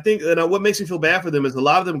 and I think what makes me feel bad for them is a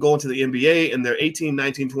lot of them go into the NBA and they're 18,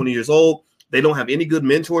 19, 20 years old. They don't have any good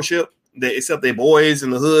mentorship, except they boys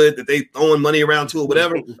in the hood that they throwing money around to or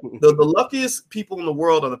whatever. The luckiest people in the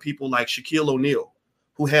world are the people like Shaquille O'Neal,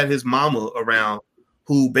 who had his mama around,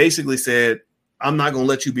 who basically said, I'm not going to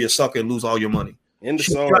let you be a sucker and lose all your money.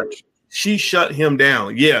 She shut him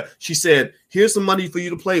down. Yeah. She said, here's some money for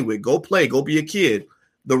you to play with. Go play. Go be a kid.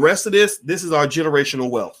 The rest of this is our generational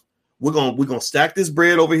wealth. We're gonna stack this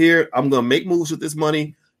bread over here. I'm gonna make moves with this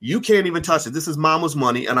money. You can't even touch it. This is mama's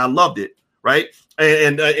money, and I loved it, right?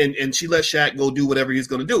 And she let Shaq go do whatever he's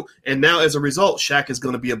gonna do. And now, as a result, Shaq is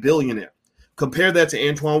gonna be a billionaire. Compare that to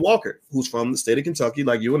Antoine Walker, who's from the state of Kentucky,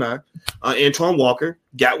 like you and I. Antoine Walker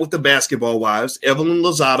got with the basketball wives. Evelyn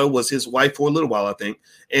Lozada was his wife for a little while, I think,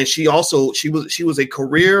 and she was a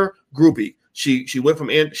career groupie. She went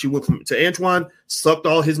to Antoine, sucked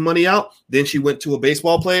all his money out. Then she went to a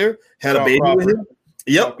baseball player, had a baby with him.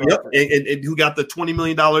 Yep. And who got the $20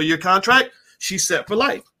 million a year contract? She's set for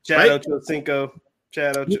life. Chad Ochocinco.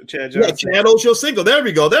 Chad Johnson. Yeah, Chad Ochocinco. There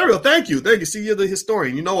we go. Thank you. See, you're the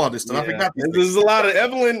historian. You know all this stuff. Yeah. I forgot this. There's a lot of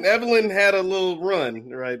Evelyn had a little run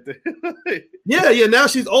right there. Yeah. Now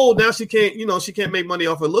she's old. Now she can't make money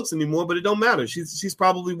off her looks anymore. But it don't matter. She's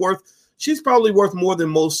probably worth more than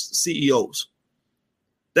most CEOs.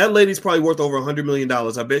 That lady's probably worth over $100 million.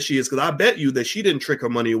 I bet she is, because I bet you that she didn't trick her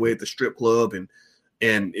money away at the strip club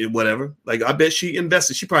and whatever. Like, I bet she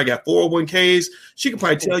invested. She probably got 401ks. She could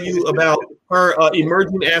probably tell you about her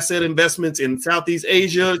emerging asset investments in Southeast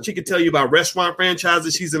Asia. She could tell you about restaurant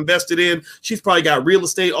franchises she's invested in. She's probably got real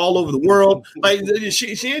estate all over the world. Like,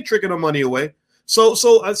 she ain't tricking her money away. So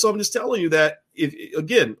I'm just telling you that, if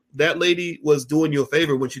that lady was doing you a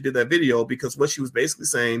favor when she did that video, because what she was basically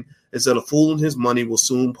saying is that a fool and his money will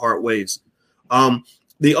soon part ways.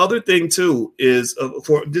 The other thing too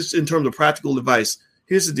for just in terms of practical advice,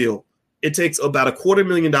 here's the deal. It takes about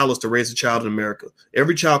 $250,000 to raise a child in America.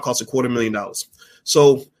 Every child costs $250,000.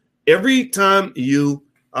 So every time you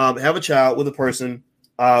have a child with a person,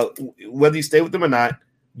 whether you stay with them or not,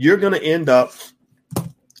 you're going to end up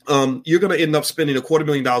spending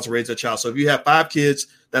 $250,000 to raise a child. So if you have 5 kids,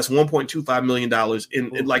 that's $1.25 million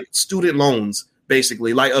in like student loans,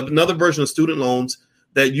 basically, like another version of student loans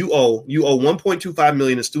that you owe. You owe $1.25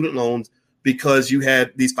 million in student loans because you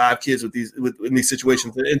had these 5 kids in these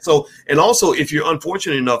situations. And also, if you're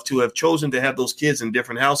unfortunate enough to have chosen to have those kids in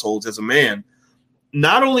different households as a man,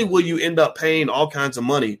 not only will you end up paying all kinds of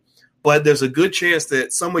money, but there's a good chance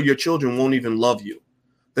that some of your children won't even love you,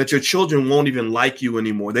 that your children won't even like you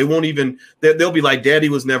anymore. They'll be like, Daddy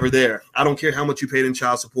was never there. I don't care how much you paid in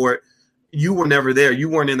child support. You were never there. You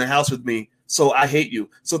weren't in the house with me. So I hate you.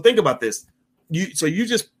 So think about this. You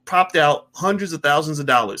just popped out hundreds of thousands of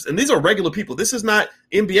dollars. And these are regular people. This is not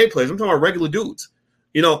NBA players. I'm talking about regular dudes.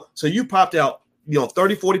 So you popped out,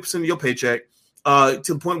 30, 40% of your paycheck to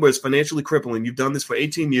the point where it's financially crippling. You've done this for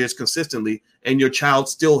 18 years consistently, and your child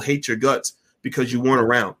still hates your guts. because you weren't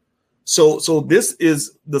around. So this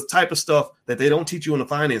is the type of stuff that they don't teach you in a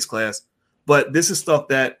finance class. But this is stuff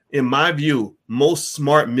that, in my view, most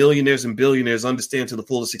smart millionaires and billionaires understand to the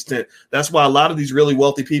fullest extent. That's why a lot of these really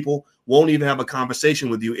wealthy people won't even have a conversation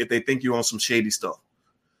with you if they think you're on some shady stuff.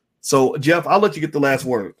 So, Jeff, I'll let you get the last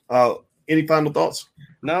word. Any final thoughts?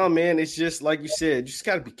 No, man, it's just like you said, you just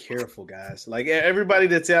got to be careful, guys. Like everybody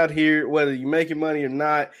that's out here, whether you're making money or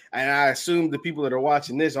not, and I assume the people that are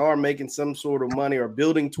watching this are making some sort of money or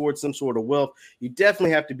building towards some sort of wealth, you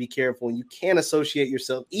definitely have to be careful, and you can't associate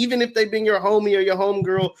yourself, even if they've been your homie or your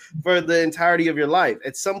homegirl for the entirety of your life.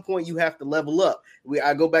 At some point, you have to level up.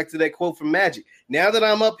 I go back to that quote from Magic. Now that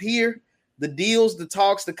I'm up here, the deals, the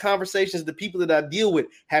talks, the conversations, the people that I deal with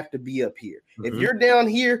have to be up here. If you're down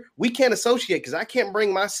here, we can't associate because I can't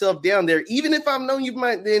bring myself down there. Even if I've known you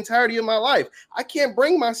the entirety of my life, I can't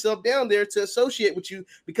bring myself down there to associate with you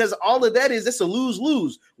because all of that it's a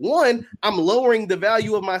lose-lose. One, I'm lowering the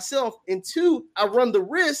value of myself. And two, I run the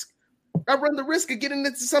risk of getting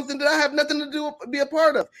into something that I have nothing to do, be a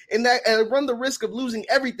part of. And I run the risk of losing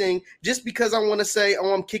everything just because I want to say,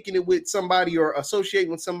 oh, I'm kicking it with somebody or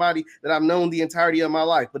associating with somebody that I've known the entirety of my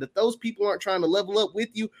life. But if those people aren't trying to level up with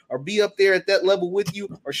you or be up there at that level with you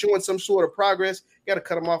or showing some sort of progress, you got to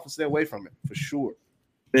cut them off and stay away from it for sure.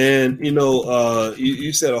 And,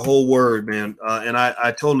 you said a whole word, man. And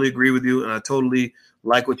I totally agree with you. And I totally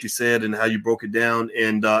like what you said and how you broke it down.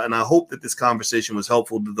 And I hope that this conversation was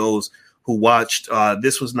helpful to those who watched.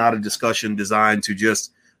 This was not a discussion designed to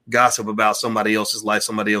just gossip about somebody else's life,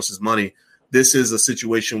 somebody else's money. This is a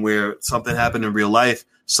situation where something happened in real life,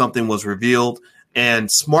 something was revealed, and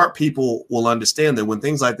smart people will understand that when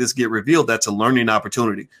things like this get revealed, that's a learning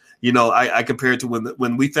opportunity. I compare it to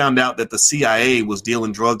when we found out that the CIA was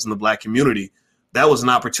dealing drugs in the Black community. That was an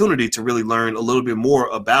opportunity to really learn a little bit more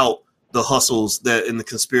about the hustles that and the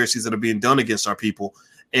conspiracies that are being done against our people.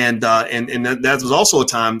 And that was also a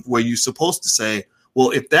time where you're supposed to say,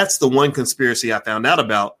 well, if that's the one conspiracy I found out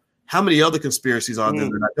about, how many other conspiracies are there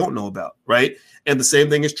that I don't know about, right? And the same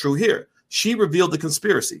thing is true here. She revealed the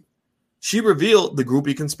conspiracy. She revealed the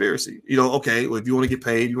groupie conspiracy. Okay, well, if you want to get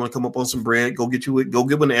paid, you want to come up on some bread, go get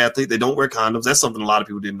an athlete. They don't wear condoms. That's something a lot of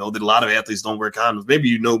people didn't know, that a lot of athletes don't wear condoms. Maybe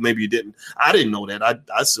you know, maybe you didn't. I didn't know that. I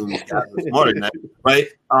assumed guys were smarter than that, right?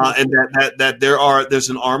 And that there's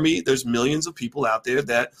an army, there's millions of people out there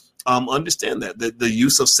that understand that the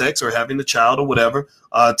use of sex or having a child or whatever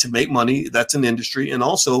to make money, that's an industry. And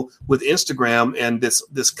also with Instagram and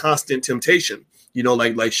this constant temptation.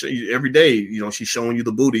 Every day, she's showing you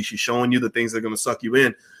the booty. She's showing you the things that are going to suck you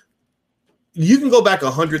in. You can go back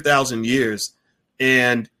 100,000 years,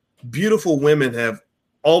 and beautiful women have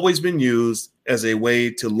always been used as a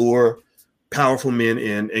way to lure powerful men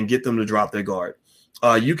in and get them to drop their guard.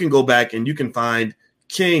 You can go back and you can find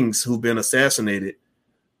kings who've been assassinated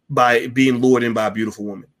by being lured in by a beautiful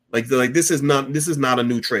woman. Like this is not a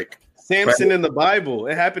new trick. Samson right? In the Bible.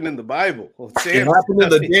 It happened in the Bible. It happened in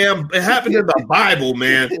the Bible,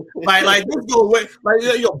 man. Like this go away.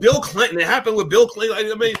 Bill Clinton. It happened with Bill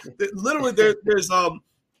Clinton. Literally, there's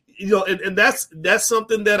and that's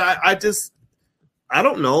something that I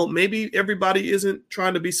don't know. Maybe everybody isn't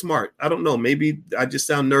trying to be smart. I don't know. Maybe I just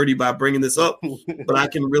sound nerdy by bringing this up, but I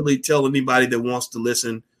can really tell anybody that wants to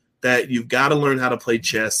listen that you've got to learn how to play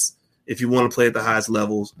chess if you want to play at the highest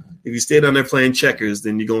levels. If you stay down there playing checkers,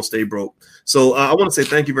 then you're going to stay broke. So I want to say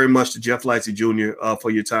thank you very much to Jeff Lightsey Jr.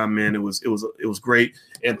 For your time, man. It was great.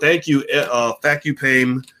 And thank you, Fact You Pay.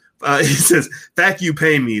 He says, "Fact You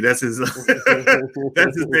Pay Me." That's his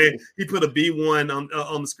that's his name. He put a B1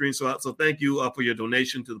 on the screen. So thank you for your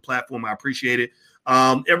donation to the platform. I appreciate it.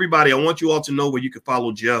 Everybody, I want you all to know where you can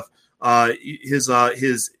follow Jeff. His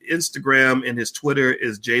Instagram and his Twitter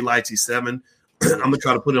is jlightsey7. I'm gonna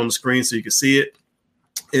try to put it on the screen so you can see it.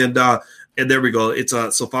 And there we go. It's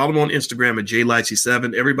so follow him on Instagram at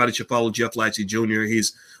jlightsey7. Everybody should follow Jeff Lightsey Jr.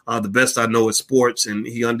 He's the best I know at sports, and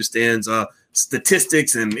he understands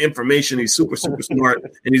statistics and information. He's super smart,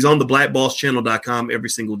 and he's on the blackbosschannel.com every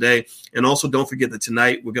single day. And also don't forget that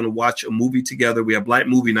tonight we're gonna watch a movie together. We have Black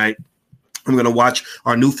Movie Night. I'm going to watch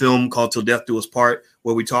our new film called Till Death Do Us Part,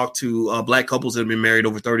 where we talk to Black couples that have been married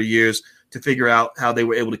over 30 years to figure out how they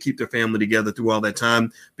were able to keep their family together through all that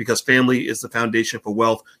time, because family is the foundation for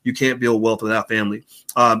wealth. You can't build wealth without family.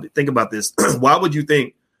 Think about this. Why would you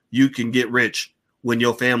think you can get rich when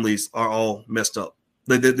your families are all messed up?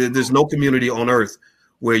 There's no community on earth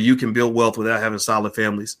where you can build wealth without having solid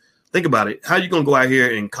families. Think about it. How are you going to go out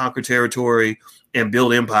here and conquer territory and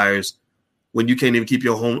build empires when you can't even keep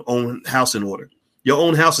your own house in order? Your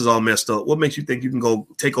own house is all messed up. What makes you think you can go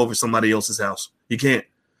take over somebody else's house? You can't.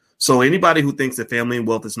 So anybody who thinks that family and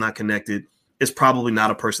wealth is not connected is probably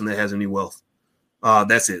not a person that has any wealth.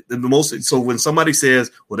 That's it. So when somebody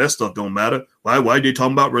says, well, that stuff don't matter. Why are they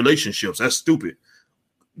talking about relationships? That's stupid.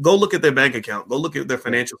 Go look at their bank account. Go look at their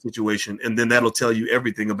financial situation. And then that'll tell you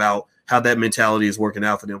everything about how that mentality is working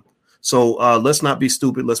out for them. So let's not be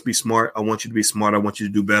stupid. Let's be smart. I want you to be smart. I want you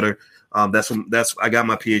to do better. I got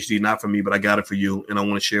my PhD, not for me, but I got it for you. And I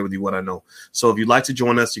want to share with you what I know. So if you'd like to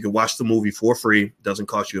join us, you can watch the movie for free. It doesn't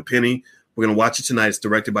cost you a penny. We're going to watch it tonight. It's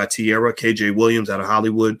directed by Tierra KJ Williams out of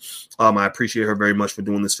Hollywood. I appreciate her very much for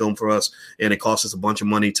doing this film for us. And it cost us a bunch of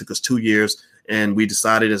money. It took us 2 years. And we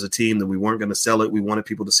decided as a team that we weren't going to sell it. We wanted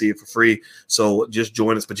people to see it for free. So just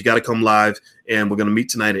join us. But you got to come live. And we're going to meet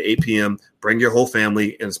tonight at 8 p.m. Bring your whole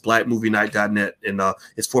family. And it's blackmovienight.net. And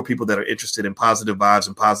it's for people that are interested in positive vibes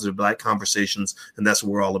and positive Black conversations. And that's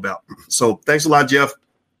what we're all about. So thanks a lot, Jeff.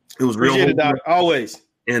 It was real. Appreciate it, Doc. Always.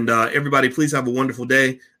 And everybody, please have a wonderful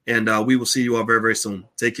day. And we will see you all very, very soon.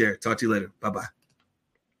 Take care. Talk to you later. Bye-bye.